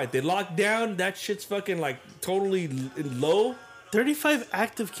did it right. They locked down. That shit's fucking like totally low 35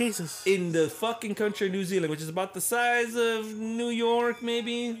 active cases. in the fucking country of New Zealand, which is about the size of New York,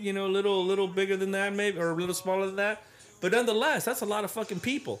 maybe. You know, a little bigger than that, maybe, or a little smaller than that. But nonetheless, that's a lot of fucking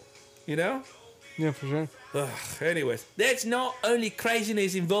people. You know. Yeah, for sure. Anyways, that's not only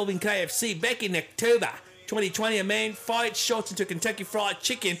craziness involving KFC. Back in October 2020, a man fired shots into Kentucky Fried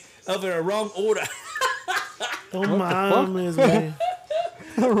Chicken over a wrong order. Oh my man.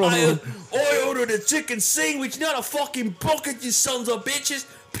 I ordered a chicken sandwich, not a fucking bucket, you sons of bitches.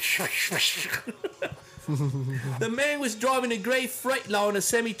 The man was driving a grey Freightliner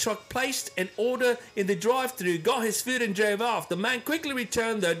semi-truck, placed an order in the drive-thru, got his food and drove off. The man quickly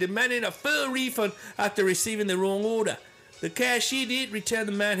returned though, demanding a full refund after receiving the wrong order. The cashier did return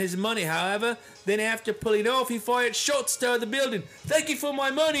the man his money, however. Then after pulling off, he fired shots toward the building. Thank you for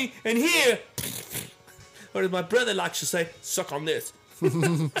my money, and here, or as my brother likes to say, suck on this.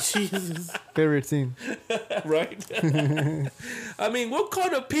 Jesus. Favorite scene. Right? I mean, what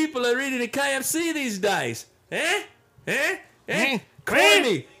kind of people are eating at KFC these days? Cry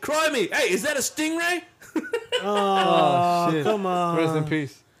me. Hey, is that a stingray? Oh, Shit. come on. Rest in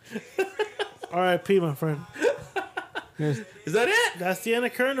peace. R.I.P. my friend. Yes. Is that it? That's the end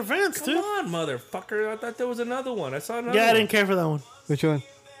of current events, Come too. on, motherfucker. I thought there was another one. I saw another Yeah, I one. didn't care for that one. Which one?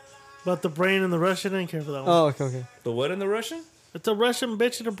 But the brain and the Russian, I didn't care for that one. Oh, okay. The what in the Russian? It's a Russian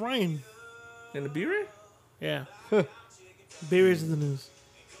bitch and a brain. In the beer? Yeah. Beer's in the news.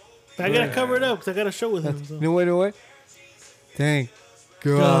 But I gotta cover it up because I got a show with him. So. No way. Thank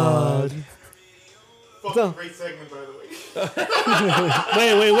God. Fucking great segment, by the way.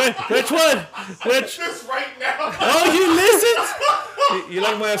 Wait. Which one? Which? Just right now. Oh, you listened? You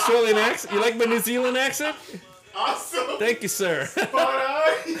like my Australian accent? You like my New Zealand accent? Awesome. Thank you, sir. But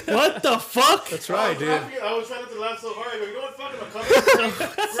I What the fuck? That's right, dude. I was trying not to laugh so hard. But you know what?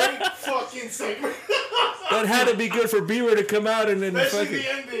 Fucking great fucking segment. That had to be good for Beaver to come out and then Especially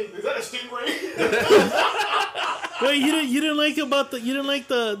fucking... the ending. Is that a stingray? Wait, you didn't like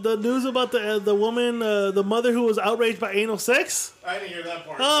the news about the woman, the mother who was outraged by anal sex? I didn't hear that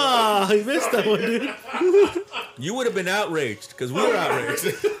part. Ah, you missed that one, dude. You would have been outraged because we were outraged.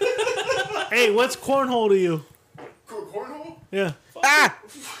 Hey, what's cornhole to you? Cornhole? Yeah. Ah!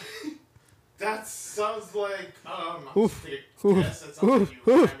 That sounds like Oof. yes, that sounds like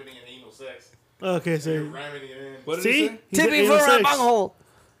you ramming in anal sex. Okay, so You're ramming it in. What did see, he say? he said Tippy anal for a sex. bunghole.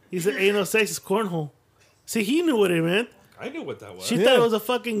 He said anal sex is cornhole. See, he knew what it meant. I knew what that was. She thought it was a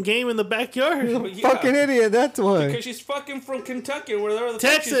fucking game in the backyard. Yeah, Fucking idiot, that's why. because she's fucking from Kentucky or wherever the fuck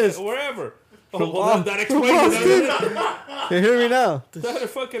Texas. she's at, wherever. From well, that explains it, doesn't it? You hear me now? That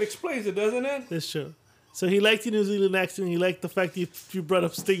fucking explains it, doesn't it? This show. So he liked the New Zealand accent. He liked the fact that you brought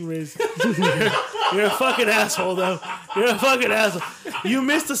up stingrays. You're a fucking asshole, though. You're a fucking asshole. You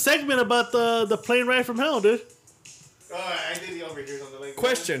missed the segment about the plane ride from hell, dude. I did the overhears on the link.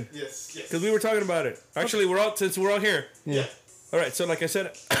 Question. Yes. Because we were talking about it. Actually, we're all here. Yeah. All right, so like I said,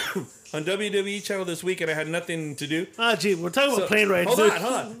 on WWE channel this week, and I had nothing to do. Ah, gee, we're talking about plane rides, Hold dude.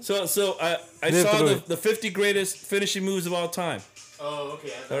 on. So I Live saw through it. the 50 greatest finishing moves of all time. Oh,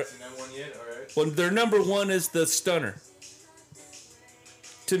 okay. I've not seen that one yet. All right. Well, their number one is the stunner.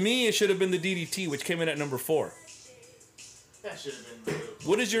 To me, it should have been the DDT, which came in at number 4. That should have been.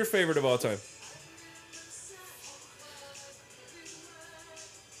 What is your favorite of all time?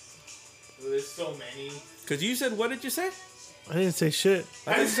 There's so many. Because you said, what did you say? I didn't say shit.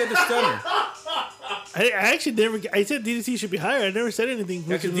 I think you said the stunner. I actually never. I said DDT should be higher. I never said anything.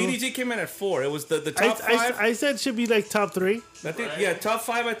 Yeah, because DDT came in at 4. It was the top 5. I said should be like top 3. I think top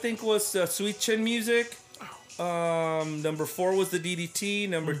 5 I think was Sweet Chin Music. Number 4 was the DDT.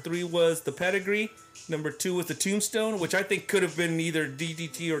 Number 3 was the Pedigree. Number 2 was the Tombstone, which I think could have been either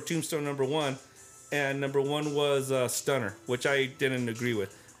DDT or Tombstone number 1. And number 1 was Stunner, which I didn't agree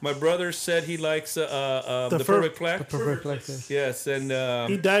with. My brother said he likes the Perfect Plex. The perfect plex. Yes, and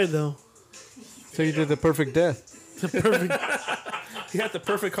He died though. So you did the perfect death. The perfect. he had the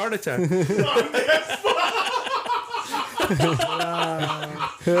perfect heart attack.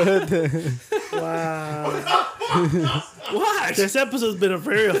 Wow. What? This episode's been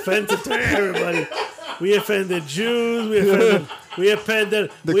very offensive to everybody. We offended Jews. We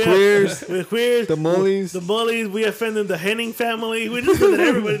offended The queers. The queers. The mullies. The mullies. We offended the Henning family. We just offended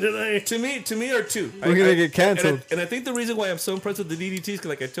everybody tonight. To me, there are 2. We're gonna get canceled. And I think the reason why I'm so impressed with the DDTs, because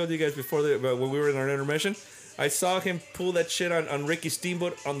like I told you guys before when we were in our intermission, I saw him pull that shit on Ricky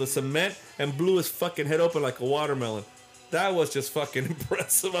Steamboat on the cement and blew his fucking head open like a watermelon. That was just fucking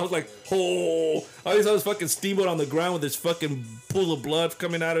impressive. I was like, oh. I saw his fucking Steamboat on the ground with his fucking pool of blood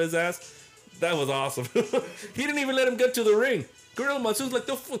coming out of his ass. That was awesome. He didn't even let him get to the ring. Gorilla Monsoon's like,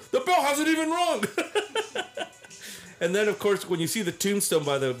 the bell hasn't even rung. And then, of course, when you see the tombstone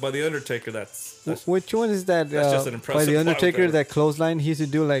by the Undertaker, that's Which one is that? That's just an impressive by the Undertaker, pile that clothesline he used to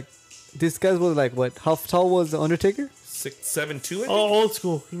do like. This guy was like what? How tall was the Undertaker? 6'7", 2", I think? Oh, old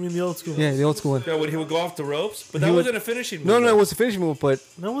school. You mean the old school? Yeah, the old school one. Yeah, when he would go off the ropes, but He that would- wasn't a finishing move. No, it though. was a finishing move, but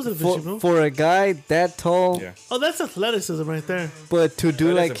That wasn't a for, fishing move. for a guy that tall, Yeah. Oh, that's athleticism right there. but to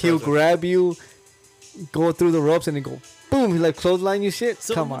do That is like he'll impressive. grab you, go through the ropes, and then go boom, he like clothesline you shit.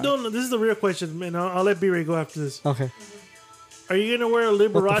 So, Come on. No, this is the real question, man. I'll let B-Ray go after this. Okay. Are you gonna wear a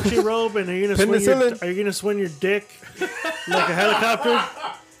Liberace robe and are you gonna swing your dick like a helicopter?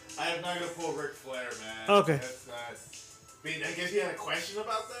 I'm not gonna pull Ric Flair, man. Okay. That's not. I mean, I guess you had a question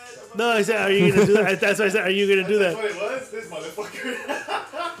about that. No, I said, are you gonna do that? That's why I said, are you gonna do That's that? what it was. This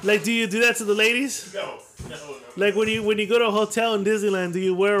motherfucker. Like, do you do that to the ladies? No. Like when you go to a hotel in Disneyland, do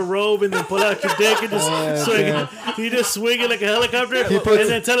you wear a robe and then pull out your dick and just swing it? Do you just swing it like a helicopter and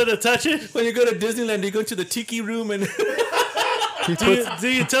then tell her to touch it? When you go to Disneyland, you go to the tiki room and Do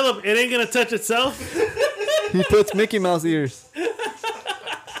you tell them it ain't gonna touch itself? He puts Mickey Mouse ears.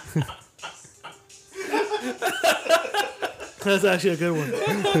 That's actually a good one.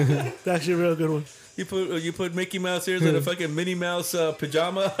 That's actually a real good one. you put Mickey Mouse ears in a fucking Minnie Mouse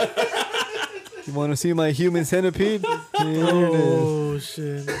pajama. You want to see my human centipede? Here it is. Oh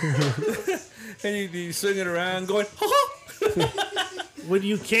shit! And you swing it around going, When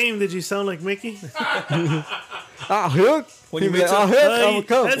you came, did you sound like Mickey? Ah, hook. When He'd you be make like, ah, some- hook, I'm a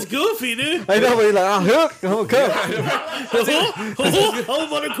come. That's goofy, dude. I know, but he's like, ah, hook, I'm a come. Oh,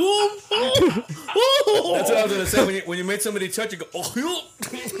 what a cool. That's what I was gonna say. When you made somebody touch, you go, oh.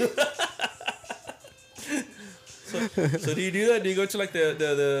 So do you do that? Do you go to like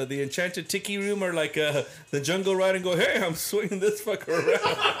the enchanted tiki room or like the jungle ride and go, hey, I'm swinging this fucker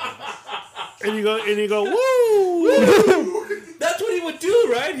around? And you go, woo! That's what he would do,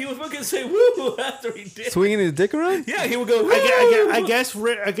 right? he would fucking say woo after he did. Swinging his dick around? Yeah, he would go. Woo! I guess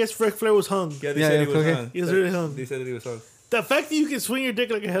Ric Flair was hung. Yeah, they Yeah, said he yeah, was okay. hung. He was really hung. They said that he was hung. The fact that you can swing your dick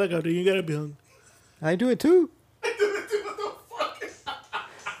like a helicopter, you gotta be hung. I do it too.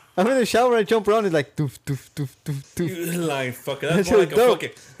 I'm in the shower, I jump around, it's like doof, doof, doof, doof, doof. You lying fucker. That That's more shit like a dope.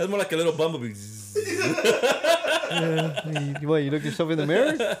 fucking. That's more like a little bumblebee. What, you look yourself in the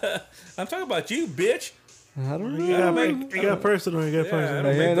mirror? I'm talking about you, bitch. I don't know. You got personal. You got Yeah, I personal.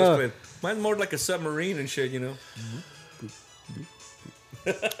 don't Yeah, make no. those claims. Mine's more like a submarine and shit, you know.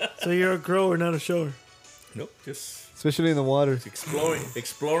 So you're a grower, not a shower. Nope, just Especially in the water.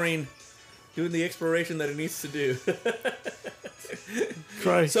 exploring, doing the exploration that it needs to do.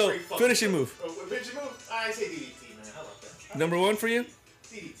 Try. So, finishing move. Finishing move? I say DDT, man. How about that? Number 1 for you?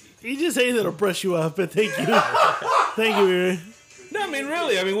 DDT. You just say that'll brush you off, but thank you. Thank you, Mary. No, I mean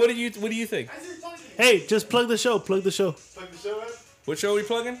really. I mean, what do you think? I said Tony. Hey, just plug the show. Plug the show. Plug the show up. What show are we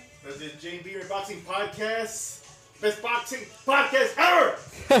plugging? That's the Jane Beer Boxing Podcast. Best boxing podcast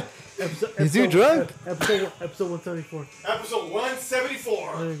ever. Is you drunk? Episode 174. Episode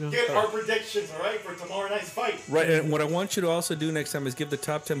 174. There you go. Get our predictions, all right, for tomorrow night's fight. Right, and what I want you to also do next time is give the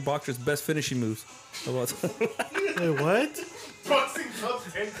top 10 boxers best finishing moves. How about Wait, what? Boxing top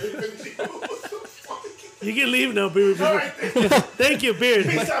 10 finishing moves. You can leave now, Beard. All right, Thank you, Beard.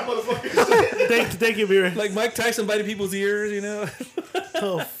 peace out, motherfuckers. Thank you, Beard. like Mike Tyson biting people's ears, you know?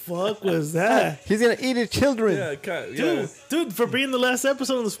 The fuck was that? He's gonna eat his children. Yeah, yeah. Dude, for being the last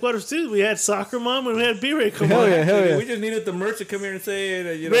episode on the Squatters too, we had Soccer Mom and we had B-Ray come Hell on. yeah, hell yeah. We just needed the merch to come here and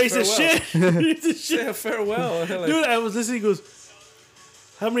say, you know, Raise the farewell. shit. Raise the shit. Yeah, farewell. Like, Dude, I was listening. He goes,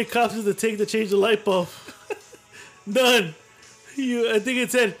 "How many cops does it take to change the light bulb?" None. I think it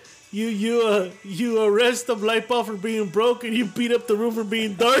said you arrest the light bulb for being broke and you beat up the room for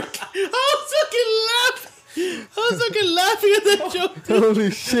being dark. I was fucking laughing at that joke.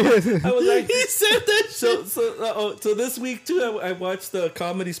 Holy shit. I was like, He said that shit. so this week too, I watched the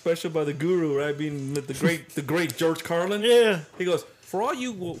comedy special by the Guru, right? Being the great George Carlin. Yeah. He goes, for all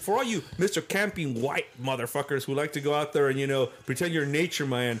you Mr. Camping white motherfuckers who like to go out there and, you know, pretend you're nature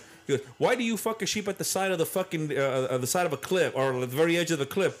man. He goes, why do you fuck a sheep at the side of the fucking the side of a cliff or at the very edge of the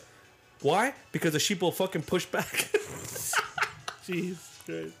cliff? Why? Because the sheep will fucking push back. Jesus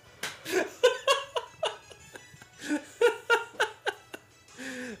Christ.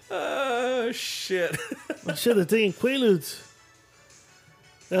 Oh shit. Shit, they're taking Quaaludes.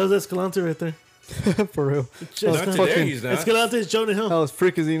 That was Escalante right there. For real. Just Not today, fucking- he's not. Escalante is Jonah Hill. I was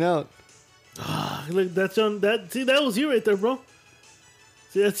freaking out. Look, that's on that. See, that was you right there, bro.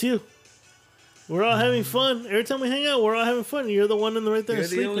 See, that's you. We're all having fun. Every time we hang out, we're all having fun. You're the one in the right there You're the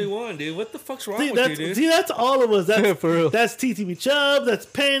sleeping. only one, dude. What the fuck's wrong See, with you, that's, dude? see, that's all of us. That's For real. That's TTB Chubb. That's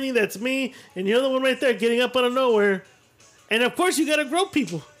Penny. That's me. And you're the one right there getting up out of nowhere. And of course, you gotta grow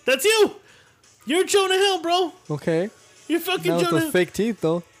people. That's you. You're Jonah Hill, bro. Okay. You're fucking Not with Jonah those Hill. fake teeth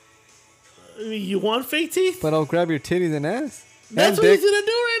though. You want fake teeth? But I'll grab your titties and ass. That's and what dick. he's gonna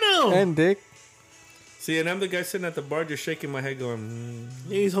do right now. And dick. See, and I'm the guy sitting at the bar just shaking my head going,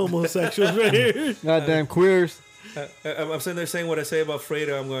 He's homosexuals right here. Goddamn queers. I'm sitting there saying what I say about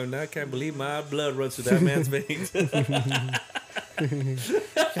Fredo. I'm going, I can't believe my blood runs through that man's veins.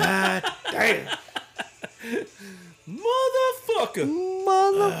 God damn. Motherfucker.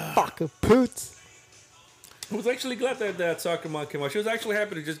 Motherfucker poots. I was actually glad that soccer mom came out. She was actually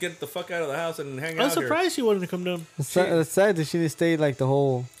happy to just get the fuck out of the house and hang I'm out here. surprised she wanted to come down. It's sad that she didn't stay like the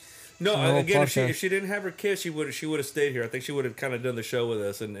whole. No, The whole again, podcast. if she didn't have her kids, she would have stayed here. I think she would have kind of done the show with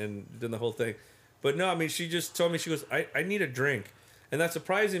us and done the whole thing. But no, I mean, she just told me, she goes, I need a drink. And that's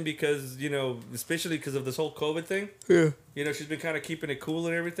surprising because, you know, especially because of this whole COVID thing. Yeah. You know, she's been kind of keeping it cool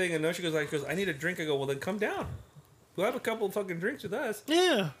and everything. And now she goes, I need a drink. I go, well, then come down. We'll have a couple of fucking drinks with us,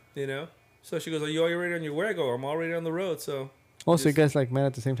 Yeah. you know? So she goes, are you already on your way? I go, I'm already on the road, so. Also, you guys like met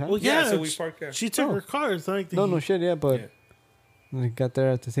at the same time? Well, Yeah, yeah. so we parked there. She took Oh. her car. It's like No shit, yeah, but we got there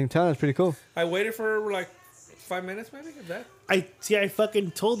at the same time. That's pretty cool. I waited for her like 5 minutes, maybe, if that. I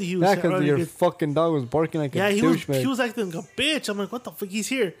fucking told you he was Yeah, because already your good. fucking dog was barking like Yeah, a he was douchebag. acting like a bitch. I'm like, what the fuck? He's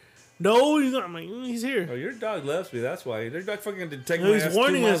here. No, he's not. I'm like, he's Oh, here. your dog loves me, that's why. Your dog fucking taking No, my he's ass 2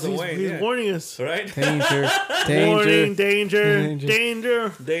 warning miles us. away. He's yeah. warning us. Right? Danger. Warning, Danger. danger,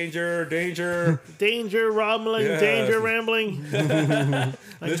 danger, Danger. danger, rambling, Yes. danger, rambling.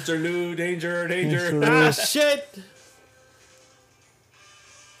 Mr. Lou, danger. Mr. Ah, shit.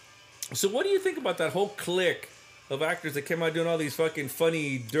 So what do you think about that whole clique of actors that came out doing all these fucking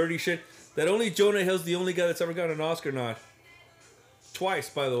funny, dirty shit that only Jonah Hill's the only guy that's ever got an Oscar nod? Twice,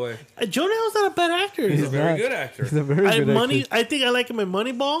 by the way. Jonah Hill's not a bad actor. He's a very not. good actor. He's a very good actor. I think I like him in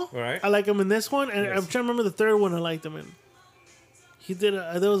Moneyball. Right. I like him in this one, and Yes. I'm trying to remember the third one I liked him in. He did.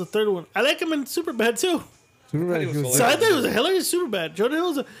 There was a third one. I like him in Superbad too. Superbad, he was he was- So I think it was a hilarious Superbad. Jonah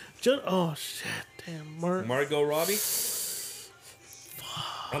Hill was a. Oh shit! Damn. Margot Robbie.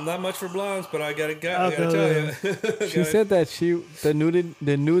 I'm not much for blondes, but I gotta Okay. tell you. She said that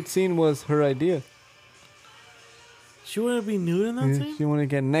the nude scene was her idea. She wouldn't be nude in that Yeah, scene. she wanted to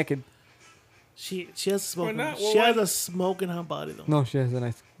get naked. She has a smoke. Why not? She Well, has why- a smoke in her body though. No, she has a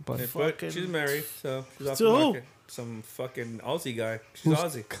nice body. But Fucking- she's married, so she's off To the who? market. Some fucking Aussie guy. She's Who's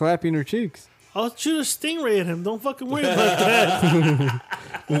Aussie. clapping her cheeks? I'll shoot a stingray at him. Don't fucking worry about that.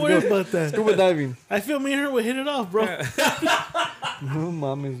 Don't worry about that. Scuba diving. I feel me and her would hit it off, bro. No,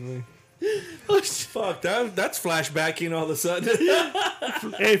 mommy's way. Oh, shit. Fuck, that's flashbacking all of a sudden.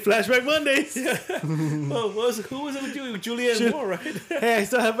 Hey, Flashback Mondays. Who was it with you? Julianne Moore, right? Hey, I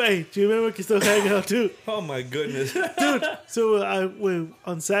still have. Hey, do you remember we can still hang out too? Oh my goodness. Dude, so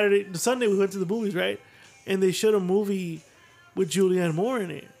on Sunday we went to the movies, right? And they showed a movie with Julianne Moore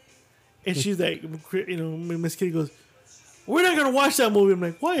in it. And she's like, you know, Miss Kitty goes, "We're not gonna watch that movie." I'm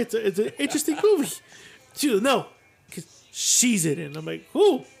like, "Why? It's an interesting movie." She goes, "No, because she's in it." I'm like,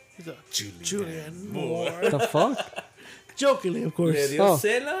 "Who?" He's like, Julianne Moore. The fuck? Jokingly, of course. Le dio Oh.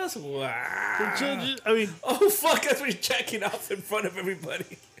 celos? Wow. I mean, Oh fuck, that's what he's jacking off in front of everybody.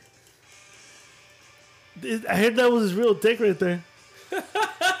 I heard that was his real dick right there.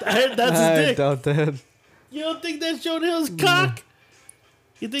 I heard that's I his dick. doubt that. You don't think that's Jonah Hill's cock?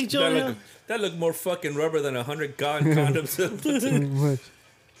 You think Jonah Hill? That looked more fucking rubber than 100 condoms. Pretty much.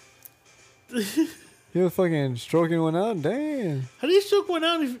 He was fucking stroking one out. Damn. How do you choke one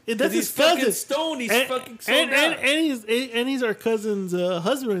out? That's he's his cousin. fucking stoned. He's fucking and, stoned out. and he's our cousin's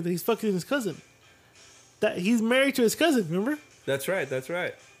husband. Right there. He's fucking his cousin. That he's married to his cousin. Remember? That's right. That's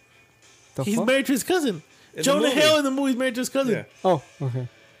right. The He's fuck? married to his cousin. In the Jonah movie. Hill in the movie is married to his cousin. Yeah. Oh, okay.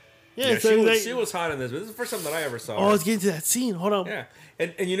 Yeah. Yeah, so she, he's was, like, she was hot in this, but this is the first time that I ever saw oh, her. let's get into that scene. Hold on. Yeah.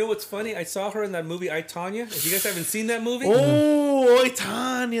 And you know what's funny? I saw her in that movie, I, Tonya. If you guys haven't seen that movie, Oh,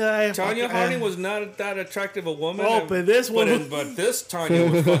 Tanya. Tanya Harding was not that attractive a woman. Oh, but this one- But this Tanya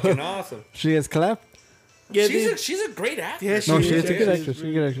was fucking awesome. She has clapped? Yeah, She's a great actress. Yeah, she No, is. she's a Yeah, good she's actress. She's a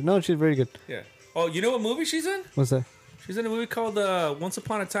really good actress. No, she's very good. Yeah. Oh, you know what movie she's in? What's that? She's in a movie called Once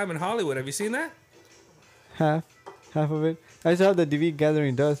Upon a Time in Hollywood. Have you seen that? Half of it. I still have the DVD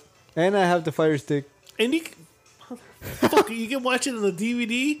Gathering Dust. And I have the Fire Stick. And you can watch it on the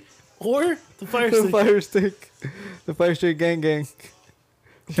DVD or the Fire The Stick. Fire Stick. The Fire Stick Gang Gang.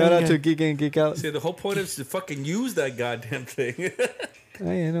 Shout out Gang. to Geek In, Geek Out. See, the whole point is to fucking use that goddamn thing.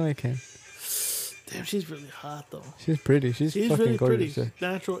 I know I can. Damn, she's really hot though. She's pretty. She's She's fucking really gorgeous. pretty.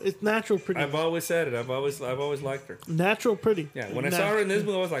 Natural. It's natural pretty. I've always said it. I've always liked her. Natural pretty. Yeah. When I saw her in this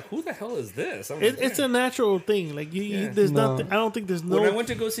movie, I was like, "Who the hell is this?" I'm like, It's a "Damn." natural thing. Like Yeah. there's No. nothing. I don't think there's no. When I went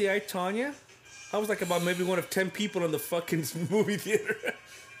to go see I, Tonya, I was like about maybe one of 10 people in the fucking movie theater.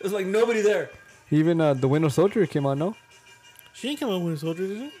 It was like nobody there. Even the Winter Soldier came out, no? She didn't come out with a soldier,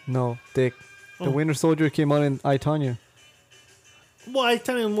 did she? No, Dick. The Oh. Winter Soldier came out in I, Tonya. Well, I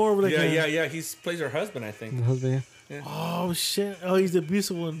tell you more of like Yeah. He plays her husband, I think. The husband, Oh shit! Oh, he's the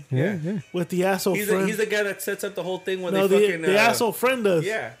abusive one yeah. Yeah. Yeah. with the asshole He's friend. the guy that sets up the whole thing when no, they the, fucking the asshole friend does.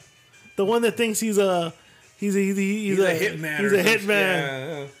 Yeah, The one that thinks he's a he's a hitman. He's or a some hitman. shit.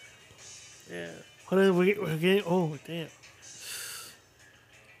 Yeah. Yeah. What are we're getting? Oh damn!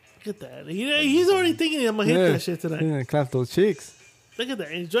 Look at that. He's already thinking I'm gonna hit that shit tonight. Yeah, clap those cheeks. Look at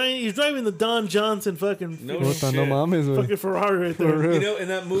that. He's driving the Don Johnson fucking No Puta, no shit. mames, güey. fucking Ferrari right For there. real. You know, in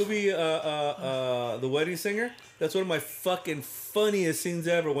that movie, The Wedding Singer, that's one of my fucking funniest scenes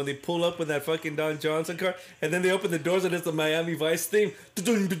ever when they pull up with that fucking Don Johnson car and then they open the doors and it's the Miami Vice theme.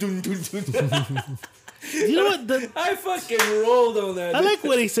 You know what? I fucking rolled on that. I like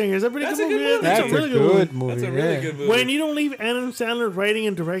Wedding Singers. That's a pretty That's good a good movie. movie. That's a really a good movie. good movie. That's a really yeah. good movie. When you don't leave Adam Sandler writing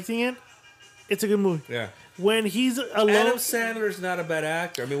and directing it, it's a good movie. Yeah. When he's alone, Adam Sandler's not a bad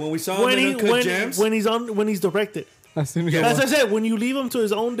actor. I mean, when we saw him when in he Uncut Gems. when he's directed. As soon as As I I said, when you leave him to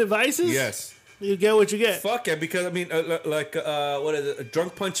his own devices, Yes. you get what you get. Fuck yeah, because I mean, what is it? A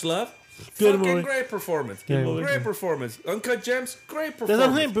Drunk Punch Love? Good Fucking movie. great performance. Good movie. Great performance. Uncut Gems, great That's what I'm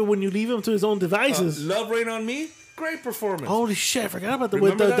saying. performance. But when you leave him to his own devices, Love Rain on Me, great performance. holy shit! I forgot about the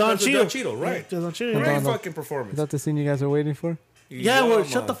Remember with that? Don That's the Cheadle. Don Cheadle, right. Yeah, Don Cheadle. Hold Great on, no. fucking is performance. that the scene you guys are waiting for? Yeah, well, come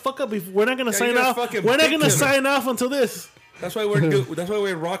shut on. the fuck up. We're not gonna Yeah, sign you guys off. fucking We're not big gonna killer. sign off until this. That's why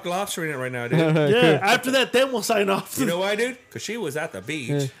we're Rock Lobstering it right now, dude. Yeah. After that, then we'll sign off. You know why, dude? Because she was at the beach.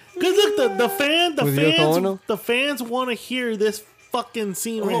 Yeah. Cause look, With Yoko Ono? the fans want to hear this fucking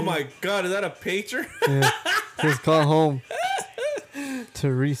scene. right Oh now. my god, is that a pager? Yeah. Just call home.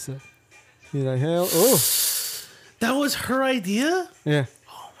 Teresa. He's like, hell, oh. That was her idea. Yeah.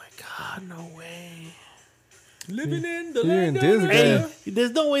 Oh my god, no way. Living in the You're land in of Disney. Hey,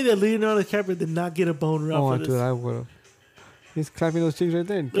 there's no way that Leonardo DiCaprio did not get a boner Oh, off of dude, this. I would have. He's clapping those cheeks right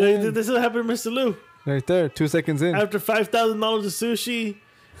there. Like, Damn. this is what happened to Mr. Lou. Right there, 2 seconds in. After $5,000 of sushi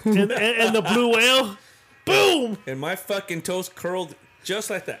and the blue whale, boom! And my fucking toes curled just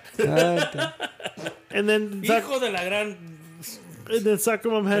like that. And then Hijo de la gran... Soccer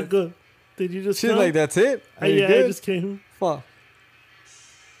Mom had good. Did you just She's come? like, that's it? Are you Yeah, I good? just came. Fuck.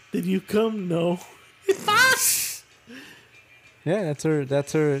 Did you come? No. Yeah, that's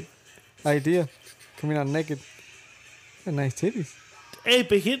her idea. Coming out naked. And nice titties. Hey,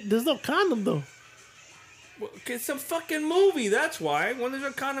 but there's no condom though. Well, it's a fucking movie, that's why. When there's no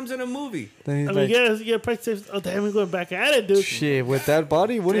condoms in a movie. Then he's I mean, like, you gotta practice. Oh, damn, we're going back at it, dude. shit, with that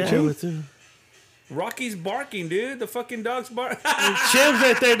body, wouldn't you? Too. Rocky's barking, dude. The fucking dog's barking. Chips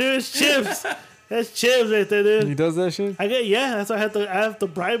right there, dude. It's chips. That's chips right there, He dude. does that shit? That's why I have to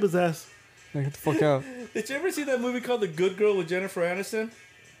bribe his ass. Like, get the fuck out. Did you ever see that movie called The Good Girl with Jennifer Aniston?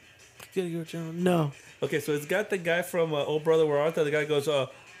 No. Okay, so it's got the guy from Oh Brother Where Art Thou? The guy goes,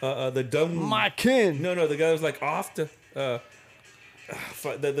 the dumb... My kin. No, the guy was like off the... the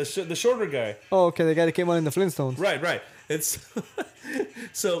shorter guy. Oh, okay, the guy that came out in the Flintstones. Right. It's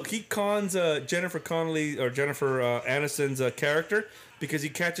so he cons Jennifer Connelly or Jennifer Aniston's character because he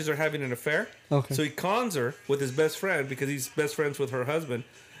catches her having an affair. Okay. So he cons her with his best friend because he's best friends with her husband,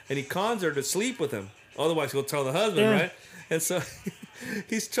 and he cons her to sleep with him. Otherwise, he'll tell the husband, right? And so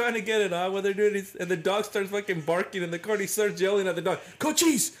he's trying to get it on with her, dude. And the dog starts fucking barking in the car. And he starts yelling at the dog,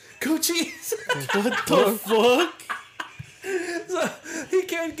 "Cochise! Cochise!" What the fuck? So he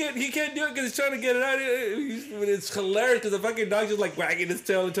can't do it because he's trying to get it out. It's hilarious because the fucking dog's just like wagging his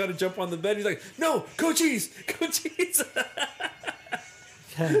tail and trying to jump on the bed. He's like, "No, Cochise! Cochise!"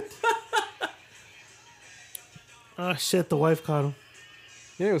 Oh shit! The wife caught him.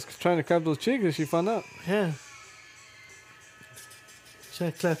 Yeah, he was trying to clap those chicks and she found out. Yeah.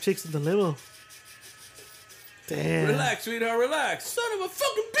 Trying to clap chicks in the limo. Damn. Relax, sweetheart, relax. Son of a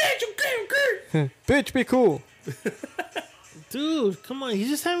fucking bitch! Okay. Bitch, be cool. Dude, come on. He's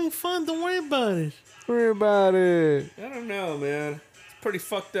just having fun. Don't worry about it. Worry about it. I don't know, man. It's pretty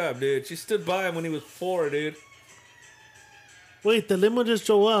fucked up, dude. She stood by him when he was 4, dude. Wait, the limo just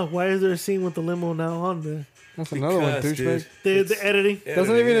drove off. Why is there a scene with the limo now on there? That's another one, Because, douchebag. The editing.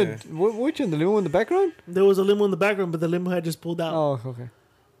 Doesn't even which one? The limo in the background? There was a limo in the background, but the limo had just pulled out. Oh, okay.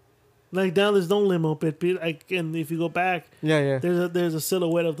 Like now, there's no limo, but like, and if you go back, Yeah. there's a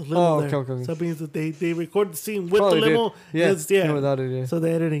silhouette of the limo Oh, there. okay. So that means that they recorded the scene with Probably the limo. did. Yeah, yeah. without it, yeah. So the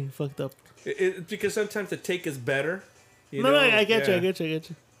editing fucked up. It's because sometimes the take is better. You No, know? I get Yeah. you.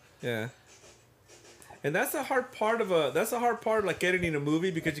 Yeah. And that's the hard part of like editing a movie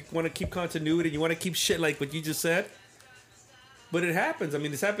because you want to keep continuity. You want to keep shit like what you just said. But it happens. I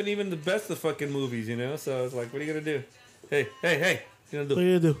mean, it's happened even the best of fucking movies, you know? So it's like, what are you going to do? Hey. What are you What are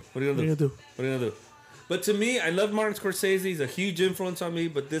you gonna do? What are you gonna do? But to me, I love Martin Scorsese. He's a huge influence on me,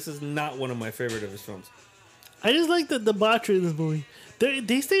 but this is not one of my favorite of his films. I just like the debauchery of this movie.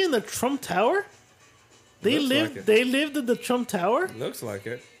 They stay in the Trump Tower. They Looks like it. They lived in the Trump Tower. Looks like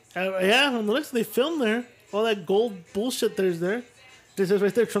it. Yeah, on the looks they filmed there. All that gold bullshit there's there. This is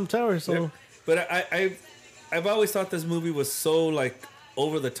right there, Trump Tower. So Yep. But I've always thought this movie was so like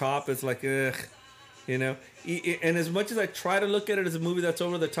over the top. It's like, ugh, you know. And as much as I try to look at it as a movie that's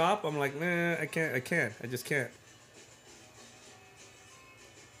over the top, I'm like, nah, I can't. I just can't.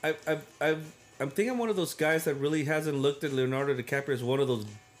 I'm thinking I'm one of those guys that really hasn't looked at Leonardo DiCaprio as one of those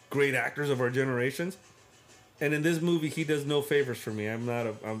great actors of our generations. And in this movie, he does no favors for me. I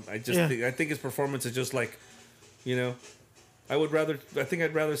think his performance is just like, you know, I think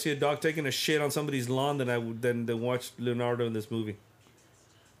I'd rather see a dog taking a shit on somebody's lawn than watch Leonardo in this movie.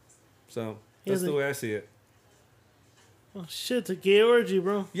 So that's the way I see it. oh shit, it's a gay orgy,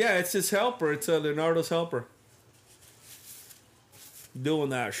 bro. Yeah, it's his helper. It's Leonardo's helper. Doing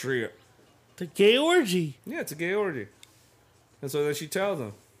that shit. The gay orgy. Yeah, it's a gay orgy. And so then she tells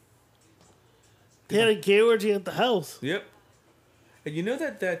him. They had a gay orgy at the house. Yep. And you know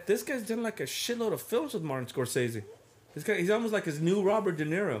that this guy's done like a shitload of films with Martin Scorsese. This guy, he's almost like his new Robert De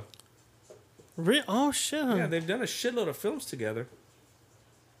Niro. Oh shit. Huh? Yeah, they've done a shitload of films together.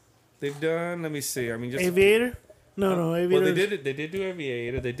 They've done, let me see. I mean, just Aviator? No, Aviator. well, they did do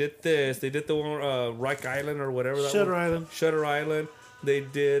Aviator. They did this. They did the one Reich Island or whatever. Shutter Island. Shutter Island. They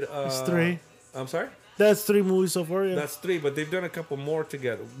did. That's 3. I'm sorry. That's 3 movies so far. Yeah. That's 3, but they've done a couple more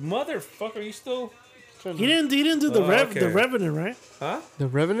together. Motherfucker, you still? He didn't do the okay. the Revenant, right? Huh? The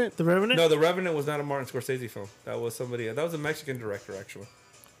Revenant? The Revenant. No, The Revenant was not a Martin Scorsese film. That was somebody. That was a Mexican director, actually.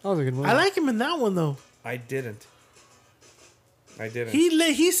 That was a good movie. I like him in that one though. I didn't. I didn't.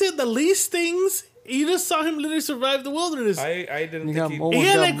 He said the least things. You just saw him literally survive the wilderness. I didn't He think got he... almost He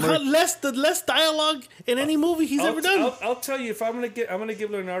had got like murked. the less dialogue in any movie he's ever done. I'll tell you, if I'm gonna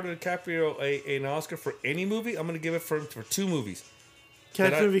give Leonardo DiCaprio an Oscar for any movie, I'm gonna give it for 2 movies.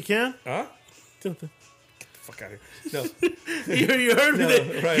 Catch me if you can. Huh? Something. Fuck out of here. No. You heard me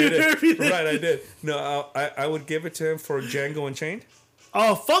there. Right, You I did. heard me there. Right, I did. No, I would give it to him for Django Unchained,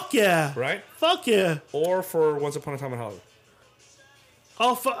 Oh, fuck yeah. right? Fuck yeah. Or for Once Upon a Time in Hollywood.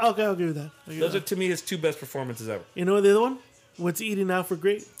 Oh, okay, I'll give you that. Those are, to me, his 2 best performances ever. You know what the other one? What's Eating Out for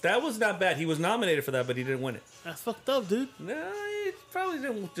Great? That was not bad. He was nominated for that, but he didn't win it. That's fucked up, dude. No, he probably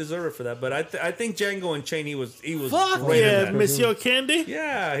didn't deserve it for that. But I think Django Unchained, he was Fuck great in yeah, that. Monsieur Candy.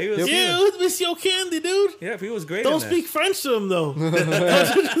 Yeah, he was. Yeah, who's Monsieur Candy, dude? Yeah, he was great. Don't in that. speak French to him, though.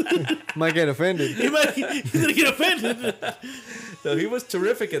 Might get offended. He's gonna get offended. No, he was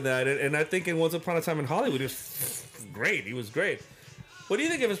terrific in that, and I think in Once Upon a Time in Hollywood, he was great. He was great. What do you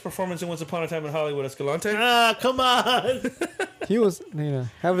think of his performance in Once Upon a Time in Hollywood, Escalante? Ah, come on. He was,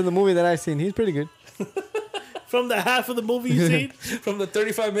 having the movie that I've seen, he's pretty good. From the half of the movie you've seen. From the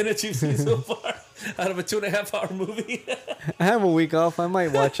 35 minutes you've seen so far, out of a 2.5-hour movie. I have a week off. I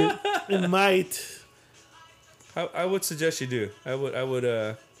might watch it. It might. I would suggest you do. I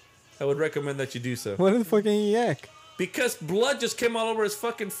would recommend that you do so. What the fuck ain't he yak? Because blood just came all over his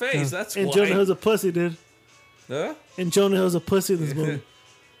fucking face. That's And why. Jonah Hill's a pussy, dude. Huh? And Jonah Hill's a pussy in this movie.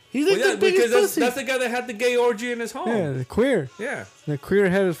 He's like Well, yeah, the biggest because pussy. that's the guy that had the gay orgy in his home. Yeah, the queer. Yeah. The queer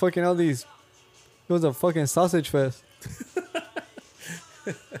had fucking all these. It was a fucking sausage fest.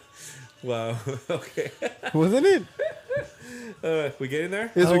 Wow. Okay. Wasn't it? We getting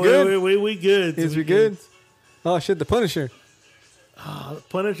there? Is we Oh, good? We good. Is we good? Oh shit, the Punisher.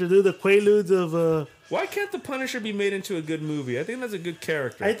 Punisher, dude, the Quaaludes of... Why can't the Punisher be made into a good movie? I think that's a good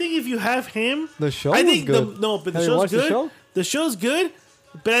character. I think if you have him... The show I was think good. but the Have you show's watched good. the show? The show's good,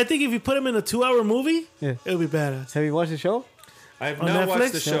 but I think if you put him in a 2-hour movie, Yeah. it'll be badass. Have you watched the show? I have On not Netflix?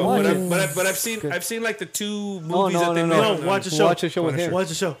 watched the Yeah, show, watch but it. I've seen like the 2 movies Oh, no, that they no, made. no. on- Watch the show. Watch the show with him. Watch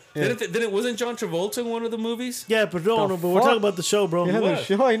the show. Yeah. Didn't wasn't John Travolta in one of the movies? Yeah, but no, The but we're fuck? talking about the show, bro. Yeah, the What?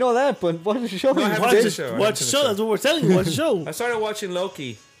 show. I know that, but watch the show. No, I haven't Watch watched the the show. I Watch haven't the seen show. the That's what we're telling you. Watch the show. I started watching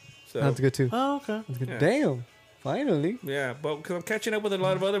Loki. So That's good too. Oh, okay. That's good. Yeah. Damn. Finally. yeah, but because I'm catching up with a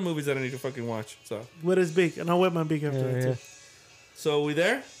lot of other movies that I need to fucking watch. So With his beak. And I'll wet my beak after Yeah, that, yeah. too. so we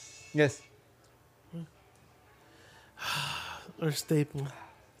there? Yes. Or staple.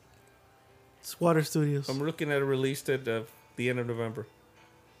 Squatter Studios. I'm looking at a release at the end of November.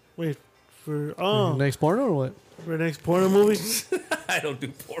 Wait, for... Oh, Next porno or what? for next porno movie? I don't do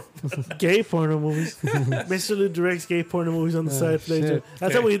porn. Gay porno movies. Mr. Lou directs gay porno movies on the side. shit. Later.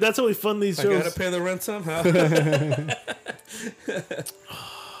 That's how we fund these I gotta shows. pay the rent somehow.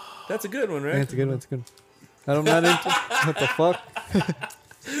 That's a good one, right? Yeah, it's a good one. It's a good one. I'm not into. What the fuck?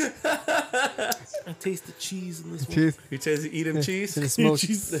 I taste the cheese in this one. Cheese. He says eating cheese. The smoke.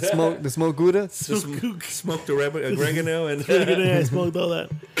 Cheese. The smoke Gouda. Smoked oregano and I smoked all that.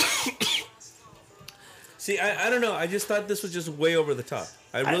 see, I don't know. I just thought this was just way over the top.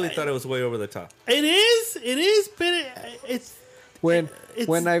 I really thought it was way over the top. It is, but it's When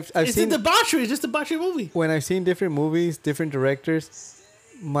I've it's seen a debauchery. It's just a debauchery movie. when I've seen different movies, different directors,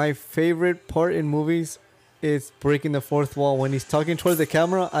 my favorite part in movies is breaking the fourth wall. When he's talking towards the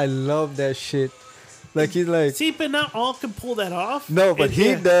camera, I love that shit. Like he's like, See, but not all can pull that off. no, but he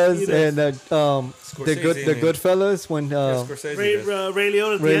Yeah, does. he does. And the Scorsese, Goodfellas when Scorsese Ray, does. Ray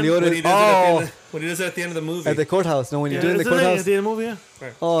Liotta. At the Ray end. Liotta- When he does it at the end when he does it at the end of the movie. at the courthouse. No, when you're doing the isn't it? courthouse. At the end of the movie, yeah.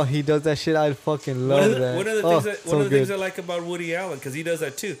 Oh, he does that shit. I fucking love that. One of the Oh, things so one of the things I good. like about Woody Allen, because he does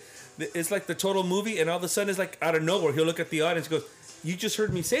that too. It's like the total movie, and all of a sudden it's like out of nowhere. He'll look at the audience and goes, "You just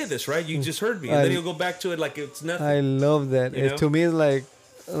heard me say this, right? You just heard me," and then he'll go back to it like it's nothing. I love that. You know? To me, it's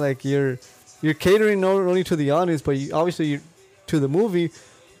like you're catering not only to the audience, but obviously you're to the movie.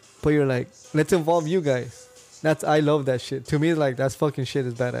 But you're like, let's involve you guys. I love that shit. To me, it's like that's fucking shit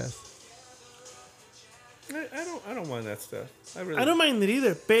is badass. I don't mind that stuff. I don't mind it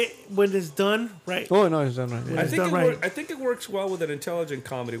either. But when it's done right. Oh no, it's done right. I Yeah. think done right. I think it works well with an intelligent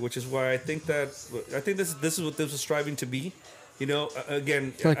comedy, which is why I think this is what this was striving to be. You know,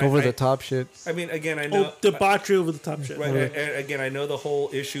 again, It's like over the top shit. I mean, again, I know. Oh, debauchery over the top shit. Right, and again, I know the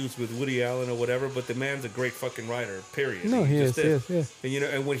whole issues with Woody Allen or whatever, but the man's a great fucking writer. Period. No, he just is. Yes. And you know,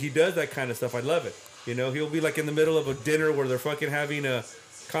 and when he does that kind of stuff, I love it. You know, he'll be like in the middle of a dinner where they're fucking having a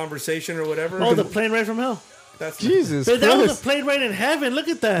conversation or whatever. Oh, the plane ride from hell. That's Jesus But that was a Christ. plane ride in heaven. Look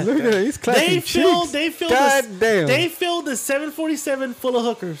at that. Look at that. He's clapping cheeks. They filled God the, damn. They filled the 747 full of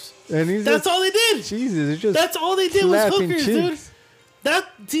hookers. And he's That's just, all they did. Jesus, it's just That's all they did was clapping hookers, dude. cheeks. That's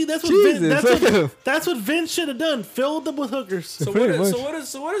what Jesus, that's what Vince should have done. Filled them with hookers. So Pretty what much.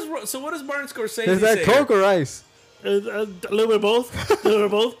 does Martin Scorsese Is that say Coke here? or ice? A little bit of both. A little bit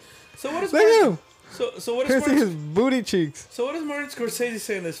of both. So what does Look at him. so what You does can see his Martin, booty cheeks. so what does Martin Scorsese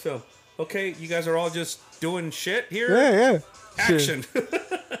say in this film? Okay, you guys are all just doing shit here. Yeah. Action.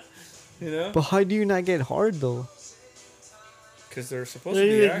 Shit. You know, But how do you not get hard though? because they're supposed to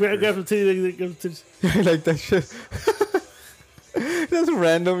be actors. Grab some titties. Grab some titties. Like that shit. That's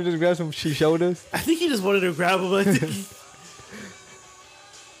random. Just grab some shoulders. I think he just wanted to grab him. I think.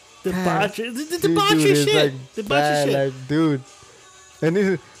 Debauchery. The Dude, debauchery it's shit. like Debauchery bad, shit. like, dude. And this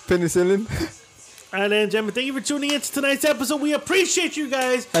is penicillin. All right, ladies and gentlemen, thank you for tuning in to tonight's episode. We appreciate you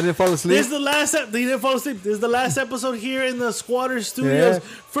guys. I didn't fall asleep. This is the last episode. You didn't fall asleep. This is the last episode here in the Squatter Studios. Yeah.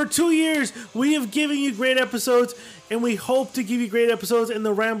 For 2 years, we have given you great episodes, and we hope to give you great episodes in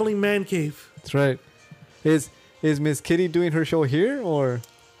the Rambling Man Cave. That's right. Is Miss Kitty doing her show here or?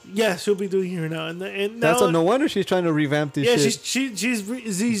 Yeah, she'll be doing here now. And now, That's no wonder she's trying to revamp this yeah, shit. she's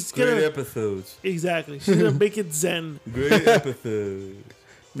Great gonna episodes. exactly. She's gonna make it zen. Great episodes.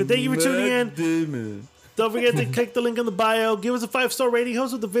 But thank you for tuning in. Damon. Don't forget to click the link in the bio. Give us a 5-star rating.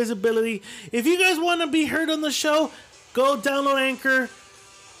 Helps with the visibility. If you guys want to be heard on the show, go download Anchor.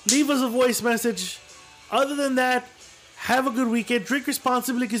 Leave us a voice message. Other than that, have a good weekend. Drink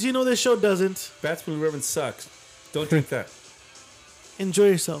responsibly because you know this show doesn't. Bats Blue Ribbon sucks. Don't drink that. Enjoy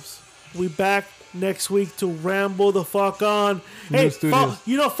yourselves. We back next week to ramble the fuck on. Hey, studios.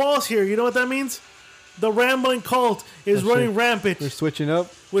 fall's here. You know what that means? The rambling cult is running rampant. We're switching up.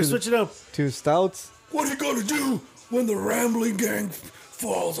 We're to- switching up. to stouts. What are you gonna do when the rambling gang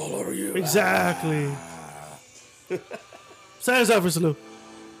falls all over you? Exactly. Sign us out for salute.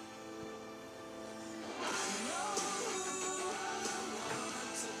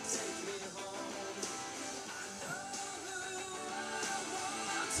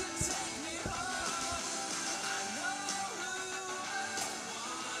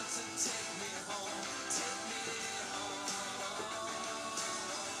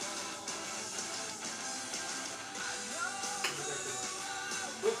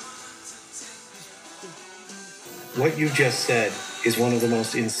 What you just said is one of the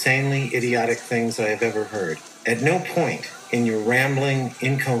most insanely idiotic things I have ever heard. At no point in your rambling,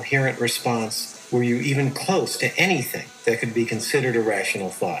 incoherent response were you even close to anything that could be considered a rational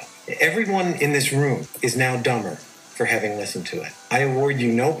thought. Everyone in this room is now dumber for having listened to it. I award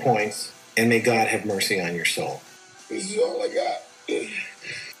you no points, and may God have mercy on your soul. This is all I got.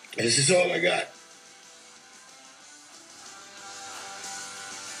 This is all I got.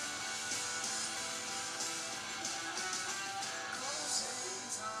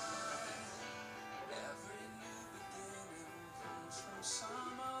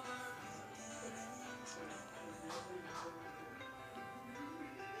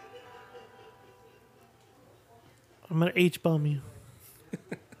 I'm gonna H-bomb you.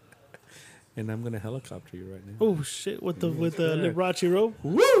 And I'm gonna helicopter you right now. Oh shit! With the Liberace robe.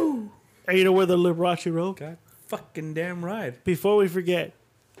 Woo! Are you know where the Liberace robe? God fucking damn right. Before we forget,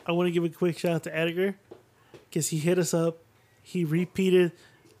 I want to give a quick shout out to Edgar because he hit us up. He repeated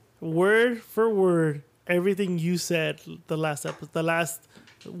word for word everything you said the last episode.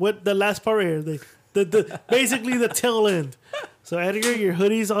 The last part right here. The basically the tail end. So Edgar, your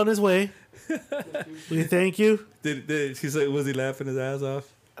hoodie's on his way. We thank you. Did he say, was he laughing his ass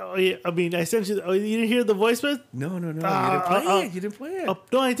off? Oh yeah, I mean I sent you. Oh, you didn't hear the voice message? No. You didn't play it. You didn't play it.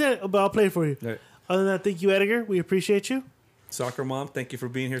 No, I did, but I'll play it for you. Right. Other than that, thank you, Edgar. We appreciate you. Soccer Mom, thank you for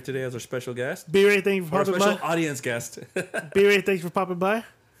being here today as our special guest. B-Ray, thank you for Our popping special by. audience guest. B-Ray, thanks for popping by.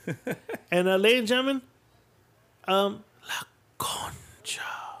 And ladies and gentlemen, La Concha.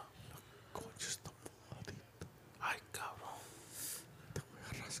 Ay, cabrón. Te voy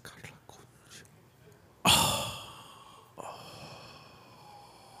a rascar la concha.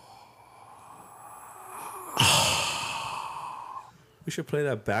 We should play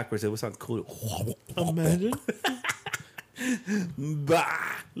that backwards. It would sound cool. Imagine. Bah.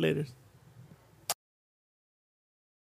 Later.